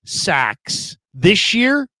 70 sacks. This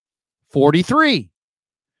year, 43.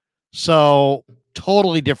 So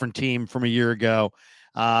totally different team from a year ago.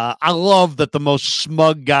 I love that the most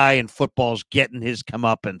smug guy in football is getting his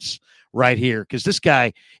comeuppance right here, because this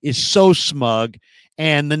guy is so smug,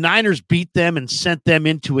 and the Niners beat them and sent them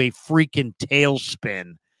into a freaking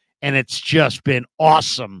tailspin, and it's just been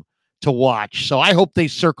awesome to watch. So I hope they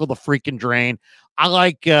circle the freaking drain. I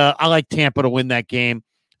like Tampa to win that game.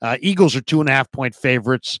 Eagles are 2.5-point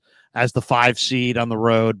favorites as the 5 seed on the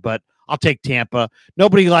road, but I'll take Tampa.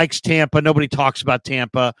 Nobody likes Tampa. Nobody talks about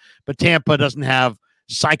Tampa, but Tampa doesn't have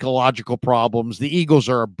psychological problems. The Eagles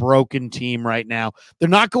are a broken team right now. They're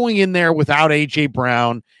not going in there without A.J.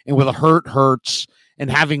 Brown and with a Hurts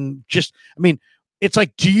and having just, it's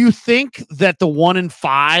like, do you think that the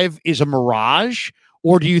 1-5 is a mirage,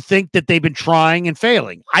 Or do you think that they've been trying and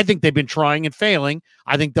failing? I think they've been trying and failing.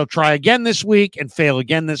 I think they'll try again this week and fail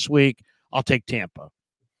again this week. I'll take Tampa.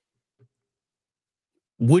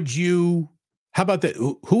 How about that?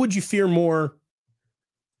 Who would you fear more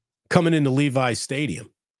coming into Levi's Stadium?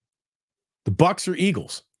 The Bucks or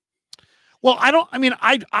Eagles? Well,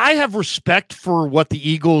 I have respect for what the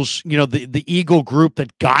Eagles, the Eagle group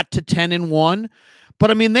that got to 10-1, but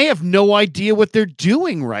I mean, they have no idea what they're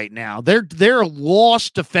doing right now. They're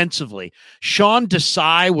lost defensively. Sean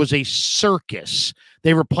Desai was a circus.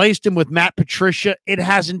 They replaced him with Matt Patricia. It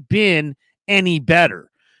hasn't been any better.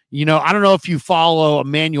 I don't know if you follow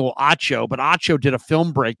Emmanuel Acho, but Acho did a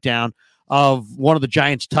film breakdown of one of the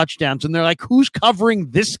Giants' touchdowns, and they're like, who's covering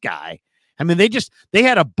this guy? I mean, they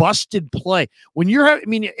had a busted play.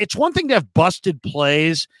 It's one thing to have busted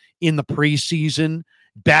plays in the preseason,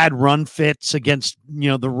 bad run fits against,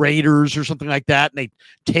 the Raiders or something like that, and they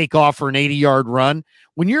take off for an 80-yard run.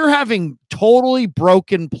 When you're having totally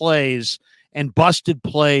broken plays and busted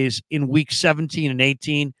plays in week 17 and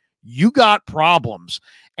 18, you got problems.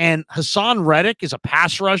 And Hassan Reddick is a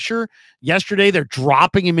pass rusher. Yesterday, they're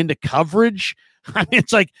dropping him into coverage. I mean,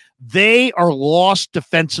 it's like they are lost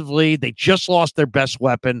defensively. They just lost their best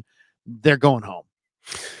weapon. They're going home.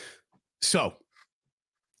 So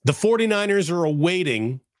the 49ers are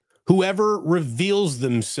awaiting whoever reveals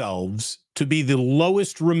themselves to be the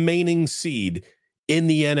lowest remaining seed in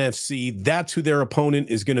the NFC. That's who their opponent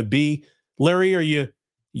is going to be. Larry, are you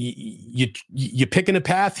picking a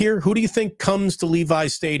path here? Who do you think comes to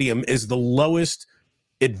Levi's Stadium as the lowest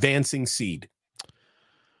advancing seed?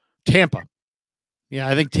 Tampa. Yeah,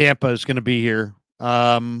 I think Tampa is going to be here.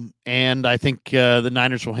 And I think the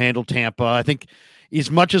Niners will handle Tampa. I think as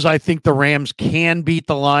much as I think the Rams can beat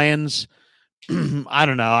the Lions, I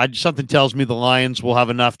don't know. Something tells me the Lions will have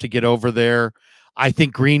enough to get over there. I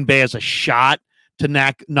think Green Bay has a shot to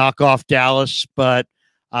knock off Dallas, but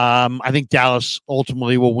I think Dallas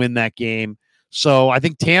ultimately will win that game. So I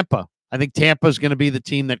think Tampa is going to be the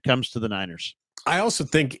team that comes to the Niners. I also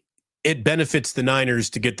think it benefits the Niners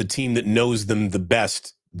to get the team that knows them the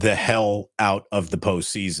best the hell out of the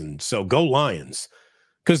postseason. So go Lions,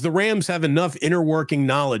 because the Rams have enough inner working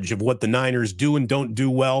knowledge of what the Niners do and don't do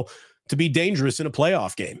well to be dangerous in a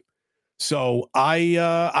playoff game. So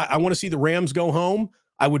I want to see the Rams go home.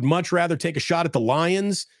 I would much rather take a shot at the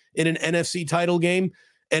Lions in an NFC title game.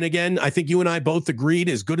 And again, I think you and I both agreed,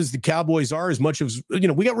 as good as the Cowboys are, as much as, we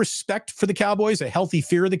got respect for the Cowboys, a healthy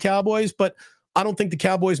fear of the Cowboys, but I don't think the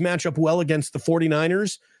Cowboys match up well against the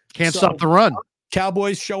 49ers. Can't stop the run.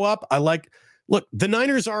 Cowboys show up. The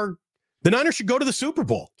Niners should go to the Super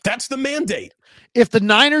Bowl. That's the mandate. If the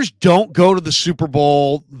Niners don't go to the Super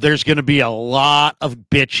Bowl, there's going to be a lot of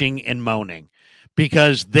bitching and moaning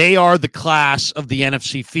because they are the class of the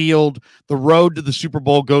NFC field. The road to the Super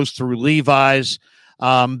Bowl goes through Levi's.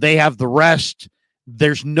 They have the rest.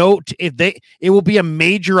 It will be a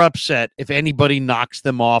major upset if anybody knocks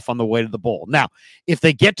them off on the way to the bowl. Now, if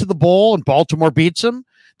they get to the bowl and Baltimore beats them,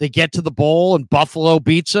 they get to the bowl and Buffalo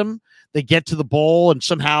beats them, they get to the bowl and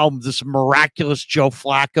somehow this miraculous Joe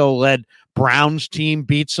Flacco-led Browns team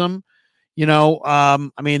beats them,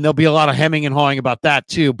 there'll be a lot of hemming and hawing about that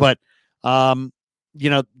too. But, to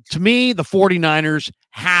me, the 49ers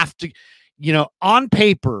have to, on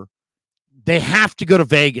paper, they have to go to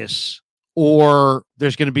Vegas or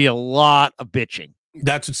there's going to be a lot of bitching.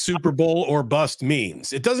 That's what Super Bowl or bust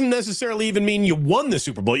means. It doesn't necessarily even mean you won the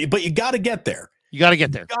Super Bowl, but you got to get there. You got to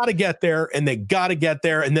get there. Got to get there, and they got to get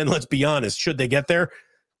there. And then let's be honest, should they get there,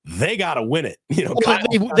 they got to win it.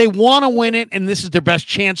 They want to win it, and this is their best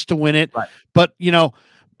chance to win it. Right. But, you got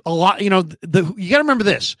to remember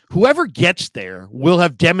this. Whoever gets there will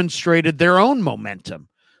have demonstrated their own momentum.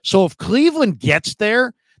 So if Cleveland gets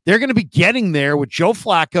there, they're going to be getting there with Joe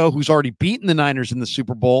Flacco, who's already beaten the Niners in the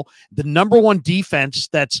Super Bowl, the number one defense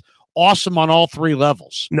that's awesome on all three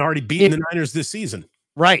levels. And already beaten the Niners this season.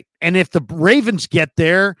 Right. And if the Ravens get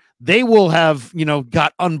there, they will have,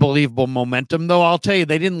 got unbelievable momentum, though I'll tell you,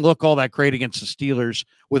 they didn't look all that great against the Steelers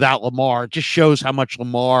without Lamar. It just shows how much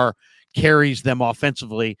Lamar carries them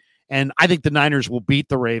offensively. And I think the Niners will beat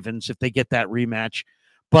the Ravens if they get that rematch.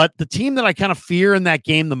 But the team that I kind of fear in that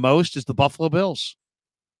game the most is the Buffalo Bills.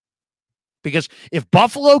 Because if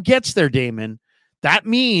Buffalo gets there, Damon, that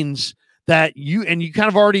means that you kind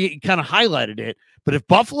of already kind of highlighted it, but if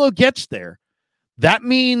Buffalo gets there, that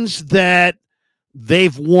means that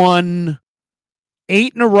they've won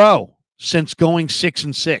 8 in a row since going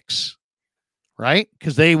 6-6, right?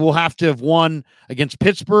 Because they will have to have won against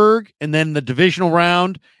Pittsburgh and then the divisional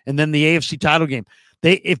round and then the AFC title game.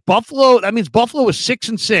 That means Buffalo is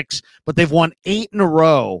 6-6, but they've won 8 in a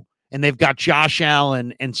row. and they've got Josh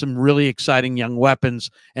Allen and some really exciting young weapons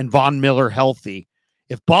and Von Miller healthy.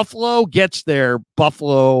 If Buffalo gets there,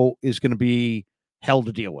 Buffalo is going to be hell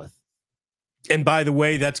to deal with. And by the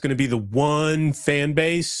way, that's going to be the one fan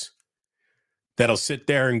base that'll sit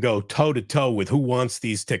there and go toe-to-toe with who wants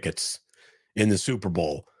these tickets in the Super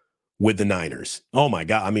Bowl with the Niners. Oh, my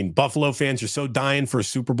God. I mean, Buffalo fans are so dying for a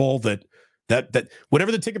Super Bowl that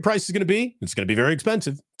whatever the ticket price is going to be, it's going to be very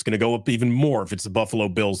expensive. It's going to go up even more if it's the Buffalo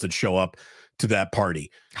Bills that show up to that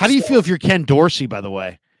party. How do you feel if you're Ken Dorsey, by the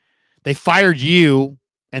way? They fired you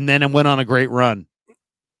and then it went on a great run.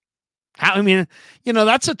 I mean,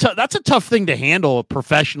 that's a tough thing to handle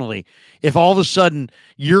professionally. If all of a sudden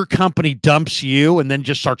your company dumps you and then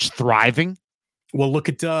just starts thriving. Well, look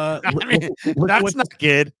at that's not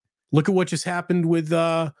good. Look at what just happened with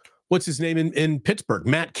what's his name in Pittsburgh,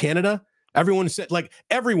 Matt Canada. Everyone said,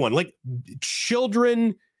 everyone,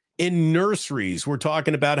 children in nurseries were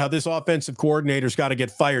talking about how this offensive coordinator's got to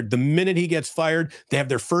get fired. The minute he gets fired, they have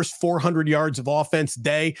their first 400 yards of offense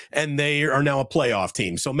day, and they are now a playoff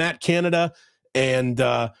team. So Matt Canada and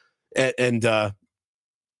the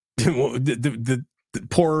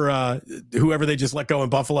poor whoever they just let go in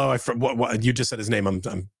Buffalo. What you just said his name.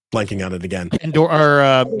 I'm blanking on it again. Ken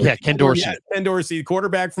Dorsey. Ken Dorsey,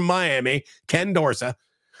 quarterback from Miami. Ken Dorsey.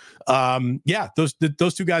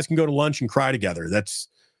 Those two guys can go to lunch and cry together. That's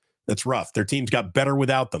rough. Their teams got better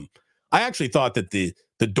without them. I actually thought that the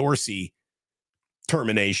Dorsey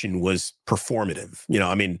termination was performative.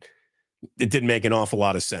 It didn't make an awful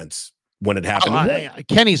lot of sense when it happened.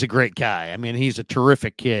 Kenny's a great guy. I mean, he's a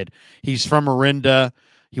terrific kid. He's from Orinda.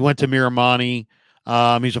 He went to Miramani.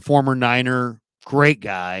 He's a former Niner. Great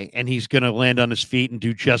guy. And he's going to land on his feet and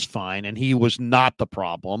do just fine. And he was not the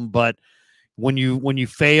problem. But when you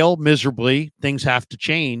fail miserably, things have to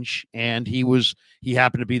change. And he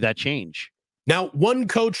happened to be that change. Now, one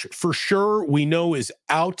coach for sure we know is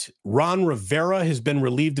out. Ron Rivera has been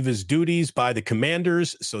relieved of his duties by the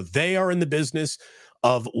Commanders. So they are in the business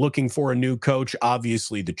of looking for a new coach.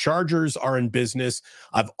 Obviously, the Chargers are in business.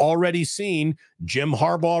 I've already seen Jim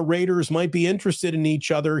Harbaugh Raiders might be interested in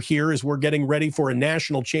each other here as we're getting ready for a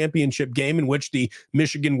national championship game in which the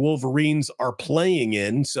Michigan Wolverines are playing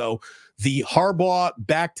in. So the Harbaugh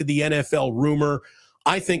back to the NFL rumor,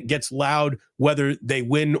 I think, gets loud whether they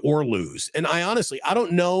win or lose. And I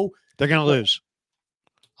don't know. They're going to lose.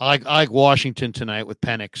 I like Washington tonight with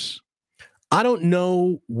Penix. I don't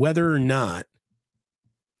know whether or not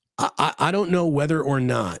I don't know whether or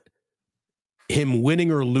not him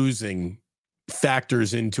winning or losing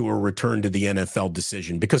factors into a return to the NFL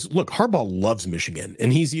decision. Because, look, Harbaugh loves Michigan,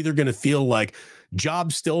 and he's either going to feel like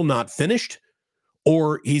job's still not finished,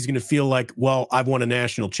 or he's going to feel like, well, I've won a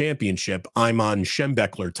national championship. I'm on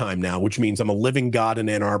Schembechler time now, which means I'm a living god in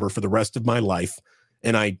Ann Arbor for the rest of my life,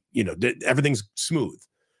 and everything's smooth.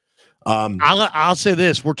 I'll say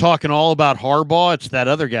this. We're talking all about Harbaugh. It's that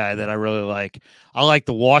other guy that I really like. I like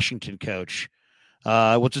the Washington coach.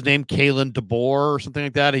 What's his name? Kalen DeBoer or something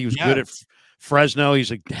like that. He was good at Fresno.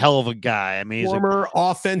 He's a hell of a guy. I mean, he's former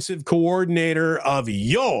offensive coordinator of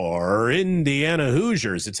your Indiana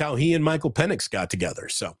Hoosiers. It's how he and Michael Penix got together.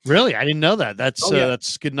 So really, I didn't know that.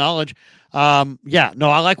 That's good knowledge. I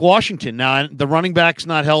like Washington. Now, the running back's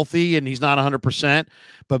not healthy and he's not 100%,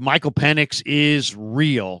 but Michael Penix is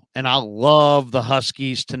real, and I love the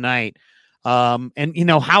Huskies tonight. And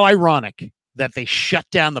how ironic that they shut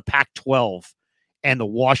down the Pac-12 and the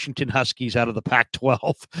Washington Huskies out of the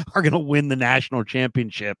Pac-12 are going to win the national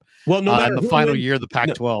championship. Well, no matter in the final year of the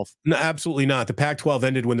Pac-12. No, absolutely not. The Pac-12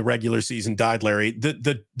 ended when the regular season died, Larry.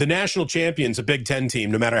 The national champion's a Big Ten team,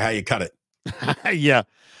 no matter how you cut it. Yeah.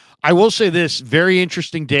 I will say this, very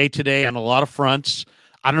interesting day today on a lot of fronts.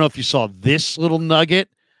 I don't know if you saw this little nugget,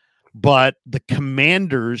 but the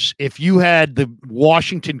Commanders, if you had the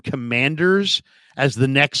Washington Commanders as the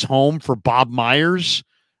next home for Bob Myers,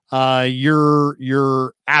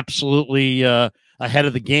 you're absolutely ahead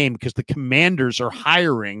of the game, because the Commanders are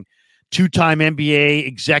hiring two-time NBA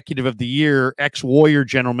Executive of the Year, ex-Warrior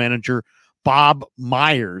general manager Bob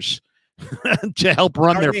Myers to help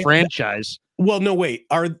run their franchise. Well, no, wait.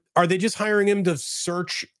 Are they just hiring him to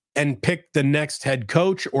search and pick the next head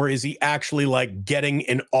coach, or is he actually getting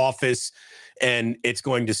an office and it's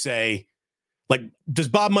going to say, does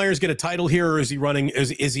Bob Myers get a title here, or is he running?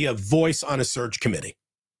 Is he a voice on a search committee?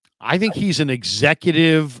 I think he's an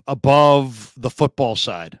executive above the football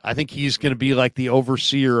side. I think he's going to be like the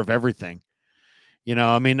overseer of everything.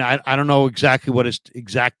 I don't know exactly what his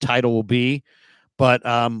exact title will be, but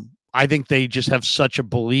I think they just have such a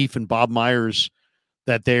belief in Bob Myers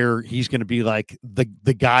that he's going to be like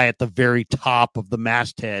the guy at the very top of the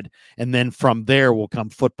masthead, and then from there will come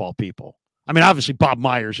football people. I mean, obviously Bob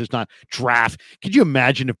Myers is not draft. Could you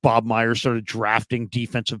imagine if Bob Myers started drafting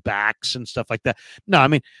defensive backs and stuff like that? No, I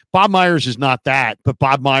mean, Bob Myers is not that, but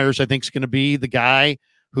Bob Myers, I think, is going to be the guy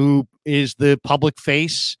who is the public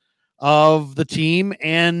face of the team.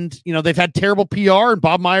 And, they've had terrible PR, and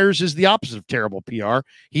Bob Myers is the opposite of terrible PR.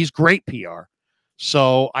 He's great PR.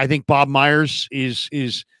 So I think Bob Myers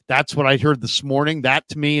is that's what I heard this morning. That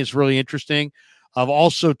to me is really interesting.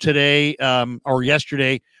 Also today or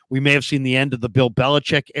yesterday, we may have seen the end of the Bill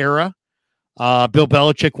Belichick era. Bill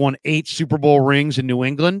Belichick won 8 Super Bowl rings in New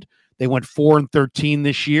England. They went 4-13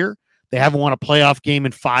 this year. They haven't won a playoff game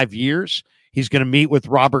in 5 years. He's going to meet with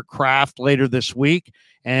Robert Kraft later this week.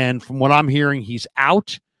 And from what I'm hearing, he's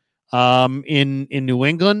out in New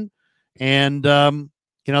England. And,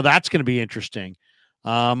 that's going to be interesting.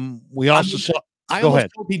 We also saw. Go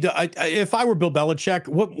ahead. If I were Bill Belichick,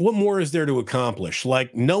 what more is there to accomplish?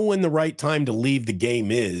 Like, know when the right time to leave the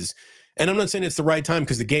game is. And I'm not saying it's the right time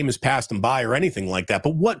because the game has passed him by or anything like that.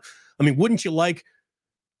 But wouldn't you like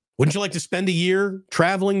to spend a year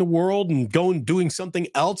traveling the world and doing something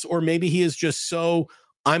else? Or maybe he is just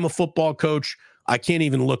I'm a football coach. I can't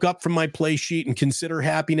even look up from my play sheet and consider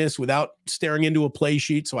happiness without staring into a play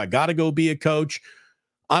sheet. So I got to go be a coach.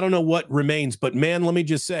 I don't know what remains, but man, let me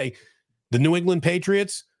just say, the New England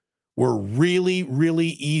Patriots were really, really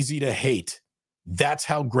easy to hate. That's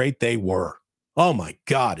how great they were. Oh my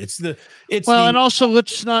God. And also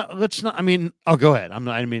let's not, I mean, go ahead.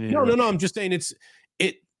 No, I'm just saying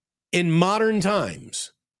in modern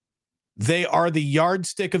times, they are the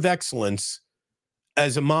yardstick of excellence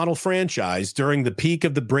as a model franchise during the peak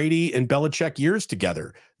of the Brady and Belichick years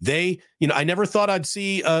together. I never thought I'd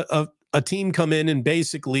see a team come in and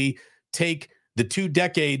basically take the 2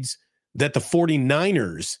 decades that the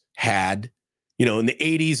 49ers had, in the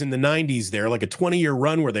 80s and the 90s there, like a 20-year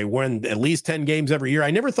run where they won at least 10 games every year.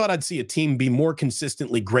 I never thought I'd see a team be more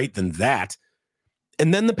consistently great than that.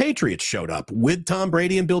 And then the Patriots showed up with Tom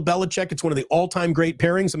Brady and Bill Belichick. It's one of the all-time great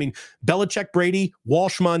pairings. I mean, Belichick, Brady,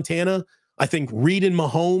 Walsh, Montana. I think Reed and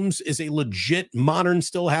Mahomes is a legit, modern,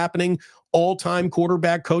 still happening, all-time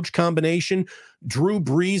quarterback-coach combination. Drew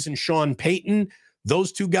Brees and Sean Payton.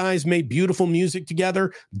 Those 2 guys made beautiful music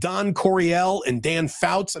together. Don Coryell and Dan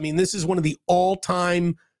Fouts. I mean, this is one of the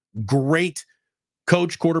all-time great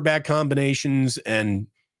coach-quarterback combinations. And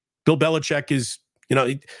Bill Belichick is,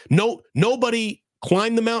 nobody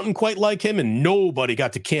climbed the mountain quite like him, and nobody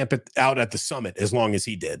got to camp out at the summit as long as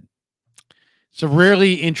he did. It's a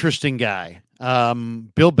really interesting guy.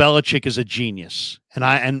 Bill Belichick is a genius.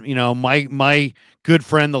 And my good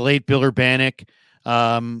friend, the late Bill Urbanek,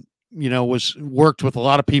 worked with a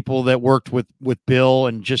lot of people that worked with Bill,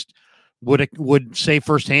 and just would say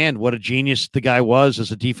firsthand what a genius the guy was as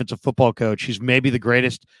a defensive football coach. He's maybe the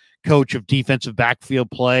greatest coach of defensive backfield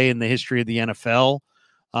play in the history of the NFL.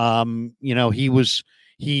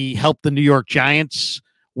 He helped the New York Giants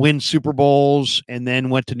win Super Bowls and then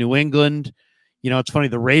went to New England. It's funny,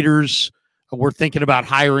 the Raiders were thinking about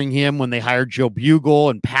hiring him when they hired Joe Bugle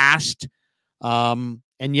and passed. And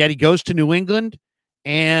yet he goes to New England.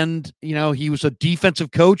 And, he was a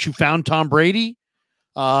defensive coach who found Tom Brady.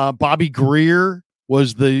 Bobby Greer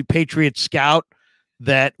was the Patriots scout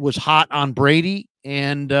that was hot on Brady.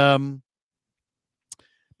 And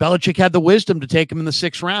Belichick had the wisdom to take him in the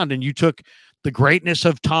 6th round. And you took the greatness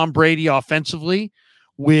of Tom Brady offensively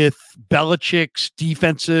with Belichick's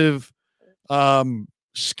defensive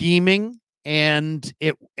scheming. And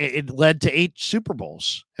it led to 8 Super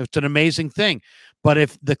Bowls. It's an amazing thing. But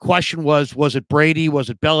if the question was it Brady? Was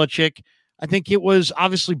it Belichick? I think it was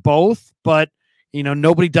obviously both, but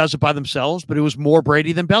nobody does it by themselves, but it was more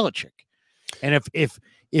Brady than Belichick. And if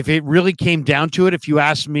it really came down to it, if you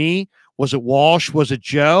ask me, was it Walsh? Was it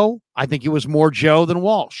Joe? I think it was more Joe than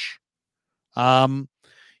Walsh. So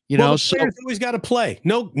players always got to play.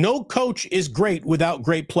 No coach is great without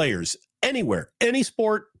great players anywhere, any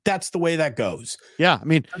sport. That's the way that goes. Yeah. I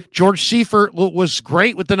mean, George Seifert was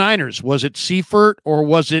great with the Niners. Was it Seifert or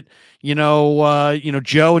was it,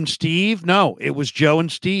 Joe and Steve? No, it was Joe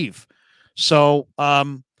and Steve. So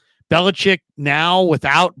Belichick now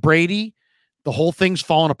without Brady, the whole thing's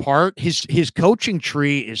fallen apart. His coaching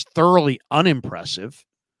tree is thoroughly unimpressive.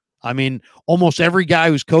 I mean, almost every guy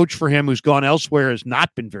who's coached for him who's gone elsewhere has not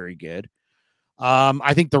been very good.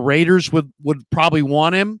 I think the Raiders would probably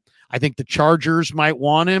want him. I think the Chargers might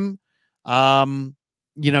want him.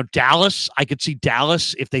 Dallas, I could see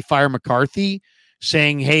Dallas, if they fire McCarthy,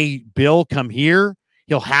 saying, hey, Bill, come here.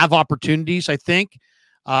 He'll have opportunities, I think.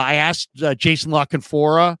 I asked Jason La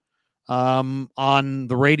Canfora on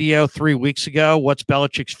the radio 3 weeks ago. What's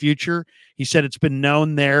Belichick's future? He said it's been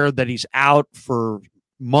known there that he's out for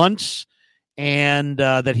months and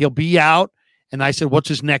that he'll be out. And I said, what's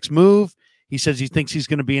his next move? He says he thinks he's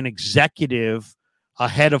going to be an executive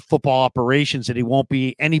head of football operations, that he won't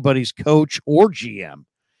be anybody's coach or GM.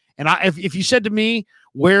 And if you said to me,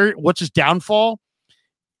 what's his downfall?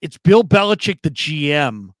 It's Bill Belichick, the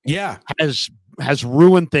GM. Yeah. Has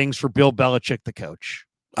ruined things for Bill Belichick, the coach.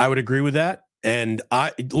 I would agree with that. And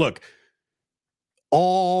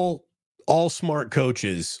all smart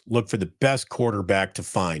coaches look for the best quarterback to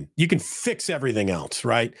find. You can fix everything else,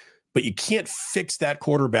 right? But you can't fix that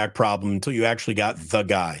quarterback problem until you actually got the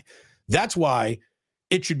guy. That's why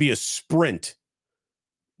it should be a sprint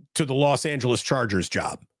to the Los Angeles Chargers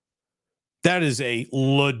job. That is a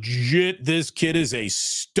legit, this kid is a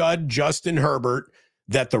stud Justin Herbert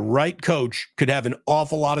that the right coach could have an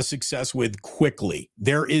awful lot of success with quickly.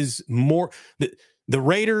 There is more. The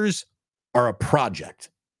Raiders are a project.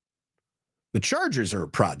 The Chargers are a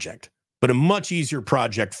project, but a much easier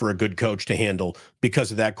project for a good coach to handle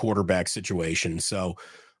because of that quarterback situation. So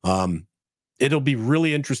it'll be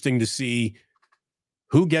really interesting to see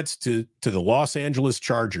who gets to the Los Angeles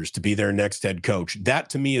Chargers to be their next head coach. That,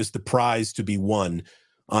 to me, is the prize to be won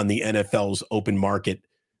on the NFL's open market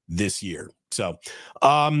this year. So,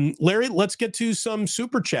 Larry, let's get to some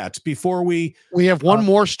super chats before we have one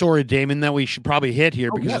more story, Damon, that we should probably hit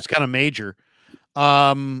here because it's kind of major.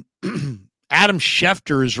 Adam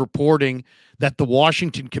Schefter is reporting that the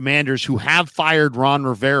Washington Commanders, who have fired Ron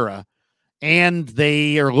Rivera, and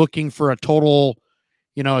they are looking for a total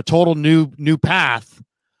new path,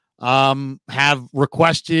 have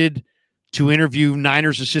requested to interview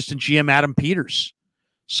Niners assistant GM Adam Peters.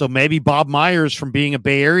 So maybe Bob Myers, from being a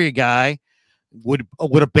Bay Area guy, would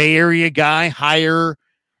a Bay Area guy hire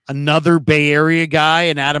another Bay Area guy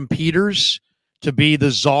and Adam Peters to be the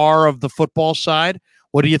czar of the football side?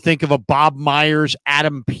 What do you think of a Bob Myers,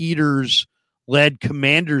 Adam Peters led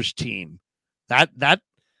Commanders team?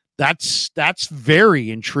 That's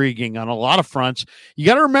very intriguing on a lot of fronts. You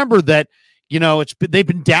got to remember that, they've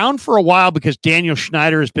been down for a while because Daniel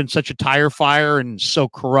Snyder has been such a tire fire and so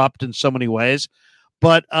corrupt in so many ways.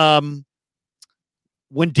 But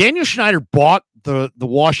when Daniel Snyder bought the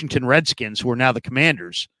Washington Redskins, who are now the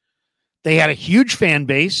Commanders, they had a huge fan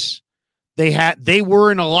base. They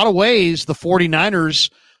were in a lot of ways the 49ers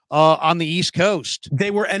on the East Coast. They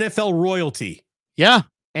were NFL royalty. Yeah.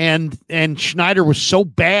 And Schneider was so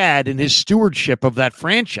bad in his stewardship of that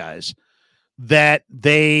franchise that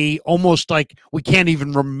they almost we can't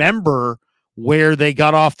even remember where they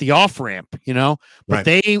got off the off ramp, but right.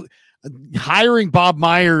 They hiring Bob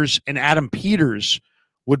Myers and Adam Peters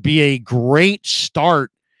would be a great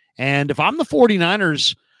start. And if I'm the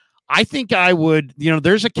 49ers, I think I would,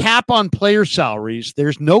 there's a cap on player salaries.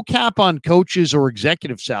 There's no cap on coaches or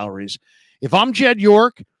executive salaries. If I'm Jed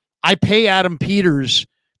York, I pay Adam Peters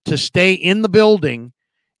to stay in the building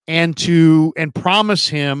and promise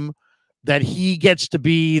him that he gets to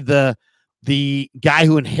be the guy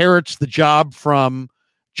who inherits the job from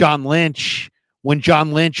John Lynch, when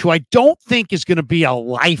John Lynch, who I don't think is going to be a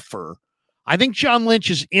lifer. I think John Lynch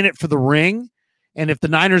is in it for the ring. And if the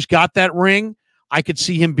Niners got that ring, I could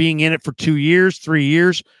see him being in it for 2 years, 3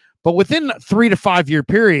 years. But within a 3 to 5 year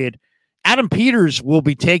period, Adam Peters will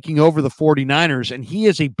be taking over the 49ers. And he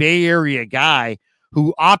is a Bay Area guy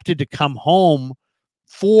who opted to come home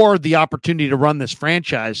for the opportunity to run this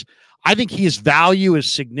franchise. I think his value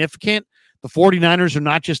is significant. The 49ers are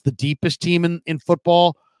not just the deepest team in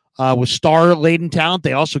football with star-laden talent.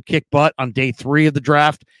 They also kick butt on day 3 of the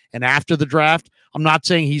draft and after the draft. I'm not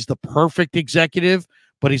saying he's the perfect executive,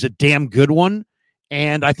 but he's a damn good one.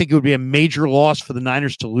 And I think it would be a major loss for the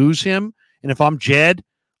Niners to lose him. And if I'm Jed,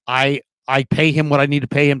 I pay him what I need to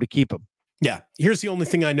pay him to keep him. Yeah. Here's the only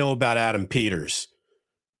thing I know about Adam Peters.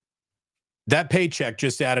 That paycheck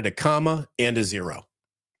just added a comma and a 0.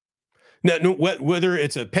 Now, whether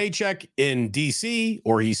it's a paycheck in D.C.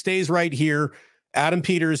 or he stays right here, Adam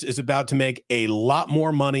Peters is about to make a lot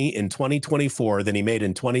more money in 2024 than he made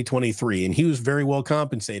in 2023. And he was very well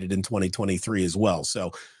compensated in 2023 as well.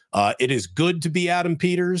 So it is good to be Adam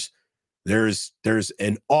Peters. There's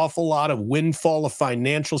an awful lot of windfall of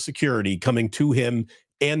financial security coming to him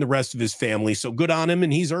and the rest of his family. So good on him,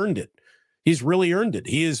 and he's earned it. He's really earned it.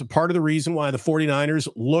 He is a part of the reason why the 49ers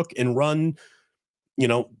look and run,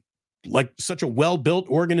 like such a well-built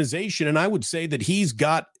organization. And I would say that he's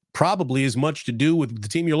got probably as much to do with the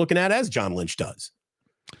team you're looking at as John Lynch does.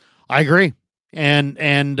 I agree. And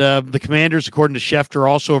the Commanders, according to Schefter,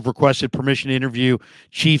 also have requested permission to interview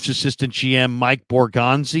Chiefs assistant GM Mike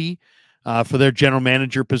Borgonzi. for their general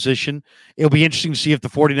manager position. It'll be interesting to see if the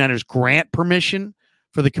 49ers grant permission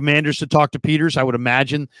for the Commanders to talk to Peters. I would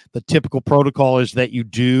imagine the typical protocol is that you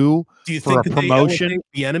do you for think a promotion.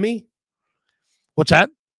 The enemy? What's that?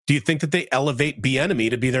 Do you think that they elevate Bieniemy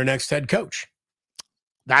to be their next head coach?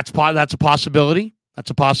 That's a possibility.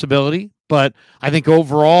 That's a possibility. But I think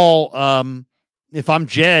overall, if I'm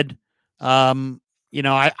Jed,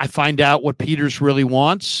 I find out what Peters really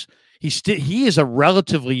wants. He is a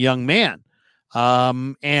relatively young man.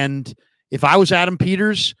 And if I was Adam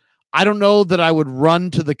Peters, I don't know that I would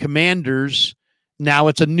run to the Commanders. Now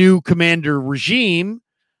it's a new Commander regime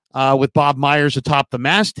with Bob Myers atop the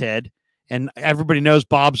masthead. And everybody knows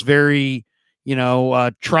Bob's very,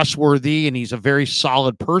 trustworthy, and he's a very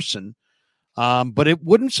solid person. But it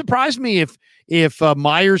wouldn't surprise me if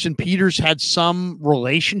Myers and Peters had some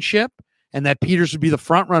relationship and that Peters would be the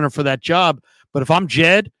front runner for that job. But if I'm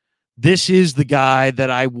Jed, this is the guy that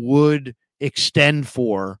I would extend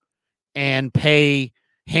for and pay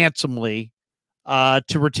handsomely to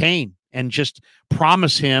retain, and just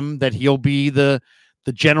promise him that he'll be the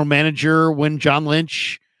general manager when John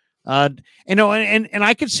Lynch, and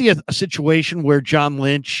I could see a situation where John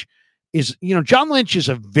Lynch is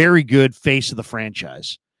a very good face of the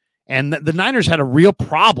franchise. And the Niners had a real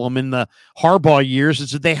problem in the Harbaugh years,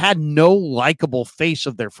 is that they had no likable face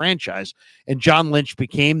of their franchise. And John Lynch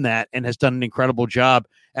became that and has done an incredible job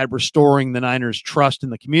at restoring the Niners' trust in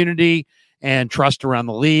the community and trust around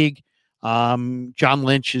the league. John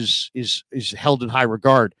Lynch is held in high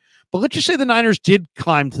regard. But let's just say the Niners did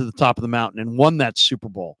climb to the top of the mountain and won that Super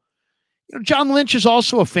Bowl. John Lynch is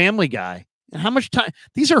also a family guy. And how much time?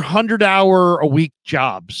 These are 100-hour-a-week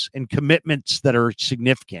jobs and commitments that are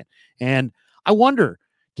significant. And I wonder,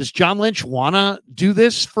 does John Lynch want to do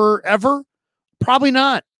this forever? Probably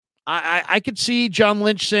not. I could see John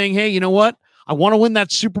Lynch saying, hey, you know what? I want to win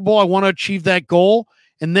that Super Bowl. I want to achieve that goal.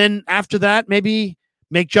 And then after that, maybe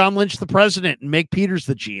make John Lynch the president and make Peters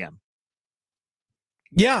the GM.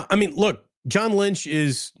 Yeah. I mean, look, John Lynch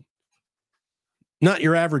is not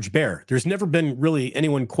your average bear. There's never been really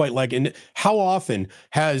anyone quite like, and how often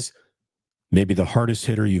has maybe the hardest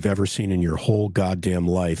hitter you've ever seen in your whole goddamn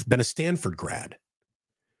life been a Stanford grad?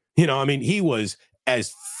 He was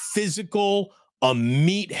as physical, a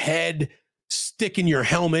meathead, sticking your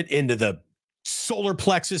helmet into the solar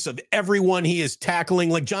plexus of everyone he is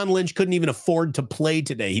tackling. Like, John Lynch couldn't even afford to play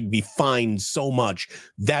today. He'd be fined so much.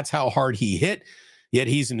 That's how hard he hit. Yet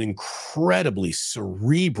he's an incredibly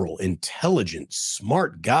cerebral, intelligent,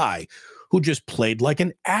 smart guy who just played like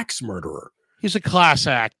an axe murderer. He's a class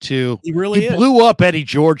act, too. He really is. Blew up Eddie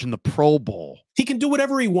George in the Pro Bowl. He can do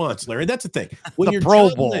whatever he wants, Larry. That's the thing. When You're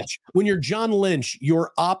John Lynch,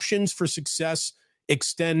 your options for success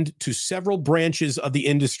extend to several branches of the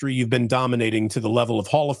industry you've been dominating to the level of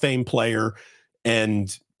Hall of Fame player,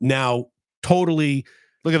 and now totally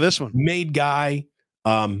look at this one made guy.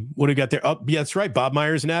 What do we got there? Oh, yeah, that's right. Bob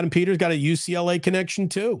Myers and Adam Peters got a UCLA connection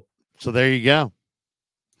too. So there you go.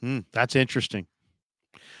 That's interesting.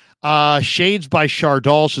 Shades by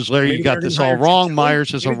Chardal says, Larry, you got this all wrong.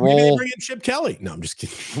 Myers has a role. Bring in Chip Kelly. No, I'm just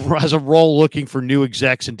kidding. Has a role looking for new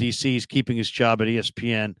execs in DC. He's keeping his job at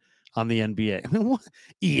ESPN on the NBA. I mean, what?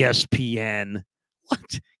 ESPN? What?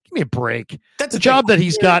 Give me a break. That's the job that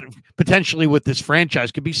he's got potentially with this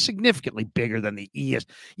franchise could be significantly bigger than the ES.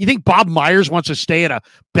 You think Bob Myers wants to stay at a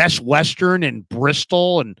Best Western in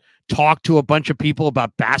Bristol and talk to a bunch of people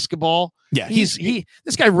about basketball? Yeah,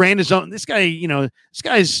 this guy ran his own. This guy,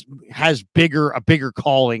 has a bigger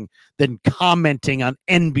calling than commenting on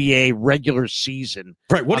NBA regular season.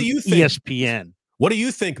 Right. What do you think? ESPN. What do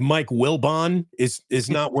you think? Mike Wilbon is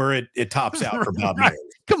not where it tops out for Bob Myers.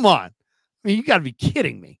 Come on. I mean, you got to be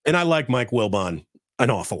kidding me. And I like Mike Wilbon an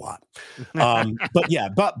awful lot. But yeah,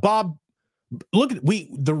 Bob, look at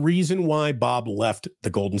the reason why Bob left the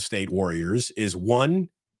Golden State Warriors is, one,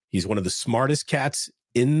 he's one of the smartest cats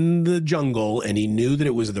in the jungle, and he knew that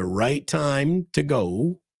it was the right time to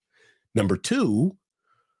go. Number two,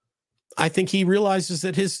 I think he realizes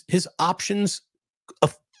that his options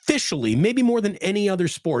officially, maybe more than any other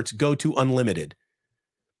sports, go to unlimited.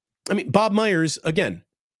 I mean, Bob Myers, again,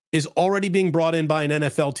 is already being brought in by an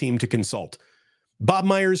NFL team to consult. Bob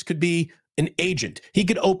Myers could be an agent. He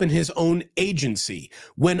could open his own agency.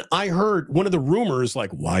 When I heard one of the rumors,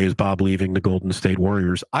 like, why is Bob leaving the Golden State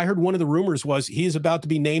Warriors? I heard one of the rumors was he is about to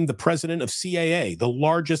be named the president of CAA, the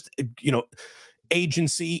largest,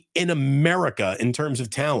 agency in America in terms of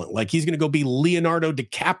talent. Like, he's going to go be Leonardo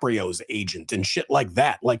DiCaprio's agent and shit like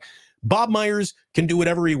that. Like, Bob Myers can do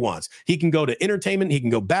whatever he wants. He can go to entertainment. He can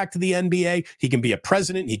go back to the NBA. He can be a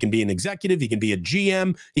president. He can be an executive. He can be a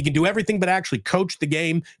GM. He can do everything but actually coach the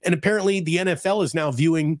game. And apparently the NFL is now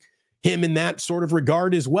viewing him in that sort of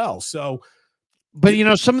regard as well. So, but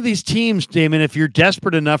some of these teams, Damon, if you're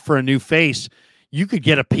desperate enough for a new face, you could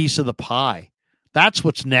get a piece of the pie. That's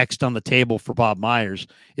what's next on the table for Bob Myers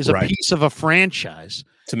is a piece of a franchise.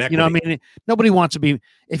 Nobody wants to be,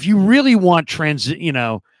 if you really want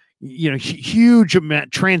huge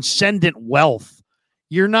amount, transcendent wealth,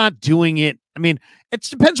 you're not doing it. I mean, it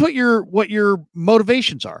depends what your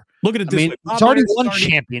motivations are. Look at it this way. He's already won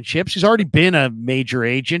championships. He's already been a major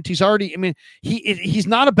agent. He's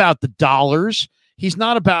not about the dollars. He's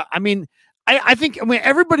not about, I think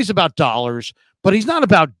everybody's about dollars, but he's not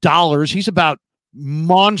about dollars. He's about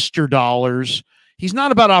monster dollars. He's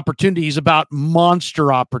not about opportunity. He's about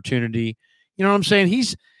monster opportunity. You know what I'm saying?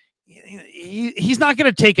 He's not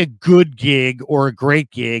going to take a good gig or a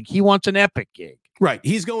great gig. He wants an epic gig. Right.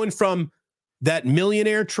 He's going from that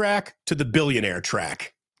millionaire track to the billionaire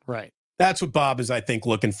track. Right. That's what Bob is, I think,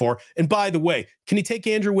 looking for. And by the way, can he take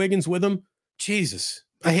Andrew Wiggins with him? Jesus,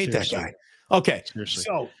 I hate that guy. Okay, seriously.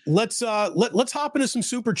 So let's hop into some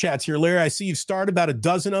super chats here, Larry. I see you've started about a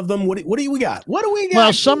dozen of them. What do we got? What do we got?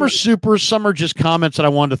 Well, some are supers, some are just comments that I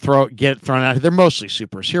wanted to get thrown out. They're mostly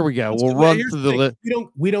supers. Here we go. We'll run through the list.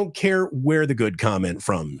 We don't care where the good comment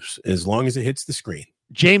from, as long as it hits the screen.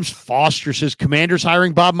 James Foster says Commanders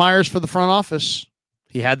hiring Bob Myers for the front office.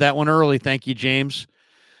 He had that one early. Thank you, James.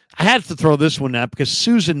 I had to throw this one out because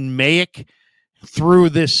Susan Mayick threw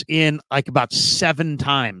this in like about 7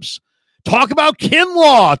 times. Talk about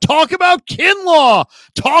Kinlaw. Talk about Kinlaw.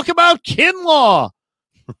 Talk about Kinlaw.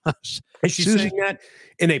 Is she saying that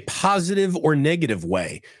in a positive or negative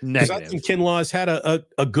way? Because I think Kinlaw has had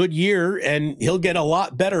a good year, and he'll get a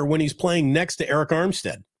lot better when he's playing next to Eric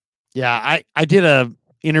Armstead. Yeah, I did a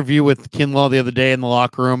interview with Kinlaw the other day in the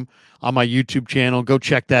locker room on my YouTube channel. Go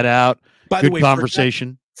check that out. By good the way,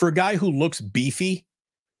 conversation. For a guy who looks beefy,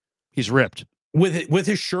 he's ripped. With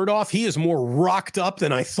his shirt off, he is more rocked up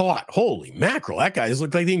than I thought. Holy mackerel, that guy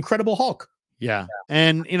looks like the Incredible Hulk. Yeah.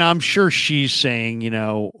 And, I'm sure she's saying,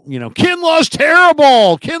 Kinlaw's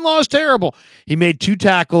terrible. Kinlaw's terrible. He made 2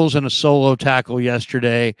 tackles and a solo tackle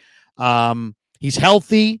yesterday. He's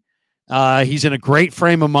healthy. He's in a great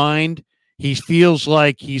frame of mind. He feels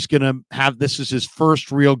like he's going to have, this is his first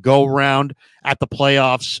real go round at the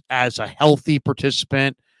playoffs as a healthy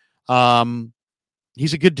participant.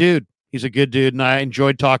 He's a good dude. He's a good dude, and I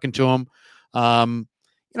enjoyed talking to him. Javon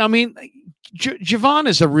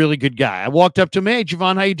is a really good guy. I walked up to him, hey,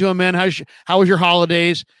 Javon, how you doing, man? How was your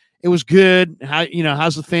holidays? It was good.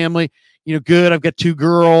 How's the family? Good. I've got 2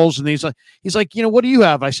 girls. And he's like, what do you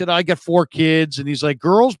have? I said, I got 4 kids. And he's like,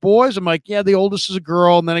 girls, boys? I'm like, yeah, the oldest is a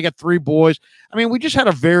girl. And then I got 3 boys. We just had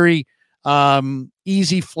a very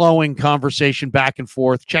easy flowing conversation back and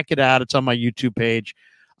forth. Check it out. It's on my YouTube page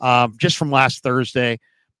just from last Thursday.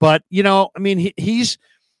 But, he's,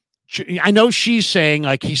 I know she's saying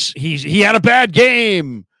like he had a bad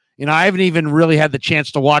game. I haven't even really had the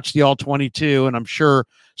chance to watch the all 22. And I'm sure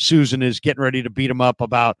Susan is getting ready to beat him up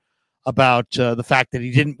about the fact that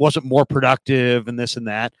he wasn't more productive and this and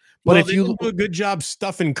that. But if you do a good job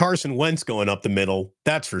stuffing Carson Wentz going up the middle,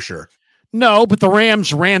 that's for sure. No, but the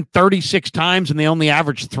Rams ran 36 times and they only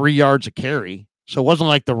averaged 3 yards a carry. So it wasn't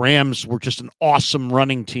like the Rams were just an awesome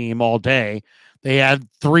running team all day. They had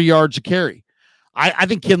 3 yards a carry. I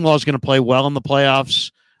think Kinlaw is going to play well in the playoffs.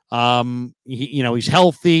 He's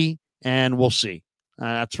healthy, and we'll see.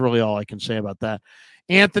 That's really all I can say about that.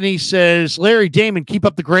 Anthony says, Larry, Damon, keep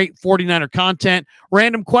up the great 49er content.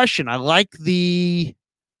 Random question. I like the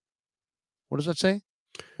 – what does that say?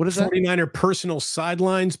 What is 49er that? Personal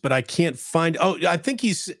sidelines, but I can't find – I think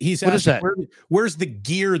he's asking where's the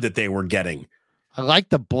gear that they were getting? I like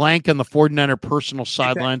the blank on the 49er personal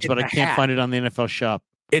sidelines, but I can't find it on the NFL shop.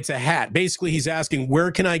 It's a hat. Basically, he's asking,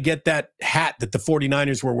 where can I get that hat that the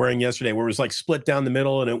 49ers were wearing yesterday, where it was like split down the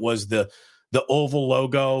middle and it was the oval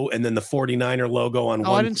logo and then the 49er logo on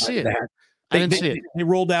one I didn't see it. I didn't see it. They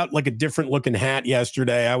rolled out like a different looking hat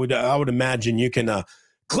yesterday. I would imagine you can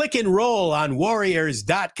click and roll on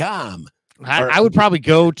warriors.com. I would probably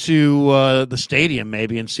go to the stadium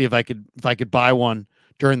maybe and see if I could buy one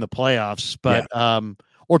during the playoffs, but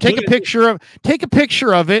or take a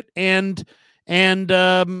picture of it and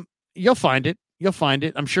you'll find it.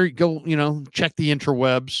 I'm sure you go, check the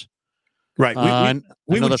interwebs. Right.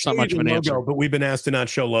 We know would that's not much of an answer, but we've been asked to not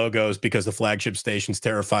show logos because the flagship station's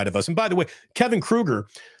terrified of us. And by the way, Kevin Krueger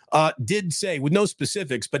did say, with no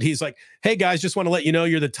specifics, but he's like, hey, guys, just want to let you know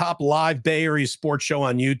you're the top live Bay Area sports show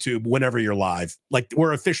on YouTube whenever you're live. Like,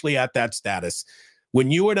 we're officially at that status.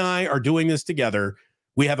 When you and I are doing this together,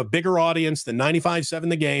 we have a bigger audience than 95.7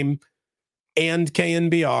 The Game and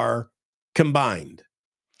KNBR combined.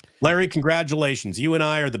 Larry, congratulations. You and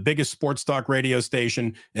I are the biggest sports talk radio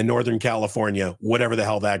station in Northern California, whatever the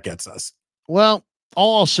hell that gets us. Well,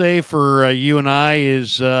 all I'll say for you and I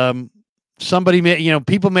is somebody may,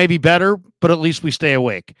 people may be better, but at least we stay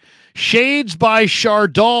awake. Shades by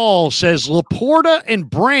Chardal says Laporta and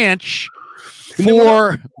Branch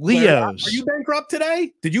for Leos. Are you bankrupt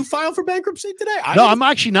today? Did you file for bankruptcy today? No, I'm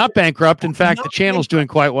actually not bankrupt. In fact, the channel's doing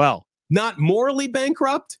quite well. Not morally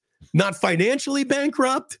bankrupt, not financially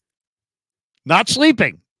bankrupt, not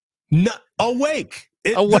sleeping, not awake.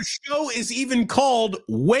 The show is even called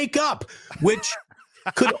Wake Up, which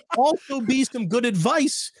could also be some good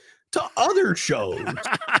advice to other shows.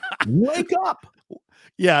 Wake up.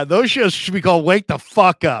 Yeah, those shows should be called Wake the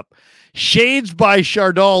Fuck Up. Shades by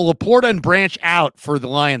Chardal, Laporta and Branch out for the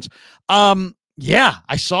Lions. Yeah,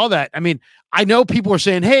 I saw that. I mean, I know people are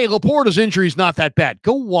saying, hey, Laporta's injury is not that bad.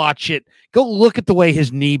 Go watch it. Go look at the way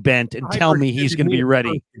his knee bent and tell me he's going to be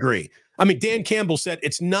ready. Agree. I mean, Dan Campbell said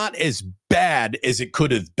it's not as bad as it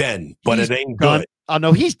could have been, but it ain't good. Oh,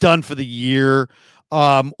 no, he's done for the year,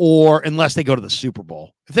 or unless they go to the Super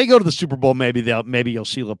Bowl. If they go to the Super Bowl, maybe you'll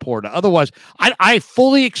see Laporta. Otherwise, I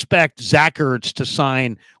fully expect Zach Ertz to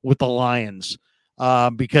sign with the Lions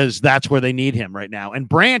because that's where they need him right now. And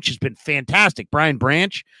Branch has been fantastic, Brian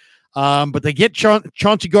Branch. But they get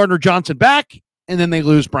Chauncey Gardner-Johnson back, and then they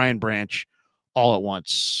lose Brian Branch all at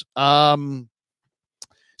once.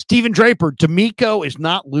 Stephen Draper, D'Amico is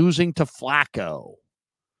not losing to Flacco.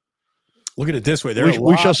 Look at it this way.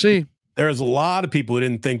 We shall see. There's a lot of people who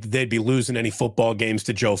didn't think that they'd be losing any football games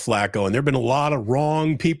to Joe Flacco, and there have been a lot of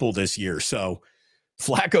wrong people this year. So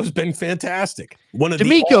Flacco's been fantastic.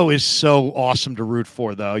 D'Amico is so awesome to root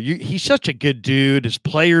for, though. He's such a good dude. His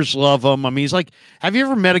players love him. I mean, he's like, have you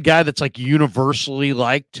ever met a guy that's like universally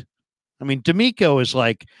liked? I mean, D'Amico is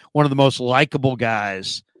like one of the most likable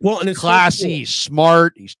guys. Well, and it's classy, so cool. He's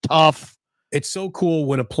smart, he's tough. It's so cool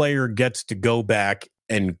when a player gets to go back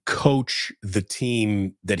and coach the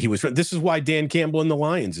team that he was. This is why Dan Campbell and the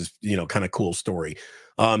Lions is, kind of cool story.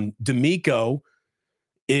 D'Amico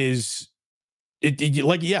is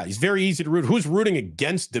he's very easy to root. Who's rooting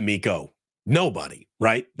against D'Amico? Nobody,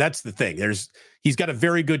 right? That's the thing. He's got a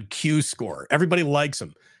very good Q score. Everybody likes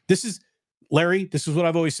him. Larry, this is what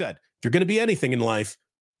I've always said. If you're going to be anything in life,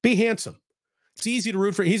 be handsome. It's easy to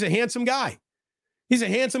root for. He's a handsome guy.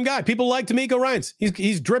 People like D'Amico Ryans.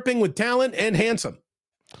 He's dripping with talent and handsome.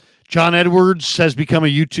 John Edwards has become a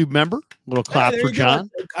YouTube member. A little clap for John.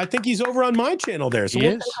 I think he's over on my channel there. So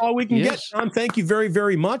we'll take all we can get. John, thank you very,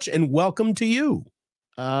 very much, and welcome to you.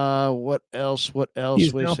 What else?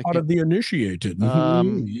 He's now part of the initiated.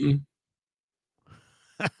 Here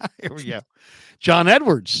we go. John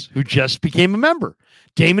Edwards, who just became a member.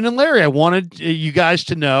 Damon and Larry, I wanted you guys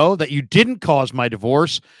to know that you didn't cause my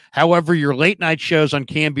divorce. However, your late night shows on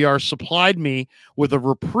KNBR supplied me with a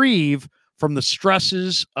reprieve from the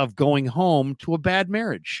stresses of going home to a bad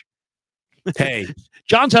marriage. Hey,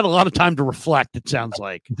 John's had a lot of time to reflect, it sounds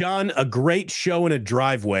like. John, a great show in a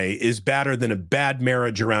driveway is better than a bad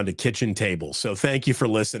marriage around a kitchen table. So thank you for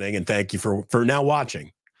listening, and thank you for now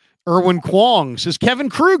watching. Erwin Kwong says Kevin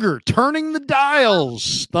Krueger turning the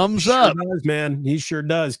dials. Thumbs up. Sure does, man. He sure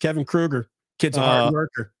does. Kevin Krueger. Kid's a hard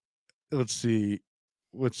worker. Let's see.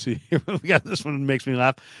 We got this one that makes me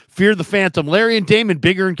laugh. Fear the Phantom. Larry and Damon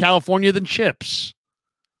bigger in California than chips.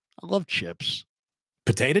 I love chips.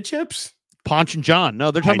 Potato chips? Ponch and John.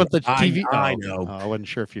 No, they're talking about the TV. I know. I wasn't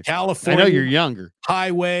sure if you. California. I know you're younger.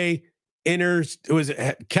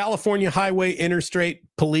 California Highway Interstate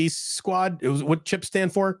Police Squad. It was what chips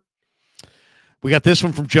stand for? We got this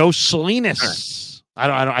one from Joe Salinas.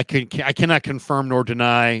 I cannot confirm nor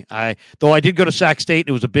deny. Though I did go to Sac State.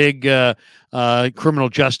 It was a big criminal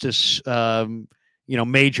justice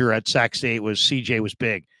major at Sac State. CJ was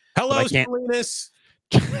big. Hello, Salinas.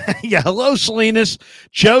 Yeah, hello, Salinas.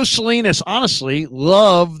 Joe Salinas, honestly,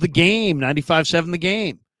 love the game. 95.7 The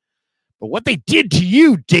Game. But what they did to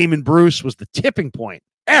you, Damon Bruce, was the tipping point.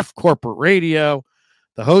 F corporate radio.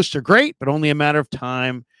 The hosts are great, but only a matter of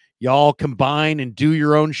time. Y'all combine and do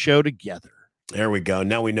your own show together. There we go.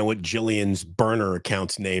 Now we know what Jillian's burner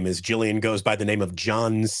account's name is. Jillian goes by the name of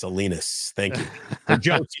John Salinas. Thank you. Or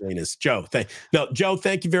Joe Salinas. Joe, Joe,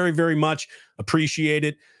 thank you very, very much. Appreciate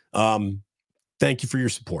it. Thank you for your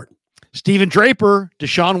support. Stephen Draper,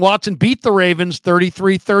 Deshaun Watson beat the Ravens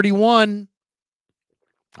 33-31.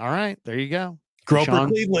 All right, there you go. Groper,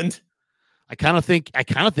 Cleveland. I kind of think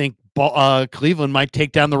Cleveland might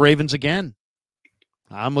take down the Ravens again.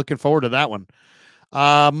 I'm looking forward to that one.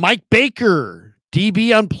 Mike Baker,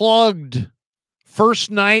 DB Unplugged,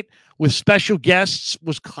 first night with special guests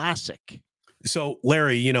was classic. So,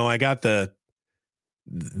 Larry, I got the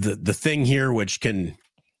thing here which can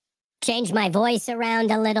change my voice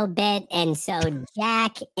around a little bit, and so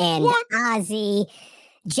Jack and Ozzy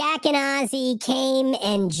came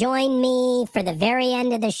and joined me for the very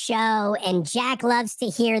end of the show, and Jack loves to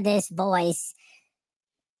hear this voice,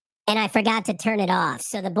 and I forgot to turn it off.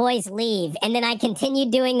 So the boys leave, and then I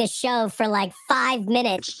continued doing the show for like 5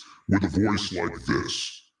 minutes. With a voice like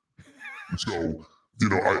this. So,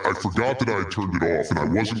 I forgot that I had turned it off, and I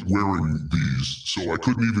wasn't wearing these, so I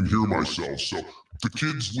couldn't even hear myself. So the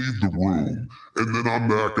kids leave the room, and then I'm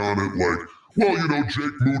back on it like, well,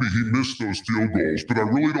 Jake Moody, he missed those field goals, but I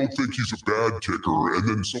really don't think he's a bad kicker. And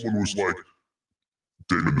then someone was like,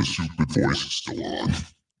 Damon, the stupid voice is still on.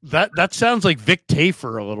 That sounds like Vic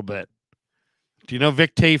Tafer a little bit. Do you know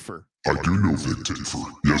Vic Tafer? I do know Vic Tafer.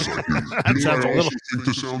 Yes, I do. I also think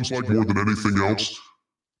this sounds like more than anything else.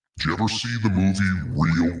 Did you ever see the movie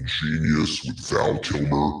Real Genius with Val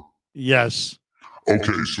Kilmer? Yes.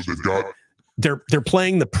 Okay, so they've got... They're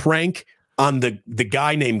playing the prank on the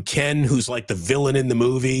guy named Ken, who's like the villain in the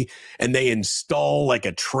movie, and they install like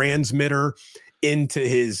a transmitter into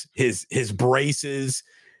his braces,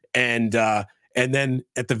 and then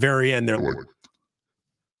at the very end they're like,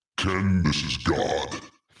 Ken, this is God.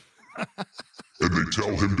 And they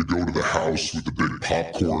tell him to go to the house with the big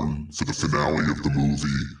popcorn for the finale of the movie.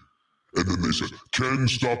 And then they say, Ken,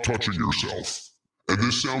 stop touching yourself. And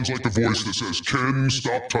this sounds like the voice that says, Ken,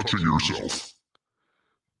 stop touching yourself.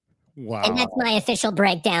 Wow. And that's my official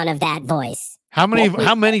breakdown of that voice. How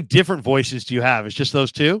many different voices do you have? It's just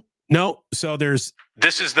those two? No. So this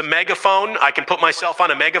is the megaphone. I can put myself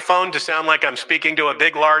on a megaphone to sound like I'm speaking to a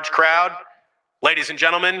big, large crowd. Ladies and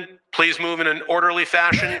gentlemen, please move in an orderly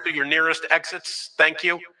fashion to your nearest exits. Thank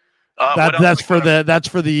you. That's for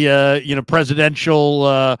the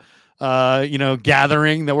presidential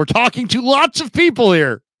gathering that we're talking to lots of people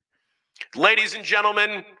here. Ladies and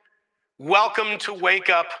gentlemen, welcome to Wake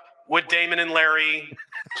Up with Damon and Larry.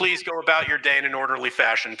 Please go about your day in an orderly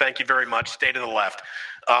fashion. Thank you very much. Stay to the left.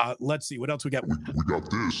 Let's see. What else we got? We got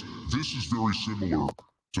this. This is very similar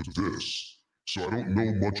to this. So I don't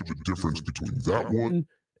know much of a difference between that one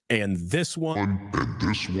and this one and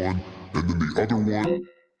this one and then the other one.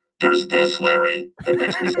 There's this, Larry. It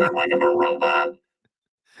makes me sound like I'm a robot.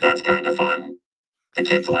 That's kind of fun. The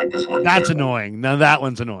kids like this one. That's annoying. Now that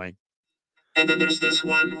one's annoying. And then there's this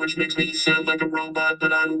one, which makes me sound like a robot,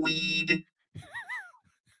 but on weed.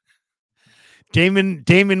 Damon,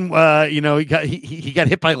 he got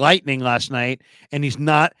hit by lightning last night, and he's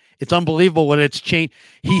not. It's unbelievable what it's changed.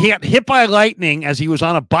 He got hit by lightning as he was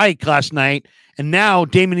on a bike last night, and now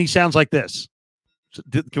Damon, he sounds like this.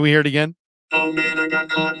 Can we hear it again? Oh man, I got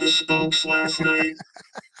caught in the spokes last night.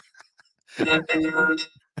 And that thing hurt.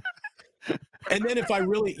 And then if I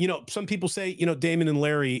really, some people say, Damon and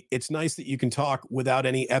Larry, it's nice that you can talk without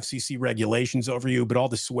any FCC regulations over you, but all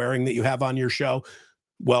the swearing that you have on your show,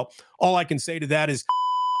 well, all I can say to that is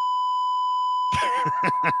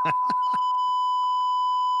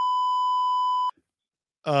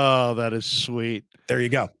oh, that is sweet. There you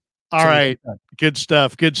go. All right. Good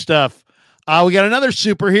stuff. Good stuff. We got another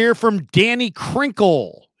super here from Danny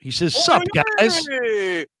Crinkle. He says, sup, guys.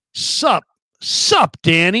 Sup,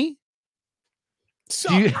 Danny.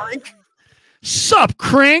 Sup,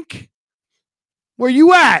 Crink. Where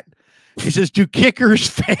you at? He says, do kickers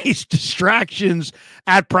face distractions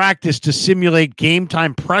at practice to simulate game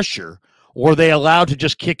time pressure, or are they allowed to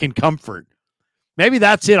just kick in comfort? Maybe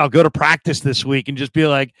that's it. I'll go to practice this week and just be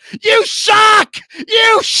like, you suck!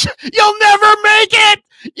 You'll never make it!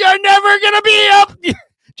 You're never going to be up!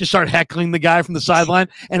 Just start heckling the guy from the sideline.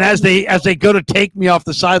 And as they go to take me off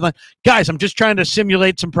the sideline, guys, I'm just trying to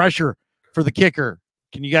simulate some pressure for the kicker.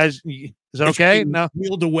 Can you guys, is that okay? No.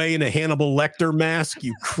 Wheeled away in a Hannibal Lecter mask,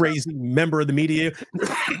 you crazy member of the media.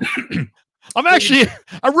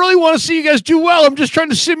 I really want to see you guys do well. I'm just trying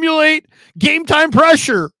to simulate game time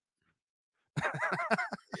pressure.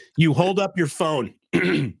 You hold up your phone.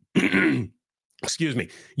 Excuse me.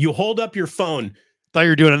 You hold up your phone. Thought you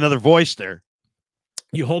were doing another voice there.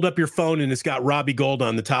 You hold up your phone and it's got Robbie Gold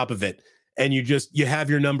on the top of it. And you have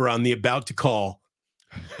your number on the about to call.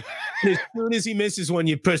 As soon as he misses one,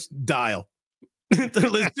 you push dial. As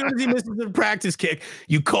soon as he misses the practice kick,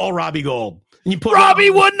 you call Robbie Gold. And you put Robbie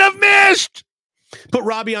wouldn't have missed. Put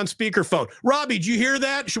Robbie on speakerphone. Robbie, did you hear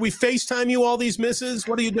that? Should we FaceTime you all these misses?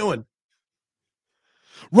 What are you doing?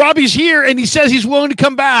 Robbie's here, and he says he's willing to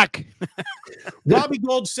come back. Robbie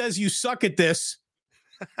Gold says you suck at this.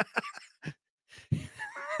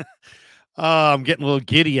 I'm getting a little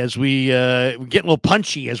giddy as we're getting a little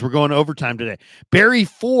punchy as we're going to overtime today. Barry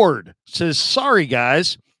Ford says, sorry,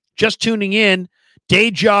 guys, just tuning in. Day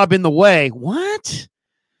job in the way. What?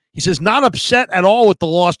 He says, not upset at all with the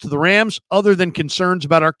loss to the Rams, other than concerns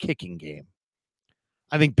about our kicking game.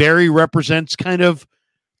 I think Barry represents kind of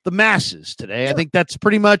the masses today. I think that's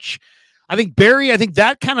pretty much, I think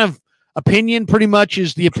that kind of opinion pretty much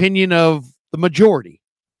is the opinion of the majority.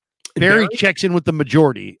 Barry checks in with the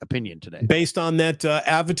majority opinion today. Based on that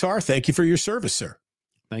avatar, thank you for your service, sir.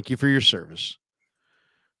 Thank you for your service.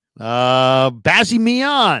 Bazzy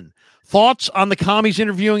Mian, thoughts on the commies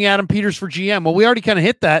interviewing Adam Peters for GM? Well, we already kind of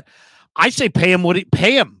hit that. I say pay him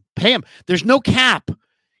pay him. There's no cap.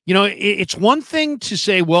 You know, it's one thing to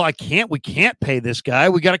say, well, we can't pay this guy.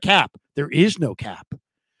 We got a cap. There is no cap.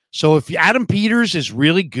 So if Adam Peters is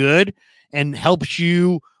really good and helps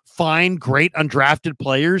you find great undrafted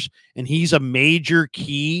players, and he's a major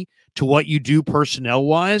key to what you do personnel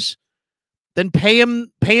wise, then pay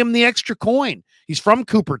him the extra coin. He's from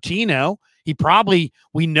Cupertino.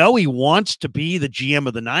 We know he wants to be the GM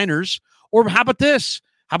of the Niners. Or how about this?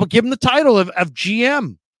 How about give him the title of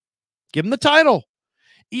GM? Give him the title.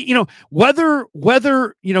 You know, whether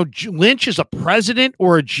Lynch is a president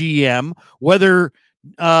or a GM, whether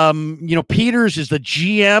Peters is the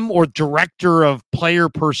GM or director of player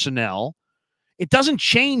personnel, it doesn't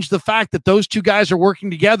change the fact that those two guys are working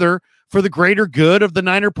together for the greater good of the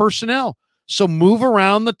Niner personnel. So move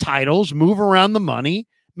around the titles, move around the money,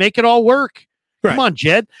 make it all work. Right. Come on,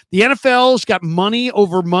 Jed. The NFL's got money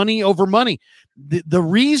over money over money. The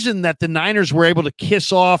reason that the Niners were able to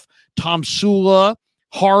kiss off Tom Sula,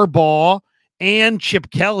 Harbaugh, and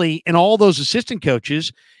Chip Kelly and all those assistant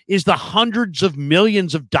coaches is the hundreds of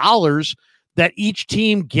millions of dollars that each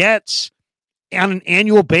team gets on an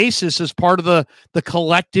annual basis as part of the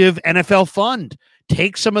collective NFL fund.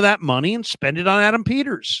 Take some of that money and spend it on Adam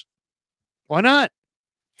Peters. Why not?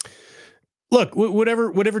 Look,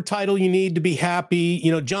 whatever title you need to be happy.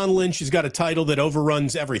 You know, John Lynch has got a title that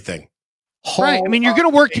overruns everything. Right. I mean, you're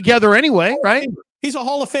going to work together anyway, right? He's a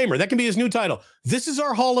Hall of Famer. That can be his new title. This is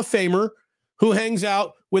our Hall of Famer who hangs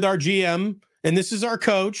out with our GM, and this is our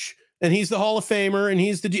coach, and he's the Hall of Famer, and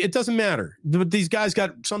it doesn't matter. These guys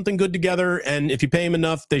got something good together, and if you pay him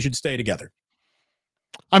enough, they should stay together.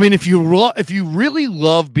 I mean, if you really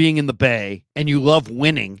love being in the Bay and you love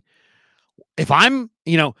winning, let's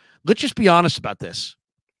just be honest about this.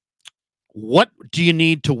 What do you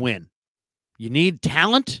need to win? You need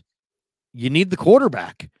talent. You need the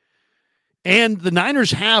quarterback. And the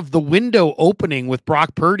Niners have the window opening with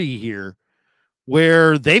Brock Purdy here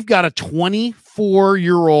where they've got a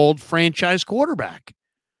 24-year-old franchise quarterback.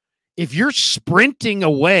 If you're sprinting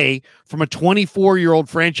away from a 24-year-old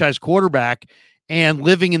franchise quarterback and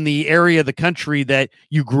living in the area of the country that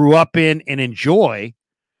you grew up in and enjoy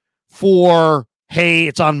for, hey,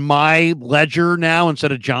 it's on my ledger now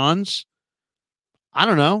instead of John's, I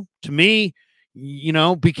don't know. To me,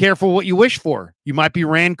 be careful what you wish for. You might be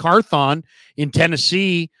Rand Carthon in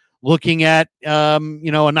Tennessee looking at, a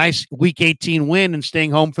nice Week 18 win and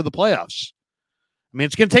staying home for the playoffs. I mean,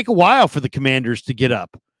 it's going to take a while for the Commanders to get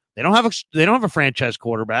up. They don't have a franchise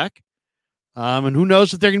quarterback, and who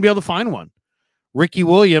knows if they're going to be able to find one. Ricky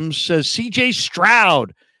Williams says, C.J.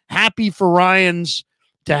 Stroud, happy for Ryans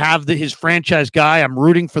to have his franchise guy. I'm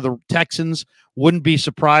rooting for the Texans. Wouldn't be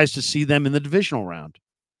surprised to see them in the divisional round.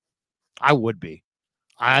 I would be.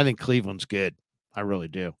 I think Cleveland's good. I really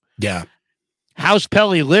do. Yeah. House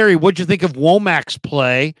Pelly, Larry, what'd you think of Womack's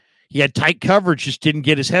play? He had tight coverage, just didn't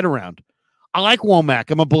get his head around. I like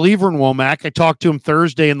Womack. I'm a believer in Womack. I talked to him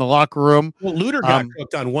Thursday in the locker room. Well, Luter got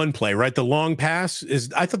cooked on one play, right? The long pass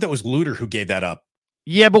I thought that was Luter who gave that up.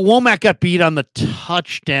 Yeah, but Womack got beat on the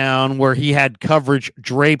touchdown where he had coverage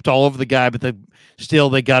draped all over the guy, but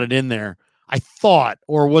they got it in there. I thought,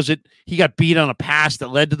 or was it he got beat on a pass that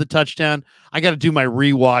led to the touchdown? I got to do my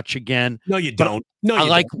rewatch again. No, you don't. No,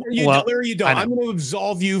 you don't. Larry, you don't. I'm going to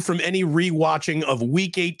absolve you from any rewatching of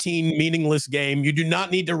Week 18 meaningless game. You do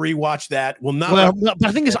not need to rewatch that. Will not. Well, but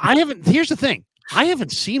the thing is, here's the thing. I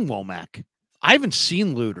haven't seen Womack. I haven't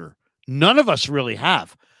seen Luter. None of us really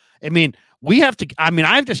have. I mean,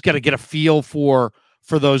 I've just got to get a feel for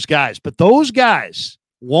those guys. But those guys,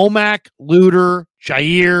 Womack, Luter,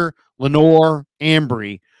 Jair, Lenore,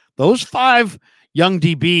 Ambry, those 5 young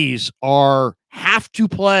DBs have to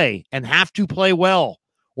play and have to play well,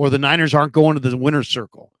 or the Niners aren't going to the winner's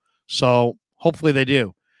circle. So hopefully they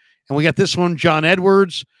do. And we got this one, John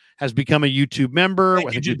Edwards. has become a YouTube member. I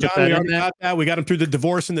think we put that in there. Got that. We got him through the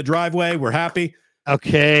divorce in the driveway. We're happy.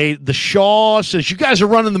 Okay. The Shaw says, you guys are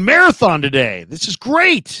running the marathon today. This is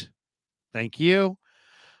great. Thank you.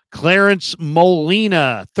 Clarence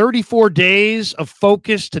Molina, 34 days of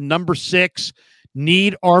focus to number 6.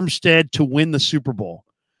 Need Armstead to win the Super Bowl.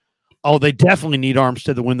 Oh, they definitely need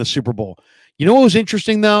Armstead to win the Super Bowl. You know what was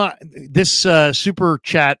interesting, though? This super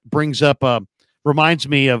chat reminds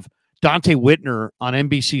me of Dante Whitner on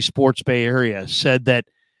NBC Sports Bay Area said that,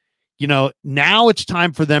 now it's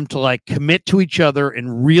time for them to commit to each other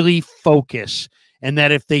and really focus. And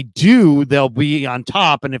that if they do, they'll be on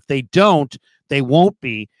top. And if they don't, they won't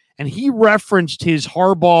be. And he referenced his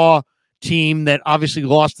Harbaugh team that obviously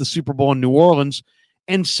lost the Super Bowl in New Orleans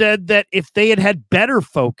and said that if they had had better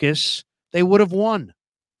focus, they would have won.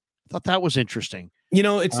 I thought that was interesting.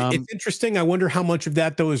 It's interesting. I wonder how much of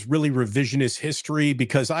that, though, is really revisionist history,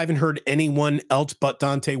 because I haven't heard anyone else but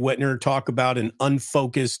Dante Whitner talk about an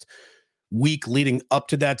unfocused week leading up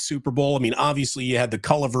to that Super Bowl. I mean, obviously you had the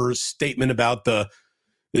Culliver statement about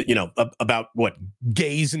about what,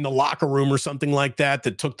 gays in the locker room or something like that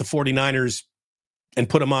took the 49ers and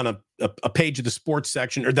put them on a page of the sports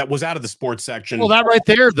section, or that was out of the sports section. Well, that right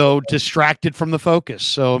there, though, distracted from the focus.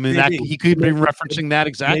 So, I mean, that he could be referencing that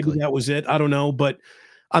exactly. Maybe that was it. I don't know. But,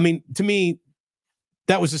 I mean, to me,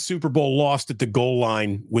 that was a Super Bowl lost at the goal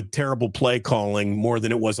line with terrible play calling more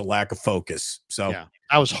than it was a lack of focus. So, yeah,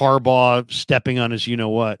 that was Harbaugh stepping on his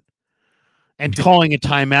you-know-what. And calling a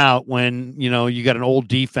timeout when, you got an old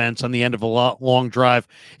defense on the end of a long drive.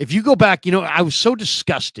 If you go back, I was so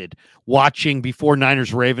disgusted watching before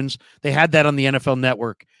Niners-Ravens. They had that on the NFL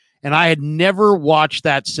Network. And I had never watched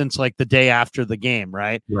that since the day after the game,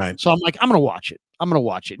 right? Right. So I'm like, I'm going to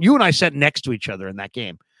watch it. You and I sat next to each other in that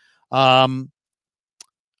game. That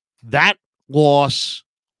loss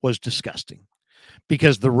was disgusting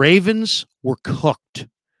because the Ravens were cooked.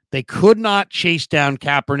 They could not chase down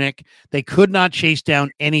Kaepernick. They could not chase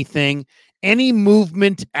down anything, any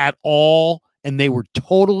movement at all, and they were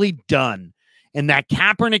totally done. And that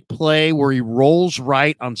Kaepernick play where he rolls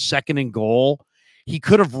right on 2nd and goal, he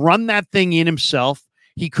could have run that thing in himself.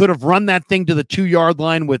 He could have run that thing to the 2-yard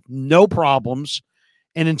line with no problems.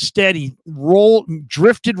 And instead, he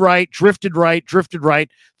drifted right,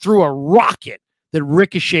 threw a rocket that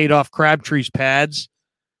ricocheted off Crabtree's pads.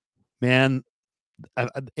 Man,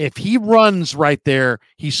 if he runs right there,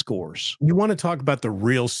 he scores. You want to talk about the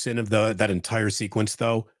real sin of that entire sequence,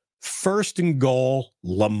 though? 1st and goal,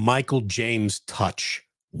 LaMichael James touch.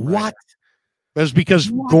 Right. What? It was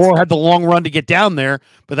because Gore had the long run to get down there,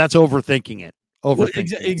 but that's overthinking it.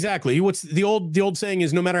 Exactly. What's the old saying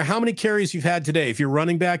is, no matter how many carries you've had today, if you're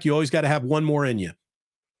running back, you always got to have one more in you.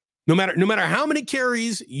 No matter how many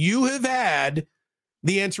carries you have had,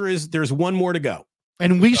 the answer is there's one more to go.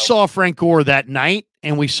 And we saw Frank Gore that night,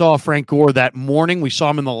 and we saw Frank Gore that morning. We saw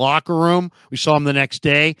him in the locker room. We saw him the next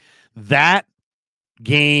day. That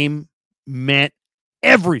game meant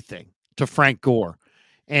everything to Frank Gore.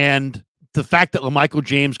 And the fact that LaMichael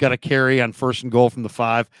James got a carry on 1st and goal from the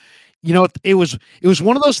 5, it was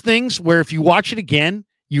one of those things where if you watch it again,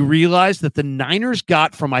 you realize that the Niners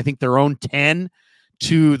got from, I think, their own 10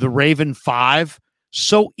 to the Raven 5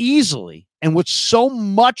 so easily and with so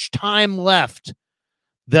much time left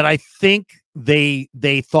that I think they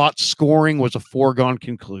thought scoring was a foregone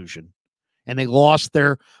conclusion. And they lost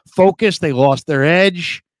their focus, they lost their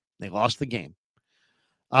edge, they lost the game.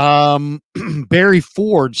 Barry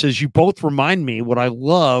Ford says, you both remind me what I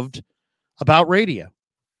loved about radio.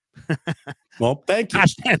 Well, thank you.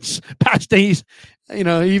 Past tense. He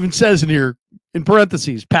even says in here, in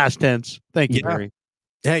parentheses, past tense. Thank you, Barry.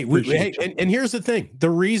 Hey, and here's the thing. The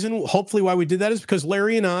reason, hopefully, why we did that is because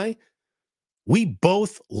Larry and I, we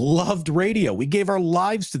both loved radio. We gave our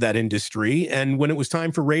lives to that industry. And when it was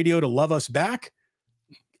time for radio to love us back,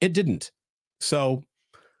 it didn't. So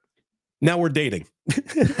now we're dating.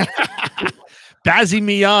 Bazzy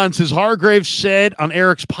Mian says, Hargrave said on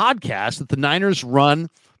Eric's podcast that the Niners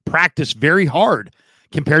practice very hard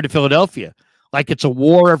compared to Philadelphia. Like it's a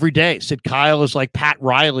war every day. Said Kyle is like Pat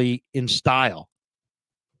Riley in style.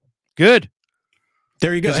 Good.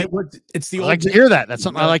 There you go. It's the I like to hear that. That's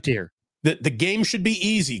something I like to hear. The game should be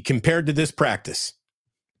easy compared to this practice.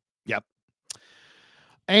 Yep.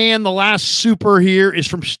 And the last super here is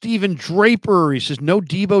from Steven Draper. He says, no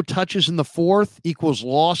Debo touches in the 4th equals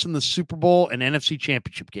loss in the Super Bowl and NFC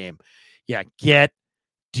Championship game. Yeah, get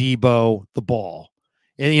Debo the ball.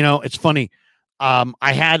 And, it's funny. I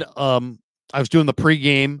was doing the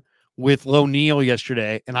pregame with Lo Neal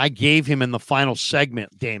yesterday, and I gave him in the final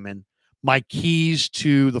segment, Damon, my keys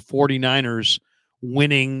to the 49ers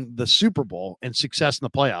winning the Super Bowl and success in the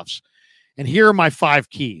playoffs. And here are my 5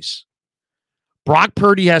 keys. Brock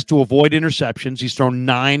Purdy has to avoid interceptions. He's thrown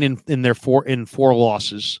 9 in 4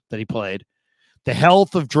 losses that he played. The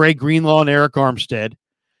health of Dre Greenlaw and Eric Armstead.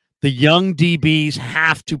 The young DBs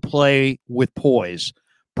have to play with poise.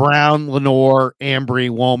 Brown, Lenore, Ambry,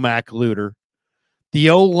 Womack, Luter. The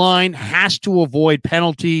O-line has to avoid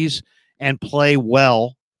penalties and play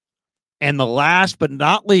well. And the last but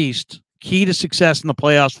not least, key to success in the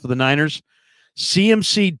playoffs for the Niners,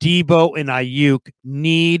 CMC, Debo, and Ayuk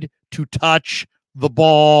need to touch the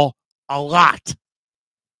ball a lot.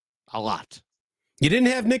 A lot. You didn't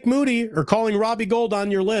have Nick Moody or calling Robbie Gold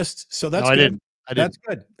on your list, so that's good. I didn't. That's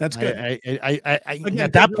good. That's good. Again,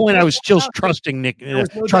 at that point, I was still trusting Nick,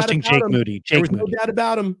 trusting Jake Moody. There was no doubt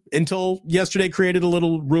about him until yesterday created a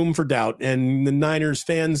little room for doubt, and the Niners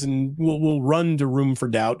fans and will run to room for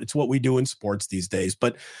doubt. It's what we do in sports these days.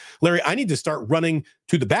 But Larry, I need to start running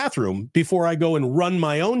to the bathroom before I go and run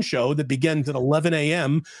my own show that begins at 11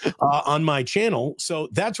 a.m. On my channel. So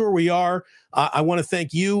that's where we are. I want to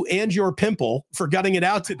thank you and your pimple for gutting it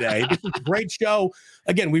out today. This is a great show.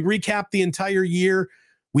 Again, we recap the entire year.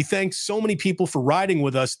 We thank so many people for riding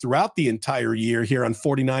with us throughout the entire year here on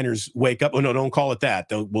 49ers Wake Up. Oh, no, don't call it that.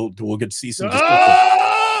 We'll get to see some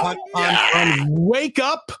on Wake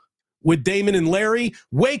Up with Damon and Larry.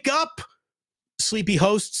 Wake up, sleepy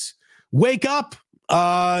hosts. Wake up,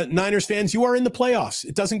 Niners fans. You are in the playoffs.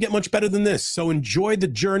 It doesn't get much better than this. So enjoy the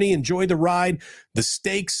journey. Enjoy the ride. The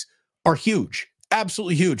stakes are huge,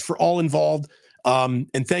 absolutely huge for all involved.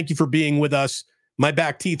 And thank you for being with us. My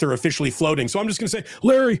back teeth are officially floating. So I'm just going to say,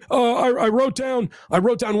 Larry, I wrote down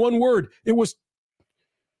one word. It was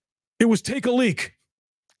take a leak.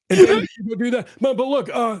 And then you do that. But look,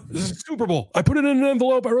 Super Bowl. I put it in an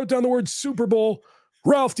envelope. I wrote down the word Super Bowl.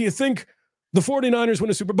 Ralph, do you think the 49ers win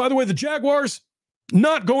a Super Bowl? By the way, the Jaguars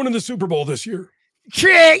not going to the Super Bowl this year.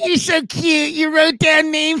 Trent, you're so cute. You wrote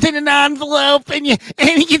down names in an envelope and you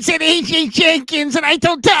said AJ Jenkins, and I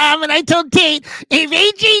told Tom and I told Tate, if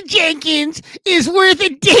AJ Jenkins is worth a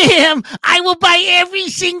damn, I will buy every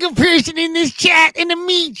single person in this chat in a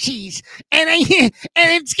meat cheese. And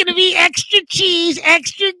it's gonna be extra cheese,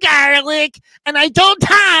 extra garlic. And I told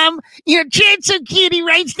Tom, Trent's so cute, he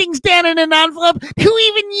writes things down in an envelope. Who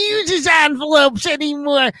even uses envelopes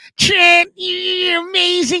anymore? Trent, you're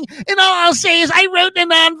amazing. And all I'll say is I wrote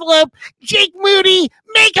in an envelope, Jake Moody,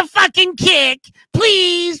 make a fucking kick.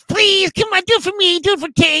 Please, come on, do it for me, do it for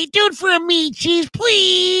Tate, do it for a meat cheese,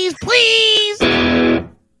 please.